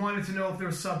 but we wanted to know if there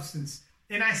was substance.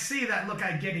 And I say that, look,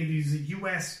 I get it. He's a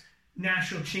U.S.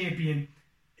 national champion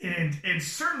and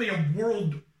certainly a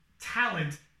world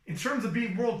talent in terms of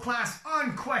being world class,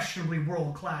 unquestionably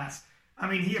world class. I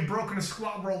mean, he had broken a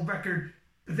squat world record,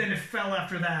 but then it fell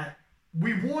after that.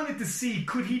 We wanted to see,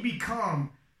 could he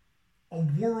become a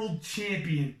world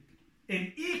champion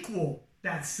and equal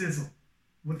that sizzle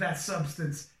with that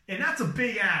substance? And that's a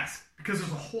big ask because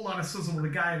there's a whole lot of sizzle with a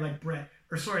guy like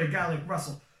a guy like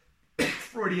Russell.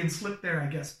 Freudian slip there, I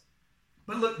guess.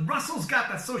 But look, Russell's got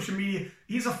that social media.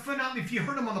 He's a phenomenal. If you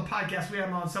heard him on the podcast, we had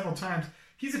him on several times.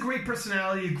 He's a great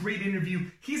personality, a great interview.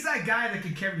 He's that guy that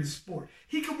can carry the sport.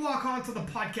 He can walk onto the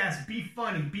podcast, be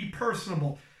funny, be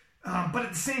personable, but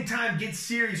at the same time get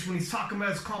serious when he's talking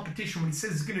about his competition, when he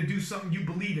says he's going to do something, you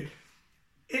believe it.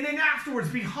 And then afterwards,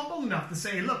 be humble enough to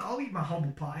say, look, I'll eat my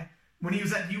humble pie. When he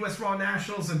was at U.S. Raw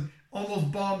Nationals and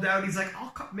almost bombed out, he's like,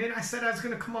 man, I said I was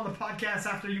going to come on the podcast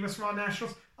after U.S. Raw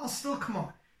Nationals. I'll still come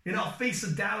on. And I'll face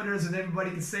the doubters and everybody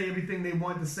can say everything they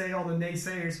want to say, all the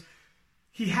naysayers.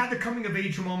 He had the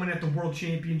coming-of-age moment at the World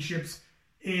Championships,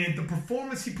 and the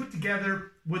performance he put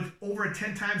together with over a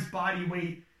 10 times body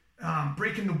weight,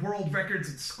 breaking the world records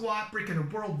in squat, breaking a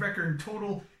world record in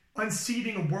total,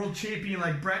 unseating a world champion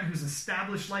like Brett, who's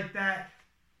established like that.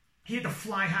 He had to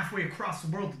fly halfway across the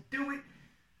world to do it.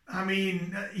 I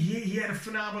mean, he had a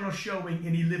phenomenal showing,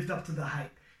 and he lived up to the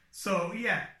hype. So,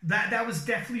 yeah, that was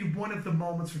definitely one of the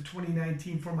moments for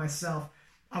 2019 for myself.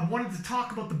 I wanted to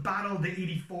talk about the Battle of the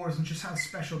 84s and just how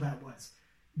special that was.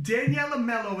 Daniela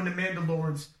Mello and Amanda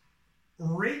Lawrence,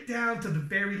 right down to the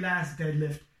very last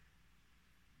deadlift.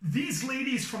 These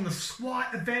ladies from the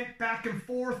squat event back and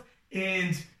forth,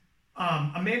 and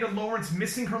Amanda Lawrence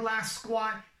missing her last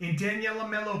squat, and Daniela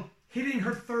Mello hitting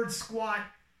her third squat,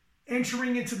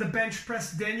 entering into the bench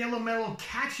press. Daniela Mello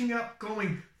catching up,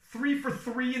 going 3 for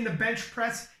 3 in the bench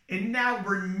press, and now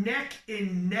we're neck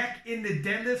and neck in the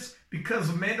deadlifts because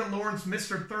Amanda Lawrence missed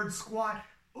her third squat.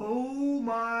 Oh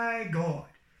my God.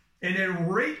 And then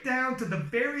right down to the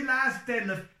very last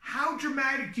deadlift, how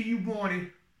dramatic do you want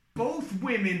it? Both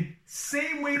women,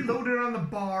 same weight loaded on the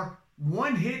bar,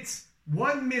 one hits,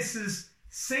 one misses,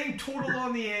 same total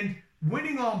on the end,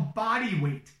 winning on body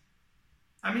weight.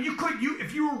 I mean,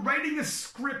 if you were writing a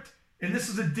script and this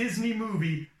is a Disney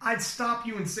movie, I'd stop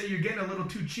you and say you're getting a little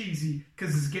too cheesy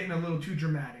because it's getting a little too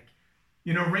dramatic.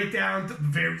 You know, right down to the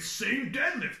very same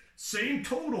deadlift, same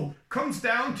total, comes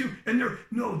down to, and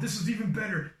no, this is even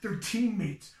better. They're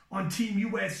teammates on Team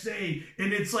USA.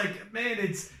 And it's like, man,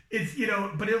 it's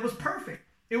but it was perfect.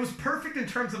 It was perfect in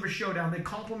terms of a showdown. They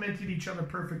complemented each other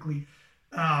perfectly.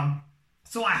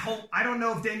 So I don't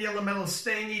know if Daniela Melo's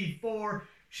staying 84.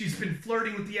 She's been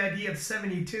flirting with the idea of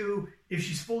 72. If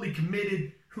she's fully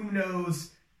committed, who knows?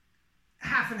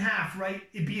 Half and half, right?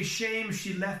 It'd be a shame if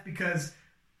she left, because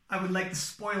I would like to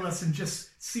spoil us and just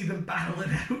see them battle it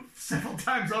out several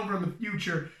times over in the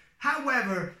future.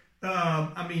 However,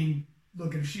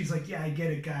 look, if she's like, yeah, I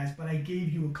get it, guys, but I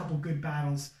gave you a couple good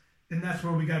battles, and that's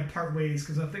where we got to part ways,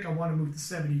 because I think I want to move to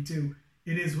 72.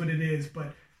 It is what it is,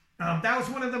 but that was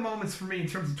one of the moments for me in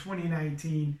terms of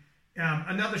 2019.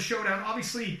 Another showdown,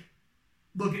 obviously,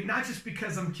 look, not just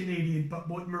because I'm Canadian, but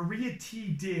what Maria T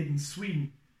did in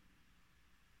Sweden.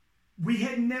 We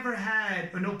had never had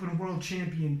an open world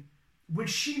champion. When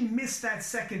she missed that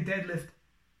second deadlift,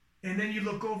 and then you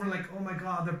look over like, oh my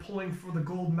God, they're pulling for the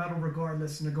gold medal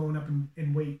regardless, and they're going up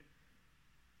in weight.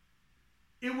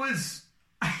 It was,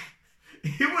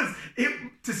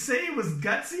 to say it was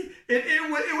gutsy. It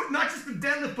was not just the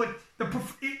deadlift, but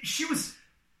she was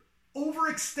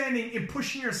overextending and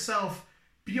pushing herself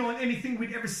beyond anything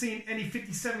we'd ever seen any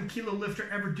 57 kilo lifter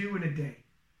ever do in a day.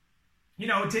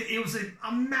 It was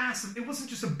a massive, it wasn't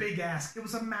just a big ask, it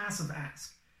was a massive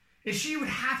ask. And she would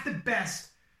have to best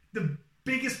the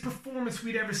biggest performance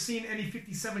we'd ever seen any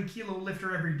 57 kilo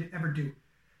lifter ever do.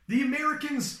 The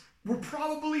Americans were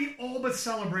probably all but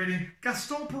celebrating.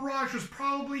 Gaston Perage was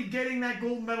probably getting that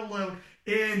gold medal out,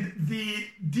 and the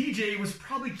DJ was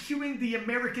probably cueing the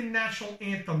American national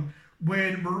anthem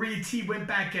when Maria T went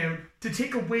back out to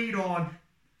take a weight on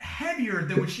heavier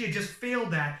than what she had just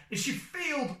failed at, and she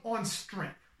failed on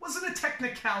strength. Wasn't a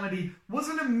technicality,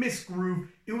 wasn't a misgroove,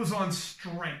 it was on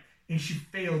strength, and she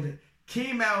failed it.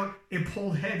 Came out and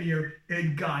pulled heavier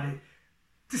and got it.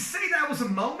 To say that was a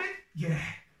moment? Yeah.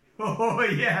 Oh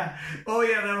yeah,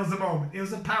 that was a moment. It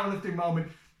was a powerlifting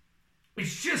moment.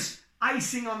 It's just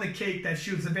icing on the cake that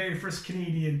she was the very first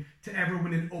Canadian to ever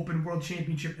win an open world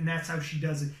championship, and that's how she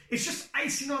does it. It's just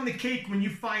icing on the cake when you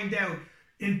find out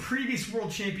in previous world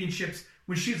championships,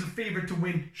 when she was a favorite to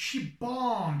win, she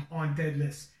bombed on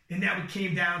deadlifts, and now it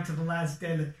came down to the last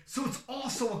deadlift. So it's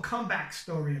also a comeback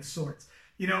story of sorts.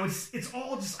 It's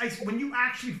all just ice. When you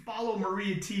actually follow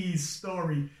Maria T's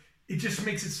story, it just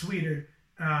makes it sweeter.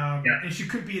 And she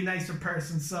could be a nicer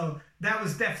person. So that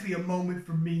was definitely a moment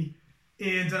for me.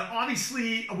 And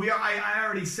obviously, I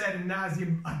already said in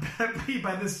nauseam,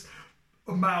 by this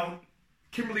amount,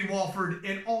 Kimberly Walford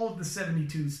and all of the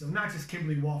 72s. So not just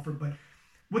Kimberly Walford, but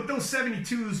with those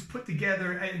 72s put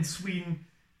together in Sweden,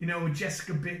 with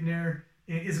Jessica Bittner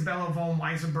and Isabella von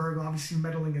Weisenberg obviously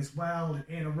medaling as well, and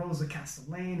Anna Rosa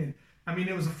Castellane. And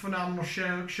it was a phenomenal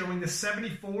show showing the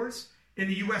 74s in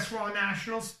the U.S. Raw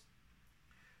Nationals.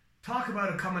 Talk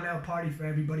about a coming out party for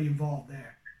everybody involved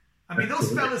there.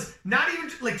 Those fellas, not even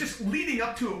like just leading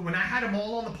up to it, when I had them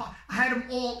all on I had them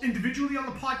all individually on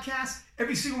the podcast.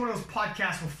 Every single one of those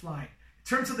podcasts were flying.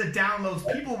 In terms of the downloads,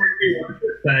 people were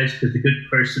guys with a good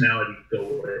personality to go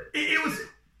with it. It was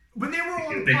when they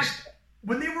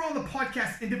were on the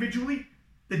podcast individually,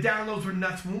 the downloads were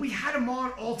nuts. When we had them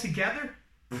on all together,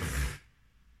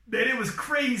 then it was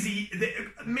crazy.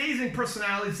 Amazing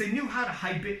personalities. They knew how to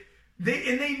hype it.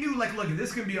 They knew, like, look, this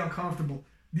is going to be uncomfortable.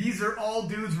 These are all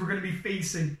dudes we're going to be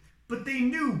facing. But they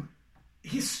knew,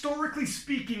 historically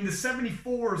speaking, the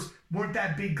 74s weren't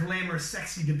that big, glamorous,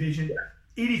 sexy division.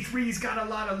 83s got a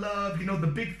lot of love. The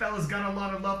big fellas got a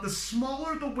lot of love. The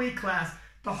smaller the weight class,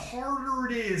 the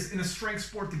harder it is in a strength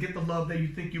sport to get the love that you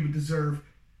think you would deserve.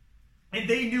 And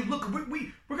they knew, look, we're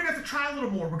going to have to try a little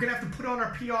more. We're going to have to put on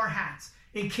our PR hats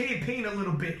and campaign a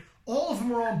little bit. All of them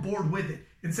were on board with it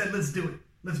and said, let's do it.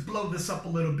 Let's blow this up a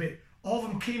little bit. All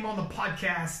of them came on the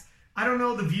podcast. I don't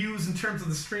know the views in terms of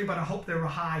the stream, but I hope they were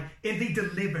high. And they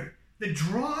delivered. The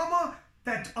drama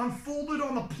that unfolded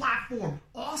on the platform.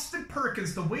 Austin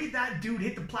Perkins, the way that dude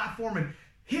hit the platform and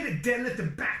hit a deadlift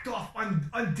and backed off,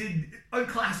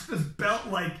 unclasped his belt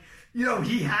like,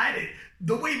 he had it.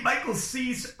 The way Michael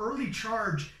C's early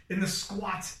charge in the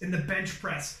squats and the bench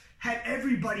press had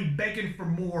everybody begging for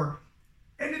more.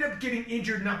 Ended up getting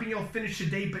injured, not being able to finish the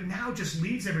day, but now just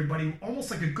leaves everybody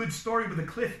almost like a good story with a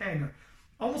cliffhanger.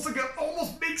 Almost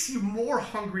makes you more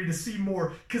hungry to see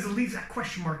more, because it leaves that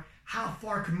question mark. How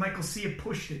far could Michael C have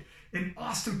pushed it? And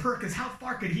Austin Perkins, how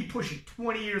far could he push it?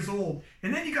 20 years old.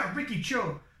 And then you got Ricky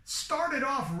Cho. Started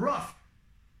off rough.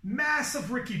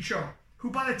 Massive Ricky Cho, who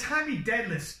by the time he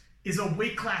deadlifts is a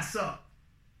weight class up.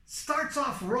 Starts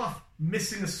off rough,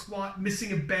 missing a squat,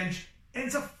 missing a bench,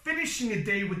 ends up finishing the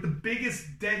day with the biggest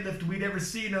deadlift we'd ever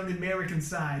seen on the American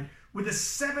side, with a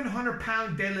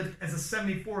 700-pound deadlift as a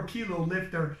 74-kilo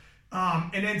lifter,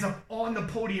 and ends up on the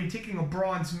podium taking a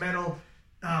bronze medal.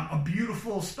 A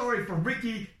beautiful story for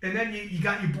Ricky. And then you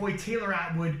got your boy Taylor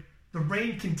Atwood. The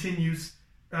reign continues.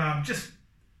 Just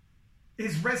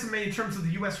his resume in terms of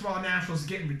the U.S. Raw Nationals is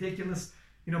getting ridiculous.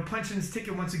 You know, punching his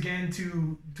ticket once again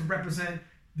to represent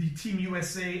the Team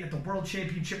USA at the World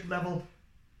Championship level.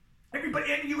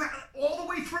 Everybody, and you all the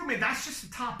way through, man. That's just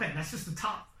the top end. That's just the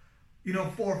top, 4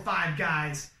 or 5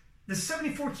 guys. The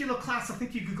 74-kilo class, I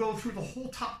think you could go through the whole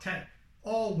top 10.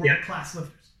 All world-class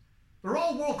lifters. They're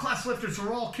all world-class lifters.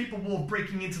 They're all capable of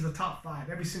breaking into the top 5,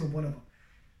 every single one of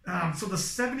them. So the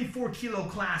 74-kilo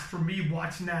class, for me,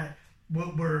 watching that,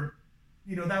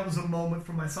 that was a moment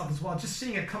for myself as well. Just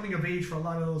seeing a coming of age for a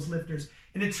lot of those lifters.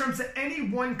 And in terms of any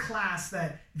one class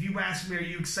that, if you ask me, are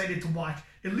you excited to watch,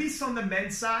 at least on the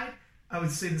men's side, I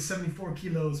would say the 74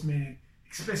 kilos, man,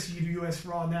 especially the U.S.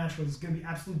 Raw Nationals, is going to be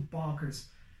absolute bonkers.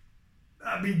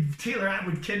 I mean, Taylor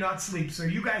Atwood cannot sleep, so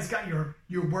you guys got your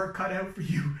work cut out for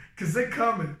you, because they're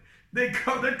coming. They're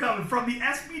coming from the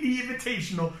SBD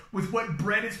Invitational with what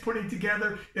Brett is putting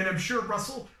together, and I'm sure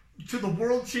Russell, to the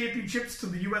World Championships, to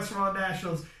the U.S. Raw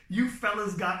Nationals. You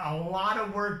fellas got a lot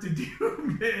of work to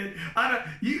do, man.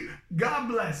 God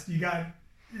bless. You got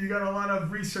a lot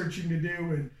of researching to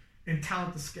do and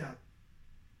talent to scout.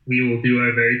 We will do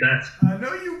our very best. I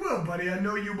know you will, buddy. I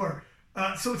know you were.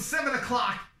 So it's 7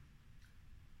 o'clock.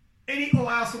 I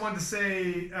also wanted to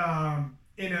say,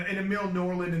 in a Mill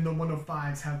Norland in the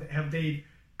 105s, have they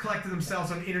collected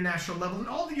themselves on an international level, and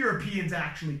all the Europeans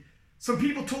actually. Some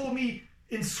people told me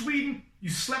in Sweden, you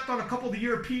slept on a couple of the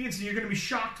Europeans, and you're going to be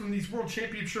shocked when these world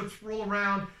championships roll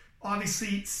around.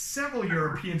 Obviously, several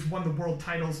Europeans won the world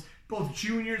titles, both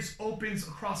juniors, opens,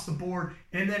 across the board.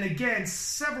 And then again,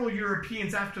 several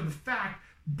Europeans after the fact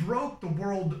broke the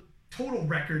world total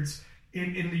records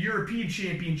in the European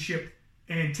Championship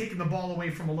and taking the ball away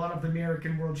from a lot of the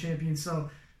American world champions. So,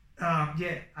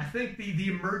 I think the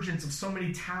emergence of so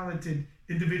many talented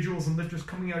individuals and lifters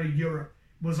coming out of Europe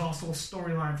was also a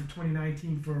storyline for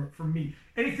 2019 for me.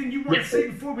 Anything you want to say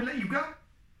before we let you go?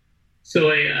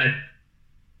 So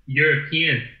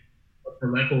European the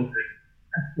level of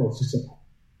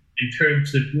in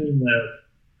terms of being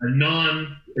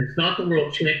it's not the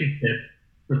world championship,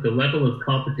 but the level of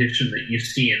competition that you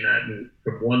see in that meet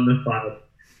from 1 to 5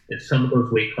 in some of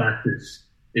those weight classes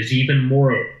is even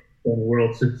more than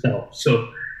Worlds itself. So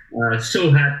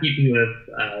happy to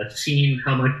have seen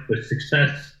how much of a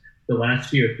success the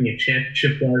last European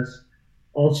Championship was.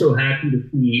 Also happy to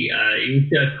see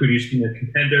Asia producing a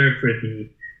contender for the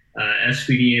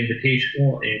SBD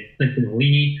Invitational and Clinton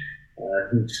Lee,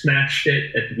 who smashed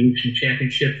it at the Asian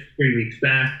Championships 3 weeks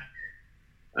back.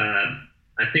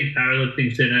 I think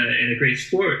powerlifting's in a great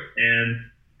sport, and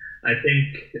I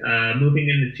think moving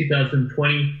into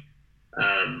 2020,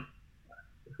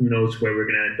 who knows where we're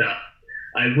going to end up.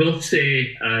 I will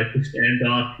say, just to end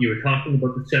off, you were talking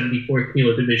about the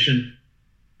 74-kilo division,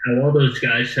 how all those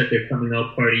guys had their coming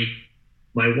out party.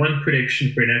 My one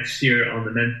prediction for next year on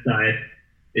the men's side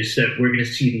is that we're going to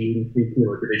see the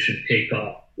 83-kilo division take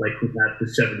off, like we have the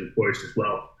 74s as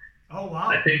well. Oh, wow.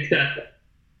 I think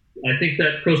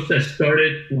that process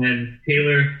started when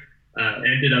Taylor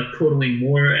ended up totaling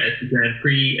more at the Grand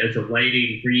Prix as a light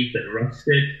 83 than Russ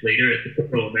did later at the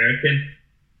Pro American.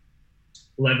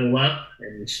 Level up,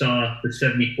 and we saw the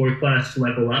 74 class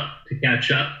level up to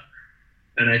catch up.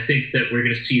 And I think that we're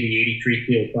going to see the 83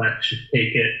 kilo class just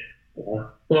take it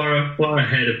far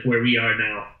ahead of where we are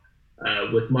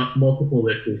now, with multiple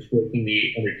lifters working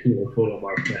the 100 kilo total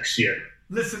mark next year.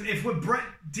 Listen, if what Brett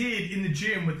did in the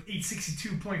gym with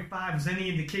 862.5 is any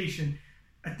indication,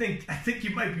 I think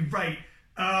you might be right.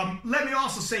 Let me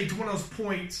also say, to one of those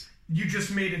points you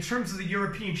just made in terms of the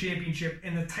European Championship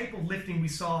and the type of lifting we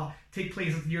saw take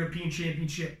place at the European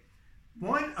Championship,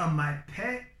 one of my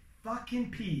pet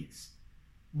fucking peeves,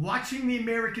 watching the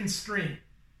American stream.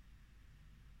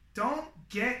 Don't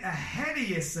get ahead of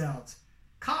yourselves.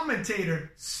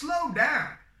 Commentator, slow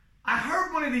down. I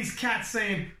heard one of these cats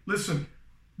saying, listen,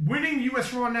 winning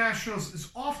U.S. Raw Nationals is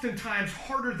oftentimes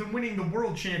harder than winning the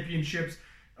World Championships.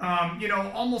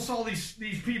 Almost all these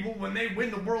people, when they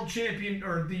win the World Champion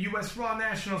or the U.S. Raw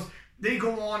Nationals, they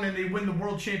go on and they win the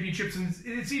World Championships. And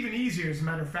it's even easier, as a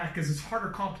matter of fact, because it's harder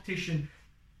competition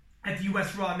at the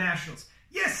U.S. Raw Nationals.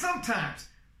 Yes, sometimes.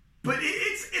 But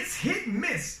it's hit and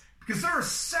miss, because there are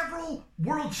several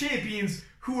world champions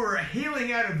who are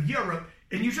hailing out of Europe,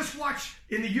 and you just watch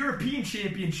in the European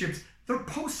Championships, they're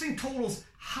posting totals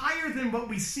higher than what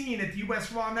we've seen at the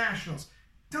U.S. Raw Nationals.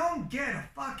 Don't get a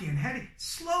fucking headache.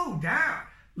 Slow down.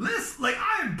 Listen, like,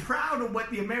 I am proud of what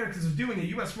the Americans are doing at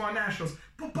U.S. Raw Nationals,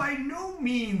 but by no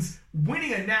means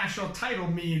winning a national title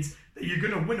means that you're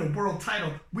going to win a world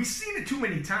title. We've seen it too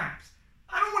many times.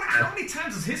 I don't want to. How many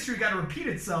times has history got to repeat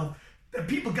itself that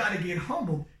people got to get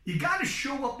humbled? You got to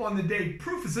show up on the day.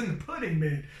 Proof is in the pudding,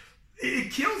 man.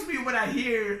 It kills me when I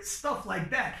hear stuff like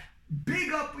that.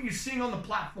 Big up what you're seeing on the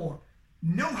platform.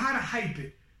 Know how to hype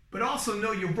it, but also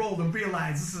know your role and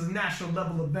realize this is a national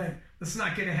level event. Let's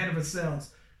not get ahead of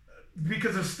ourselves.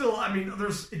 Because there's still,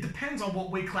 it depends on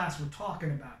what weight class we're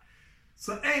talking about.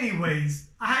 So anyways,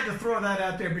 I had to throw that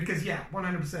out there because,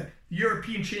 100%. The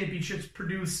European Championships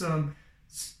produce some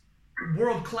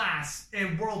world class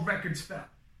and world records fell.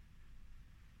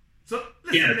 So,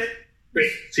 listen,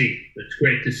 great to see. It's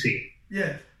great to see.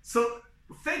 Yeah. So,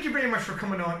 thank you very much for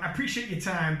coming on. I appreciate your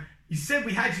time. You said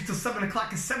we had you till 7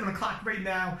 o'clock. It's 7 o'clock right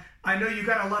now. I know you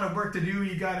got a lot of work to do.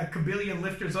 You got a kabillion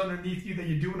lifters underneath you that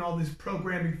you're doing all this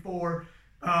programming for.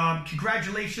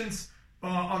 Congratulations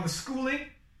on the schooling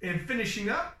and finishing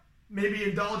up. Maybe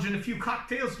indulge in a few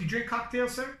cocktails. Do you drink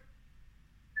cocktails, sir?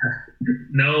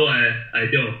 No, I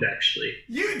don't actually.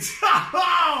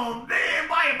 Oh, man,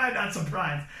 why am I not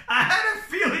surprised? I had a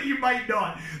feeling you might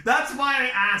not. That's why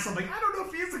I asked. I'm like, I don't know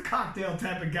if he's a cocktail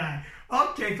type of guy.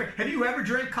 Okay, have you ever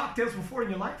drank cocktails before in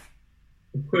your life?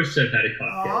 Of course I've had a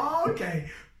cocktail. Oh,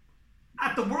 okay.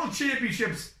 At the World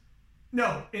Championships,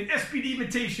 no, in SPD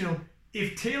Invitational,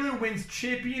 if Taylor wins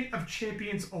Champion of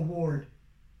Champions Award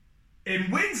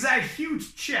and wins that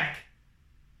huge check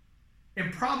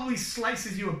and probably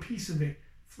slices you a piece of it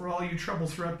for all your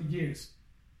troubles throughout the years,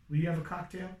 will you have a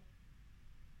cocktail?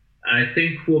 I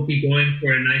think we'll be going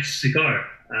for a nice cigar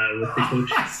with the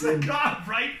coach. A cigar,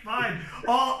 right? Fine.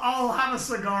 I'll have a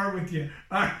cigar with you.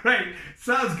 All right.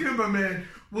 Sounds good, my man.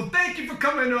 Well, thank you for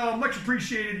coming on. Much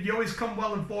appreciated. You always come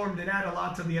well informed and add a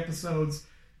lot to the episodes.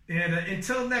 And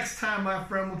until next time, my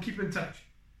friend, we'll keep in touch.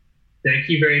 Thank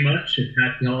you very much, and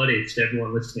happy holidays to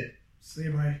everyone listening. See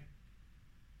you, bye.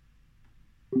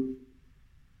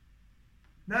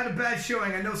 Not a bad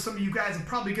showing. I know some of you guys are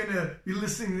probably going to be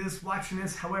listening to this, watching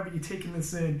this, however you're taking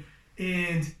this in.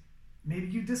 And maybe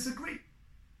you disagree.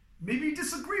 Maybe you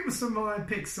disagree with some of my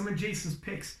picks, some of Jason's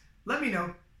picks. Let me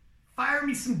know. Fire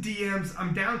me some DMs.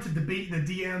 I'm down to debate in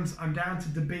the DMs. I'm down to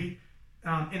debate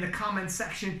in the comment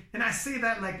section. And I say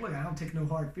that like, look, I don't take no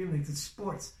hard feelings. It's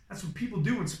sports. That's what people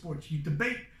do in sports. You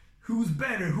debate who's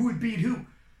better, who would beat who.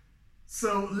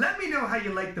 So let me know how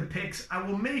you like the picks. I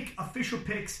will make official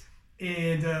picks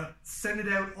and send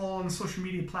it out on social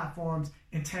media platforms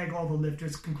and tag all the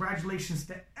lifters. Congratulations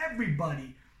to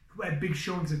everybody who had big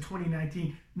showings in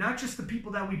 2019. Not just the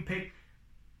people that we picked.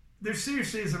 There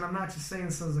seriously is, and I'm not just saying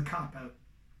this as a cop-out.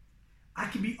 I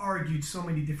can be argued so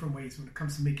many different ways when it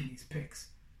comes to making these picks.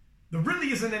 There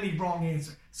really isn't any wrong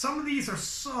answer. Some of these are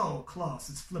so close,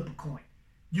 it's flip a coin.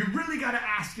 You really got to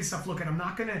ask yourself, look, and I'm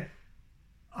not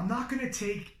gonna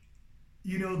take,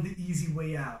 the easy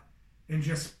way out and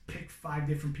just pick 5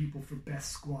 different people for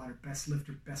best squatter, best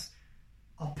lifter, best.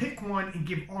 I'll pick one and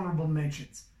give honorable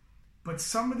mentions. But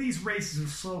some of these races are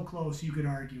so close, you could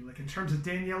argue. Like in terms of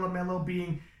Daniela Mello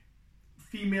being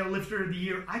female lifter of the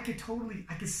year, I could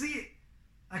see it.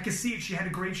 I could see it. She had a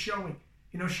great showing.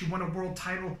 She won a world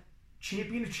title,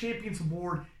 Champion of Champions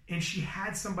award, and she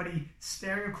had somebody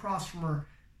staring across from her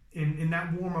in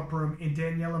that warm-up room in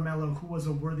Daniela Mello, who was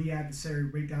a worthy adversary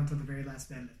right down to the very last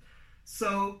deadlift.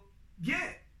 So, yeah,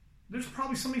 there's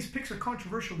probably some of these picks are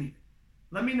controversial even.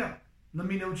 Let me know. Let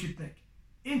me know what you think.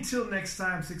 Until next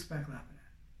time, Six Pack Laughing.